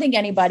not, I don't think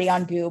anybody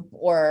on Goop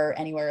or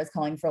anywhere is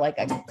calling for like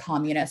a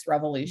communist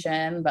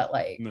revolution, but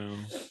like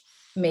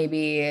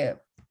maybe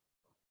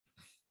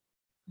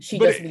she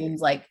just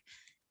means like,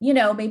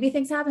 maybe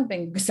things haven't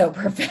been so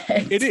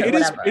perfect.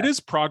 It is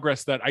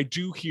progress that I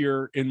do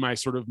hear in my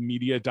sort of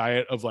media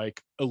diet of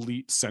like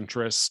elite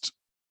centrist,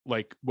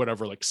 like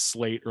whatever, like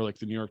Slate or like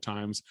the New York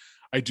Times.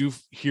 I do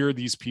hear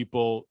these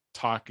people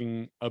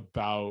talking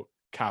about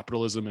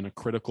capitalism in a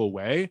critical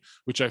way,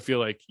 which I feel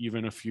like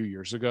even a few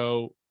years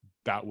ago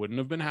that wouldn't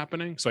have been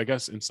happening. So I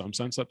guess in some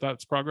sense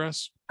that's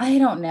progress. I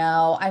don't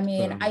know. I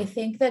mean, I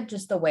think that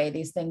just the way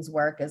these things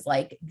work is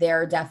like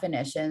their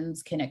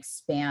definitions can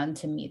expand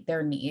to meet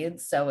their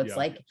needs. So it's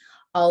like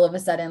all of a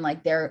sudden,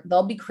 like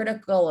they'll be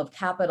critical of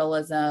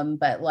capitalism,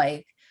 but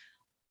like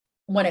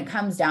when it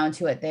comes down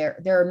to it,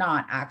 they're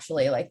not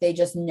actually, like they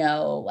just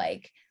know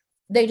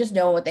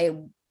what they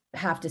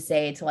have to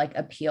say to like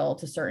appeal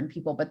to certain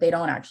people, but they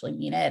don't actually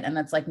mean it. And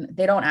that's like,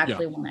 they don't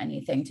actually want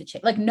anything to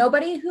change. Like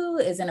nobody who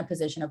is in a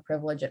position of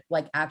privilege,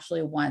 like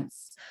actually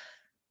wants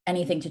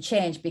anything to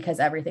change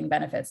because everything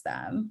benefits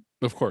them.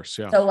 Of course.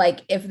 Yeah. So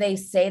like, if they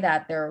say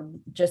that, they're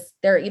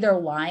either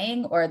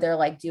lying or they're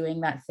like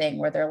doing that thing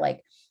where they're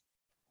like,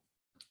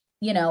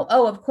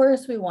 oh, of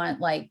course we want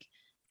like,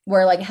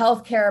 where like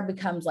healthcare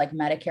becomes like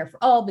Medicare for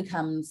all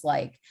becomes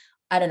like,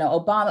 I don't know,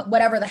 Obama,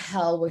 whatever the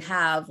hell we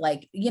have,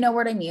 like, you know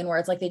what I mean? Where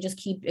it's like, they just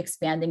keep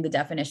expanding the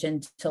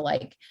definition to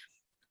like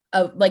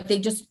they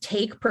just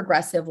take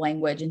progressive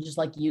language and just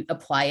like you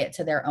apply it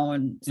to their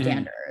own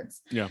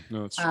standards. Yeah,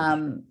 no, that's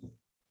true.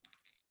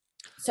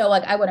 So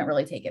like, I wouldn't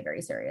really take it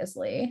very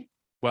seriously.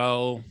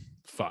 Well,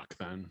 fuck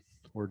then.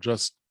 We're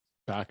just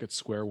back at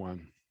square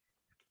one.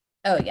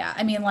 Oh yeah.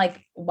 I mean, like,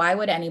 why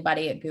would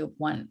anybody at Goop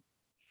want,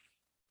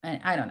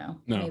 I don't know.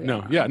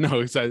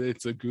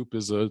 It's a Goop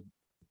is a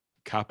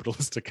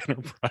capitalistic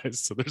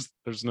enterprise, so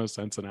there's no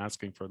sense in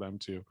asking for them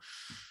to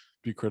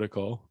be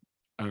critical,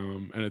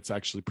 and it's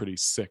actually pretty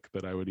sick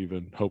that I would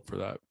even hope for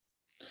that.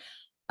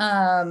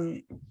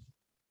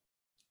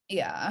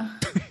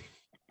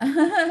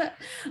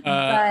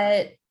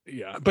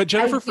 But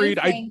Jennifer Freed,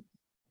 I think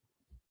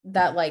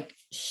that like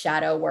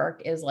shadow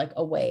work is like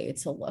a way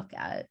to look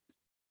at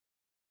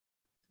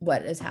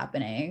what is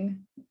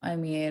happening. I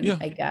mean,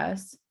 I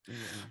guess,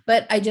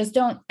 but I just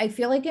don't, I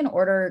feel like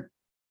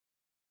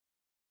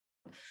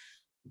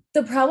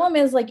the problem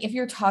is like, if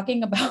you're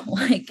talking about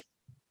like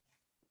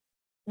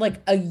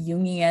a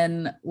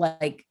Jungian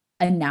like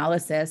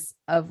analysis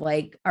of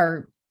like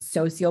our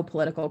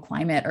socio-political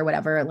climate or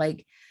whatever,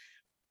 like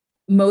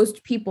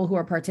most people who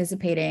are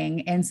participating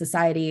in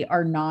society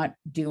are not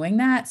doing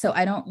that. So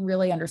I don't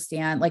really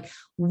understand. Like,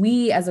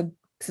 we as a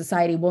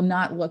society will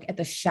not look at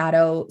the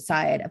shadow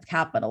side of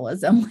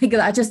capitalism. Like,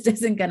 that just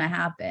isn't going to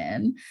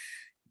happen.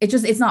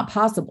 It's not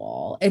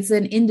possible. It's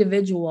an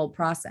individual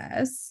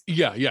process.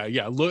 Yeah.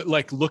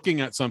 Like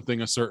looking at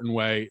something a certain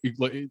way.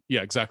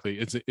 Yeah, exactly.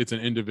 It's an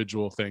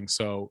individual thing.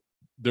 So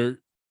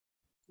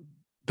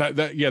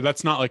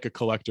that's not like a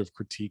collective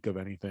critique of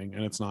anything,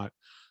 and it's not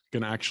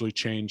going to actually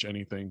change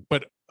anything.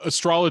 But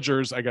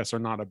astrologers, I guess, are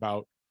not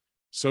about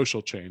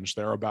social change.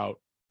 They're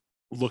about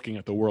looking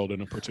at the world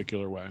in a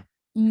particular way.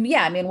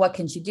 Yeah. I mean, what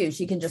can she do?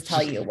 She can just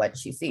tell you what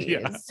she sees.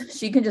 Yeah.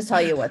 She can just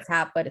tell you what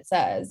it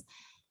says.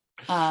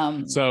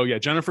 So yeah,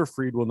 Jennifer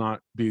Freed will not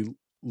be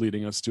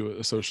leading us to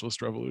a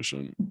socialist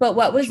revolution. But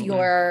what was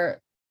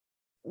your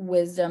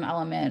wisdom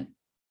element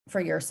for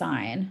your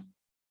sign?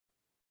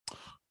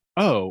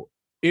 Oh,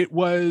 it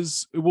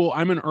was, well,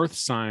 I'm an earth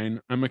sign.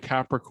 I'm a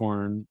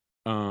Capricorn.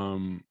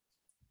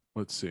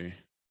 Let's see.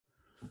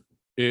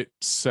 It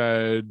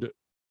said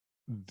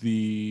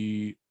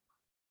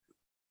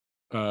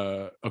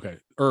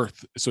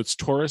earth. So it's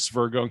Taurus,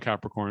 Virgo, and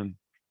Capricorn.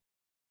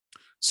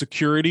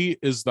 Security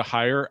is the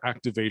higher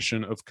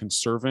activation of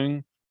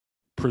conserving,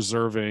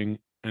 preserving,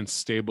 and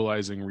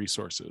stabilizing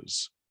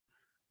resources.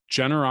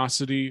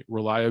 Generosity,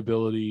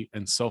 reliability,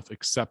 and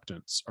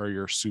self-acceptance are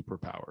your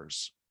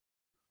superpowers.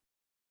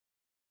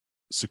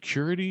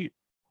 Security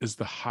is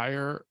the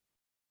higher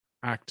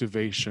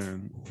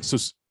activation. So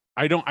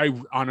I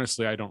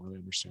honestly don't really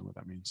understand what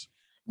that means.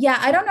 Yeah,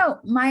 I don't know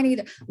mine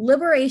either.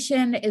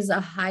 Liberation is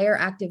a higher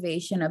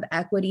activation of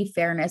equity,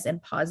 fairness,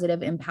 and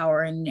positive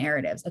empowering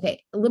narratives.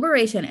 Okay,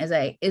 liberation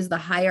is the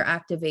higher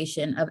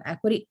activation of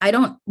equity. I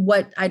think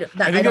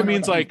it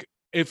means like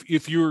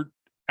if your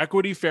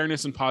equity,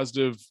 fairness, and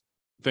positive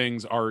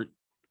things are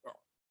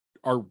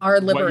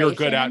what you're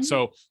good at.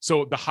 So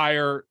the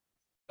higher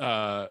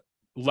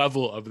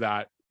level of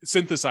that,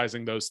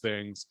 synthesizing those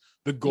things,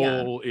 the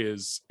goal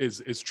is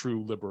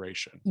true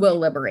liberation. Will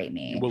liberate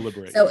me. Will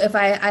liberate. So if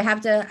I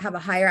have to have a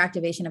higher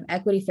activation of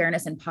equity,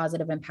 fairness, and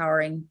positive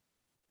empowering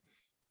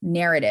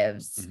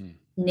narratives.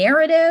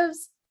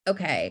 Narratives.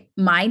 Okay.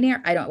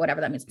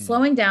 Whatever that means.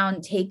 Slowing down,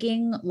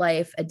 taking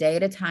life a day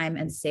at a time,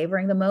 and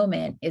savoring the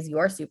moment is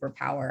your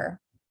superpower.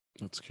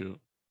 That's cute.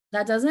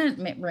 That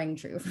doesn't ring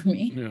true for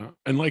me. Yeah.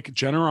 And like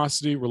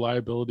generosity,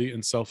 reliability,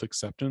 and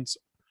self-acceptance.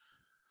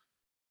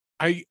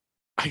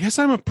 I guess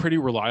I'm a pretty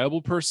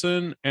reliable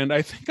person, and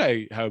I think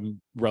I am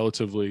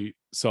relatively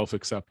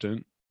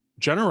self-acceptant.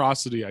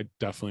 Generosity, I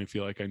definitely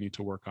feel like I need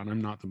to work on.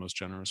 I'm not the most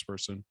generous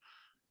person.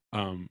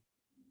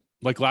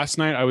 Like last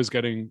night I was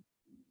getting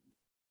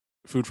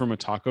food from a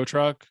taco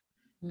truck,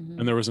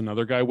 and there was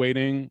another guy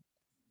waiting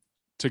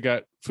to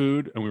get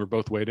food, and we were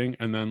both waiting.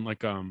 And then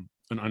like an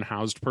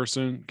unhoused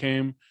person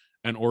came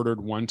and ordered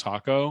one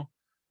taco.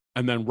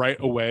 And then right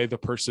away, the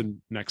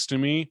person next to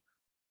me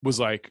was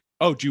like,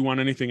 "Oh, do you want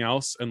anything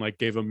else?" And like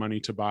gave him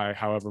money to buy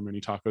however many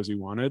tacos he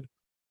wanted.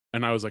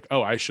 And I was like,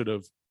 oh, I should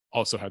have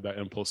also had that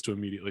impulse to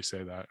immediately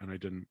say that. And I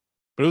didn't,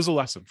 but it was a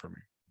lesson for me.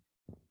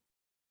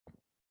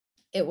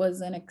 He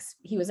was an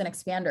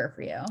expander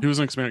for you. He was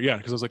an expander. Yeah.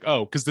 Cause I was like,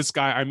 oh, cause this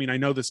guy, I mean, I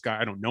know this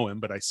guy, I don't know him,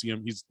 but I see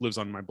him. He lives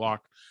on my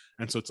block.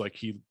 And so it's like,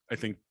 I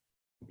think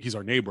he's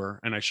our neighbor.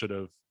 And I should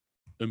have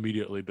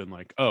immediately been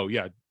like, oh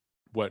yeah,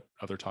 what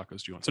other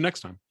tacos do you want? So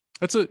next time.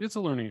 It's a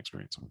learning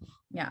experience.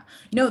 Yeah.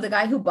 No, the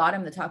guy who bought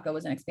him the taco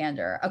was an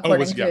expander,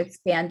 according to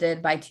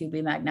Expanded by To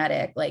Be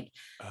Magnetic. Like,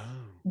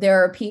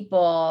 there are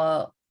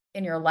people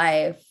in your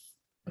life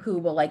who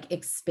will like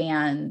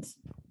expand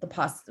the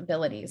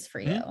possibilities for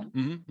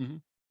you.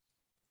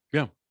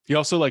 Yeah. He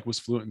also like was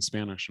fluent in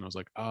Spanish, and I was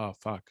like, oh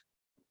fuck,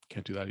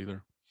 can't do that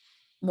either.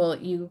 Well,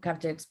 you have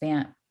to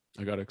expand.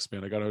 I gotta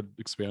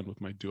expand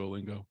with my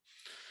Duolingo.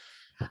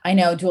 I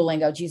know,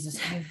 Duolingo. Jesus,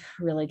 I've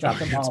really dropped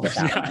the ball with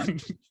that one.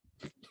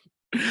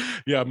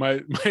 Yeah,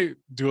 my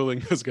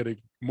Duolingo is getting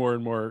more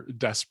and more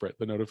desperate,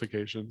 the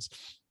notifications.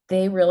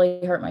 They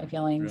really hurt my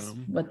feelings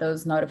with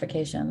those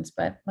notifications,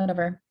 but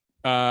whatever.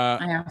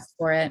 I asked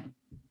for it.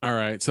 All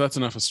right, so that's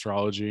enough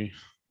astrology.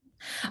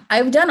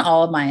 I've done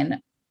all of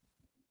mine.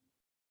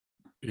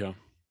 Yeah.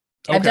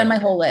 Okay. I've done my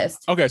whole list.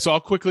 Okay, so I'll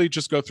quickly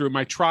just go through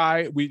my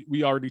try.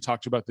 We already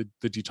talked about the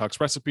detox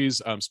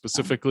recipes,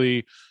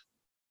 specifically,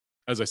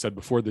 as I said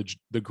before,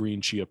 the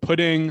green chia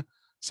pudding.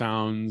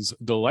 Sounds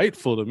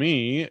delightful to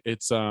me.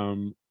 It's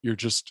you're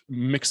just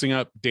mixing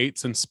up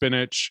dates and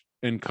spinach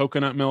and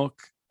coconut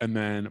milk and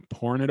then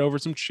pouring it over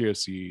some chia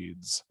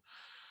seeds.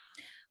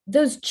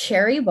 Those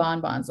cherry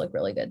bonbons look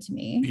really good to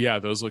me. Yeah,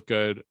 those look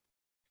good.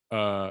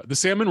 The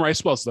salmon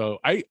rice balls though,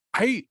 I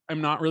am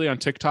not really on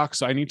TikTok,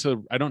 so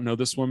I don't know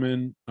this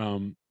woman.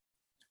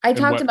 I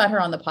talked about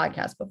her on the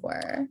podcast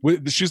before.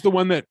 She's the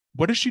one that,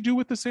 what does she do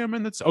with the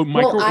salmon? Is it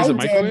microwaves?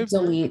 I did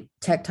delete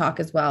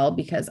TikTok as well,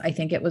 because I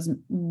think it was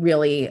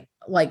really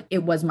like,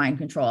 it was mind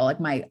control.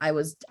 Like I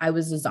was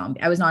a zombie.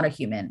 I was not a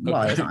human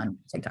while I was on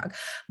TikTok,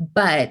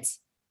 but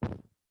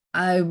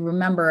I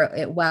remember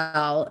it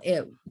well.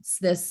 It's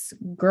this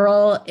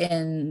girl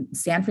in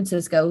San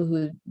Francisco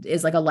who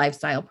is like a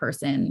lifestyle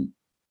person.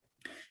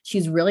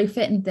 She's really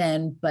fit and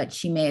thin, but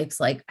she makes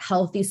like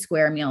healthy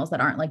square meals that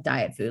aren't like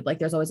diet food. Like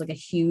there's always like a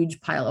huge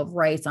pile of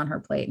rice on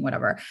her plate and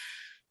whatever.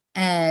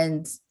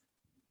 And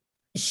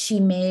she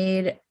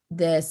made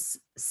this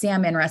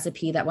salmon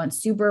recipe that went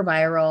super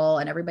viral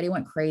and everybody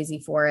went crazy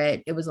for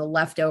it. It was a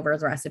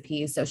leftovers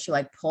recipe. So she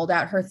like pulled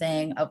out her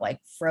thing of like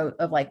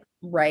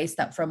rice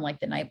that from like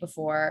the night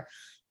before,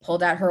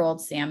 pulled out her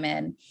old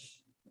salmon.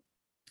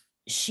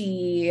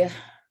 She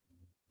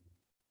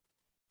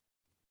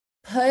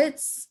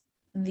puts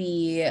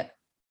the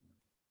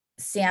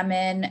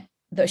salmon,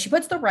 though she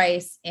puts the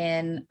rice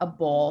in a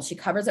bowl, she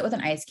covers it with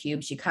an ice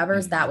cube, she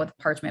covers that with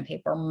parchment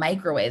paper,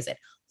 microwaves it,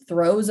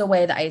 throws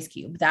away the ice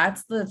cube.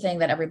 That's the thing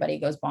that everybody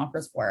goes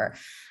bonkers for.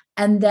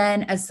 And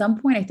then at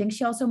some point, I think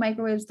she also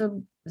microwaves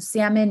the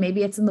salmon.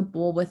 Maybe it's in the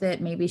bowl with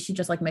it. Maybe she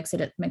just like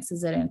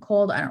mixes it in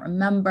cold. I don't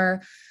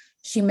remember.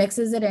 She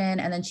mixes it in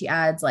and then she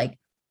adds like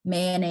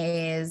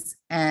mayonnaise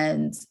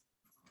and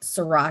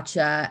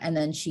sriracha. And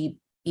then she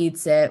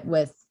eats it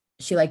with,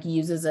 she like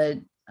uses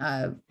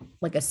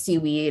like a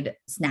seaweed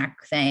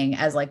snack thing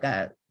as like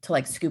to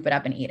like scoop it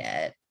up and eat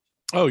it.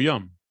 Oh,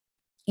 yum.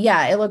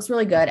 Yeah, it looks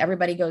really good.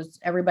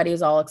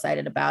 Everybody's all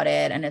excited about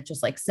it. And it's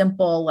just like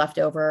simple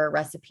leftover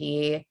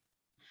recipe.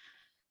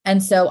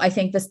 And so I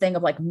think this thing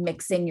of like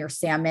mixing your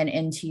salmon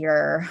into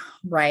your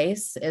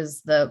rice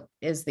is the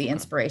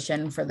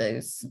inspiration for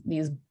these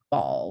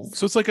balls.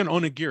 So it's like an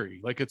onigiri.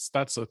 Like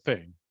that's a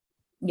thing.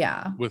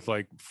 Yeah. With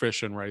like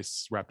fish and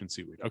rice wrapped in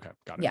seaweed. Okay,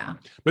 got it. Yeah.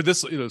 But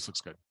this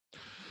looks good.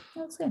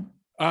 That's good.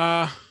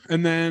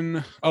 And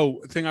then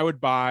thing I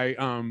would buy,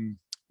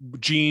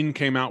 Jean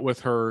came out with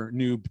her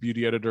new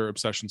beauty editor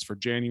obsessions for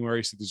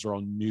January. So these are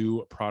all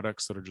new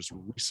products that are just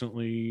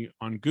recently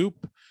on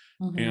Goop.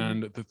 Mm-hmm.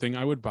 And the thing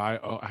I would buy,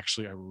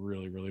 actually, I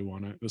really, really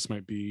want it. This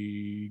might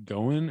be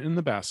going in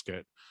the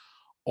basket.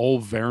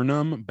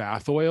 Olvernum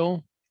bath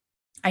oil.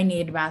 I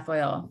need bath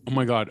oil. Oh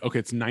my God. Okay.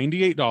 It's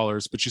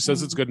 $98, but she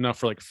says it's good enough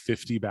for like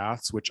 50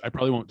 baths, which I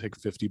probably won't take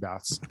 50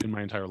 baths in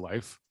my entire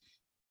life.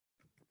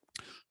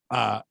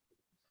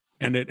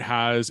 And it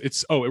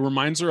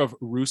reminds her of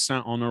Rue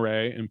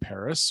Saint-Honoré in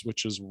Paris,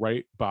 which is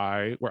right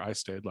by where I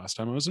stayed last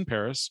time I was in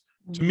Paris.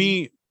 Mm-hmm. To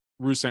me,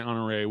 Rue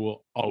Saint-Honoré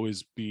will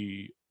always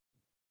be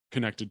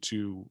connected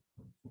to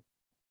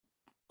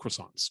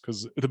croissants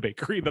because the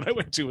bakery that I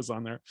went to was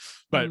on there,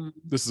 but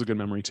this is a good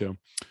memory too.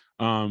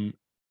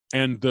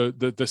 And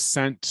the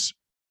scent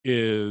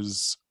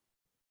is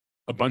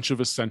a bunch of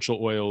essential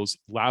oils: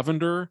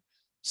 lavender,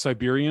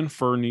 Siberian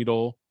fir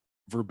needle,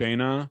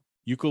 verbena,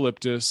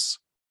 eucalyptus,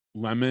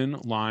 lemon,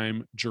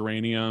 lime,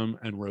 geranium,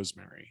 and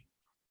rosemary.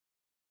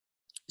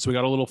 So we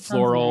got a little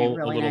floral,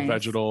 really a little nice.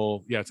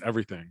 Vegetal. Yeah, it's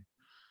everything.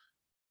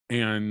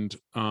 And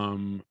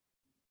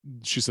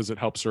she says it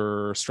helps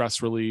her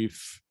stress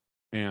relief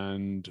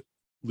and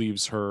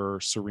leaves her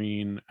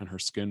serene and her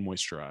skin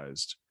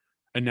moisturized.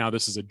 And now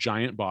this is a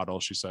giant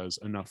bottle, she says,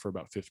 enough for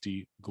about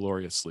 50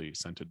 gloriously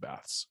scented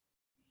baths.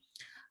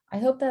 I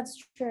hope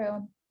that's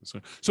true.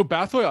 So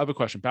bath oil, I have a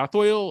question. Bath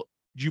oil,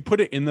 do you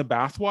put it in the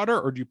bath water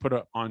or do you put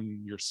it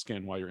on your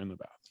skin while you're in the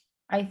bath?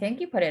 I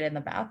think you put it in the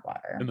bath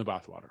water. In the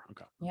bath water.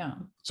 Okay. Yeah.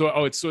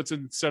 So it's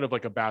instead of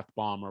like a bath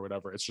bomb or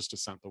whatever, it's just to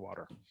scent the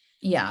water.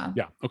 Yeah.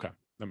 Yeah. Okay.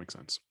 That makes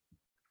sense.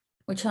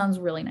 Which sounds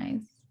really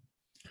nice.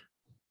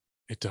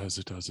 It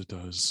does.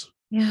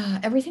 Yeah.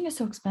 Everything is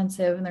so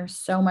expensive and there's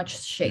so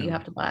much shit you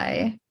have to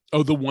buy.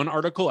 Oh, the one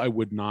article I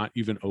would not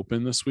even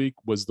open this week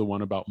was the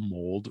one about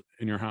mold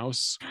in your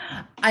house.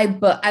 I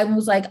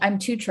was like, I'm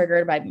too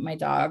triggered by my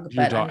dog,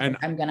 but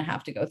I'm going to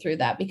have to go through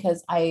that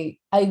because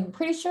I'm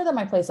pretty sure that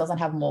my place doesn't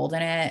have mold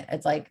in it.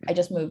 It's like, I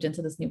just moved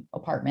into this new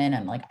apartment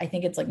and like, I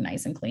think it's like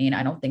nice and clean.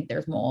 I don't think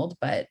there's mold,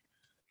 but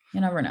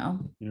you never know.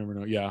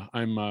 Yeah.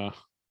 I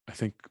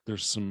think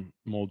there's some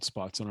mold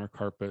spots on our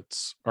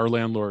carpets. Our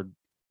landlord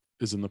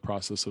is in the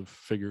process of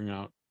figuring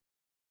out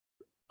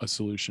a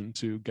solution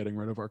to getting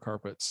rid of our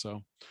carpets.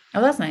 So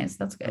that's nice.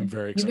 That's good. I'm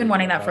very excited. You've been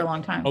wanting that for a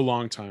long time. A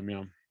long time,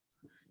 yeah.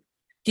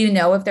 Do you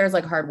know if there's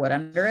like hardwood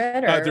under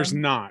it? Or? There's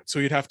not. So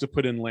you'd have to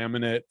put in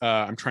laminate.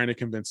 I'm trying to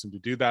convince him to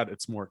do that.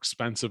 It's more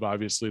expensive,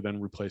 obviously, than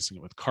replacing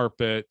it with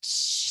carpet.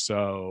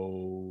 So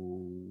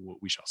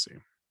we shall see.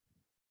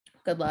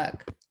 Good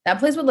luck. That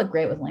place would look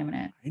great with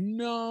laminate. I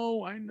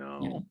know.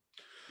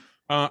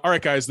 Yeah. All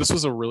right, guys, this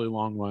was a really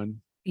long one.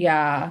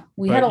 Yeah,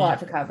 we had a lot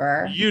to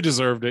cover. You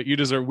deserved it.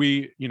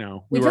 We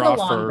were took off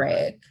a long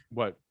break.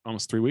 What,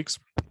 almost 3 weeks?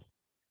 It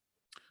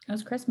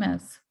was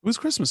Christmas.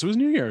 It was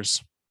New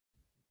Year's.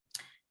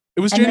 It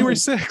was January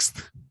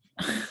 6th.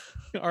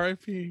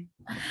 R.I.P.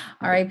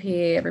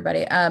 R.I.P.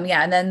 everybody.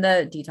 Yeah, and then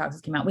the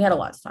detoxes came out. We had a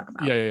lot to talk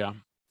about. Yeah.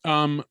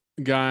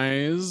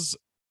 Guys,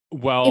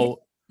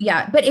 well,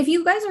 but if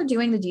you guys are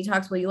doing the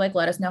detox, will you like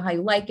let us know how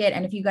you like it?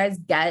 And if you guys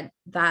get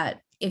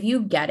that, if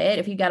you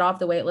get off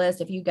the wait list,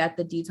 if you get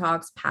the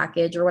detox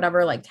package or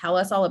whatever, like tell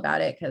us all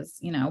about it. Cause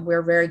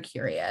we're very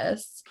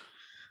curious.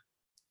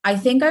 I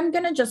think I'm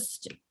going to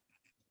just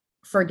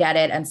forget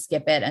it and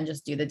skip it and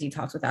just do the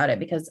detox without it,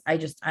 because I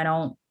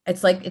don't,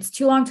 it's like, it's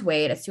too long to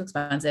wait. It's too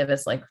expensive.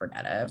 It's like,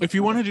 forget it. If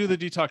you want to do the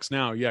detox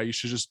now, yeah, you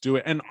should just do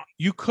it. And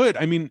you could,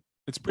 I mean,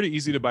 it's pretty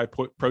easy to buy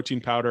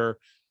protein powder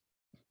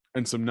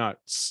and some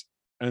nuts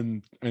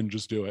and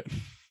just do it.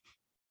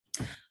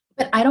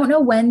 But I don't know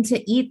when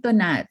to eat the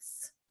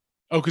nuts.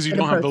 Oh, because you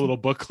don't have the little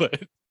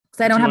booklet.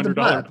 Because I don't have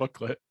the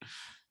booklet.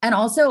 And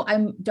also,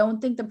 I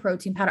don't think the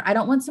protein powder, I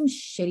don't want some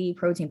shitty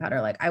protein powder.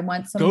 Like, I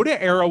want some. Go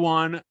to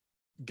Erewhon,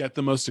 get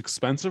the most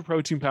expensive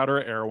protein powder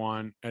at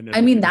Erewhon. And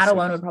I mean, that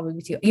alone would probably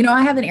be too. You know,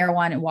 I have an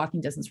Erewhon in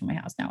walking distance from my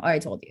house now. I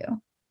told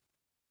you.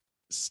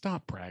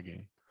 Stop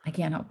bragging. I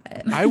can't help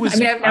it. I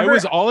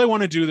was all I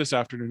want to do this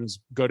afternoon is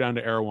go down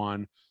to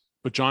Erewhon,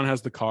 but John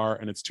has the car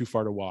and it's too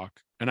far to walk.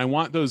 And I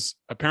want those.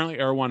 Apparently,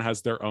 Erewhon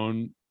has their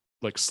own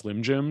like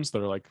Slim Jims that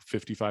are like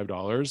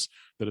 $55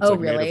 that it's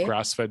made of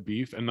grass-fed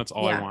beef. And that's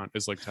all I want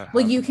is like to have.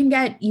 Well, you could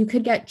get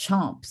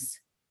chomps.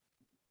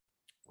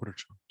 What are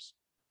chomps?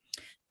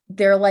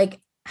 They're like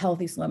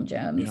healthy Slim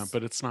Jims. Yeah,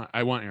 but it's not,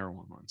 I want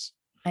Erewhon ones.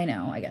 I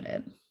know, I get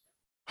it.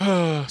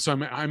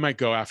 So I might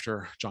go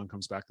after John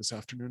comes back this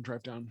afternoon,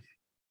 drive down.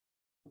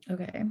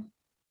 Okay.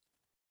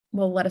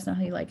 Well, let us know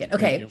how you like it.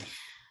 Okay.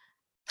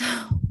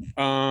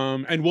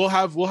 And we'll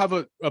have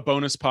a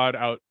bonus pod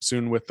out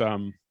soon with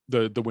the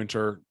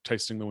winter,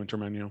 tasting the winter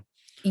menu.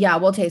 Yeah,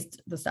 we'll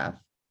taste the stuff.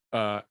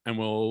 And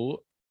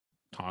we'll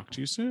talk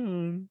to you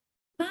soon.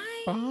 Bye.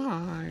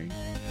 Bye.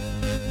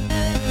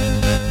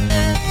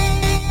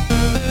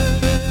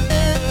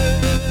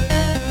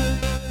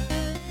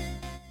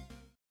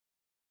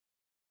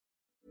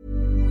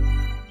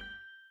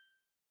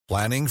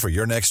 Planning for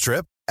your next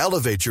trip?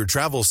 Elevate your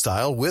travel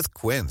style with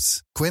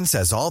Quince. Quince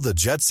has all the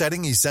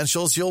jet-setting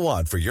essentials you'll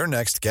want for your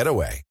next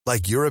getaway,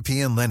 like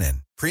European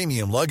linen,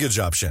 premium luggage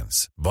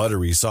options,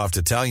 buttery soft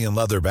Italian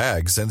leather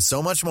bags, and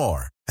so much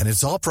more. And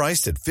it's all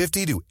priced at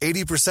 50 to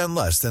 80%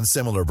 less than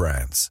similar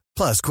brands.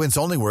 Plus, Quince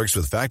only works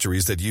with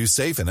factories that use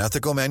safe and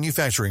ethical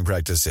manufacturing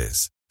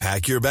practices.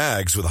 Pack your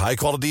bags with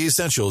high-quality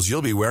essentials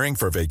you'll be wearing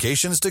for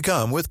vacations to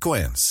come with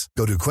Quince.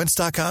 Go to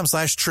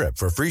quince.com/trip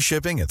for free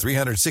shipping and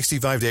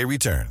 365-day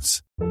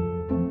returns.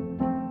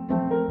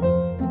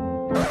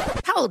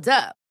 Hold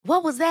up.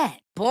 What was that?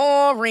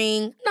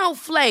 Boring. No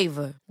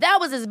flavor. That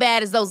was as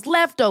bad as those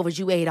leftovers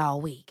you ate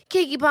all week.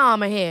 Keke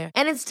Palmer here.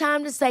 And it's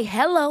time to say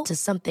hello to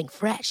something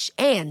fresh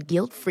and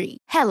guilt-free.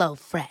 Hello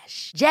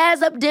Fresh.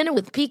 Jazz up dinner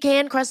with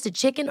pecan-crusted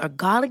chicken or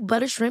garlic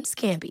butter shrimp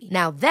scampi.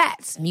 Now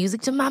that's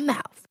music to my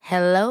mouth.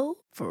 Hello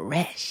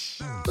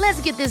Fresh.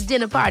 Let's get this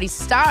dinner party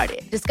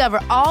started. Discover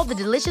all the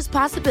delicious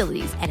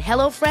possibilities at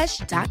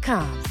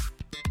hellofresh.com.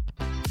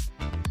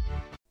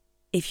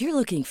 If you're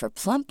looking for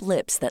plump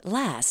lips that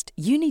last,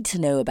 you need to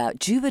know about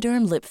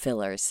Juvederm lip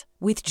fillers.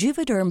 With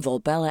Juvederm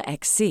Volbella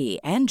XC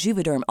and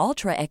Juvederm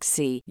Ultra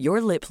XC,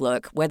 your lip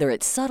look, whether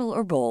it's subtle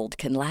or bold,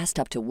 can last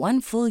up to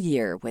 1 full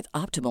year with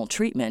optimal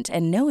treatment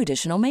and no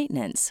additional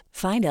maintenance.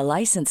 Find a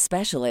licensed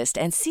specialist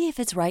and see if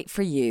it's right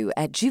for you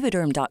at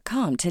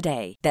Juvederm.com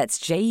today. That's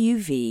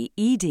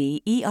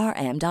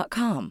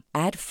JUVEDERM.com.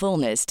 Add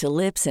fullness to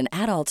lips in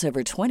adults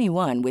over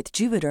 21 with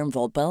Juvederm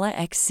Volbella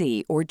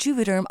XC or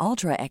Juvederm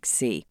Ultra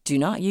XC. Do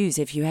not use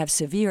if you have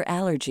severe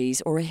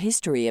allergies or a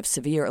history of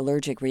severe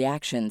allergic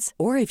reactions,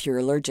 or if you're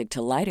allergic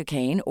to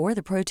lidocaine or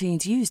the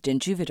proteins used in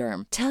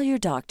Juvederm. Tell your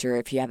doctor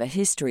if you have a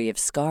history of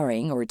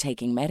scarring or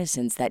taking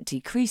medicines that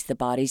decrease the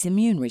body's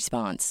immune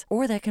response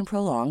or that can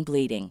prolong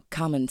bleeding.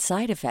 Common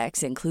side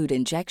effects include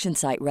injection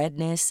site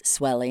redness,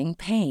 swelling,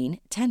 pain,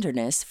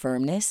 tenderness,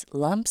 firmness,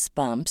 lumps,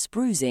 bumps,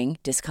 bruising,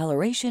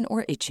 discoloration,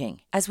 or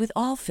itching. As with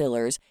all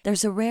fillers,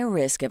 there's a rare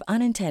risk of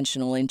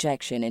unintentional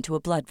injection into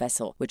a blood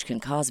vessel, which can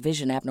cause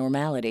vision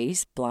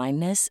abnormalities,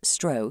 blindness,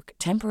 stroke,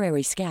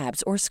 temporary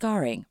scabs, or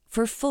scarring.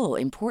 For full,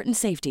 important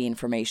safety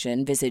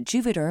information, visit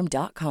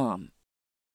Juvederm.com.